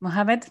 Michael.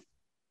 Mohammed,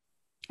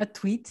 a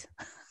tweet?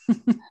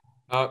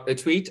 A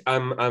tweet.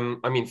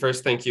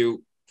 First, thank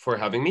you for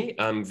having me.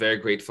 I'm very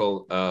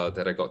grateful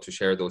that I got to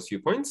share those few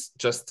points.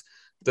 Just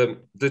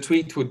the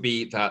tweet would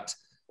be that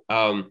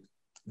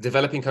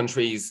developing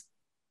countries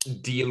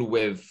deal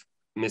with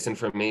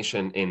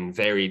misinformation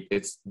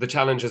the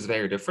challenge is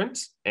very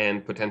different,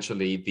 and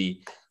potentially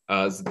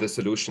the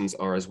solutions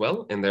are as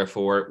well. And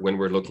therefore, when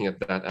we're looking at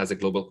that as a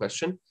global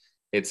question,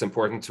 it's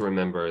important to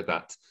remember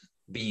that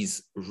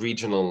these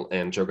regional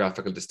and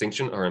geographical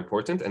distinctions are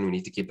important, and we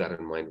need to keep that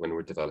in mind when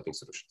we're developing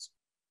solutions.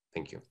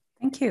 Thank you.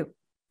 Thank you.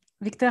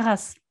 Victor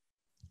Haas,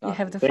 you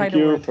have the final word.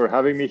 Thank you for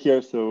having me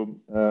here. So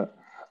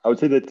I would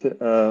say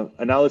that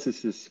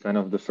analysis is kind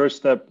of the first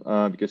step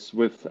because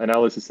with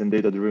analysis and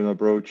data-driven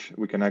approach,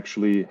 we can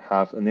actually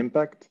have an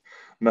impact.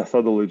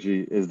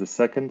 Methodology is the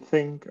second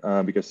thing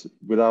because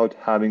without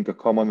having a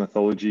common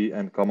methodology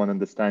and common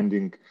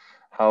understanding,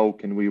 how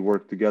can we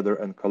work together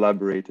and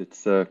collaborate?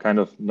 It's kind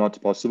of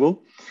not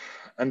possible.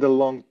 And the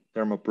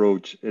long-term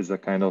approach is a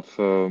kind of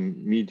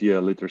media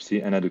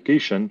literacy and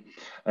education.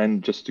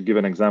 And just to give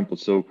an example,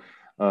 so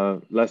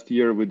last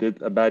year we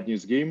did a bad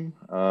news game,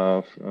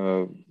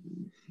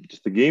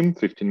 just a game,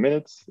 15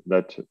 minutes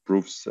that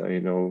proves,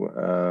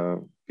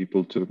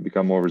 people to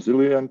become more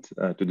resilient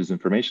to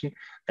disinformation.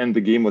 And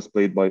the game was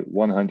played by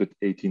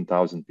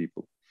 118,000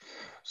 people.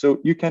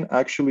 So you can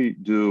actually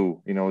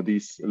do,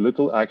 these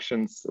little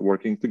actions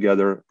working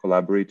together,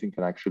 collaborating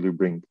can actually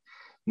bring.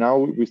 Now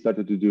we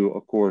started to do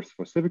a course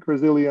for civic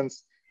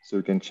resilience. So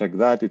you can check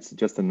that. It's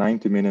just a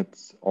 90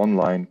 minutes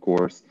online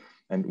course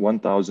and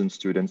 1,000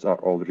 students are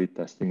already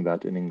testing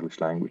that in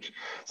English language.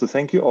 So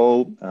thank you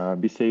all.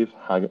 Be safe.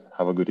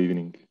 Have a good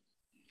evening.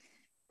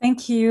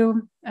 Thank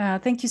you.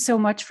 Thank you so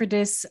much for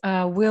this.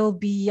 I'll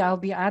be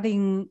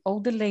adding all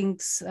the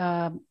links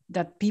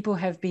that people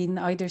have been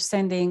either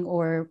sending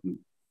or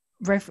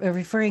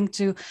referring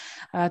to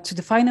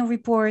the final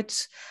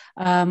report.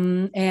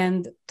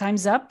 And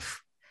time's up.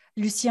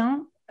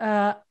 Lucien,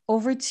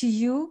 over to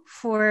you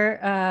for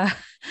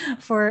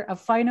a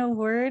final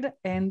word.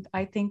 And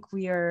I think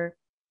we are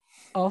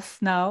off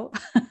now.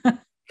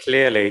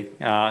 Clearly.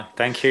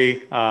 Thank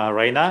you,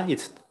 Reina.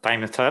 It's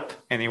time is up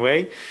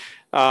anyway.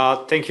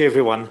 Thank you,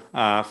 everyone,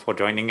 for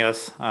joining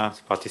us,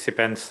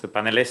 participants, the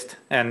panelists,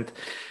 and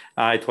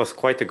it was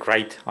quite a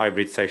great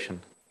hybrid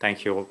session.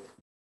 Thank you all.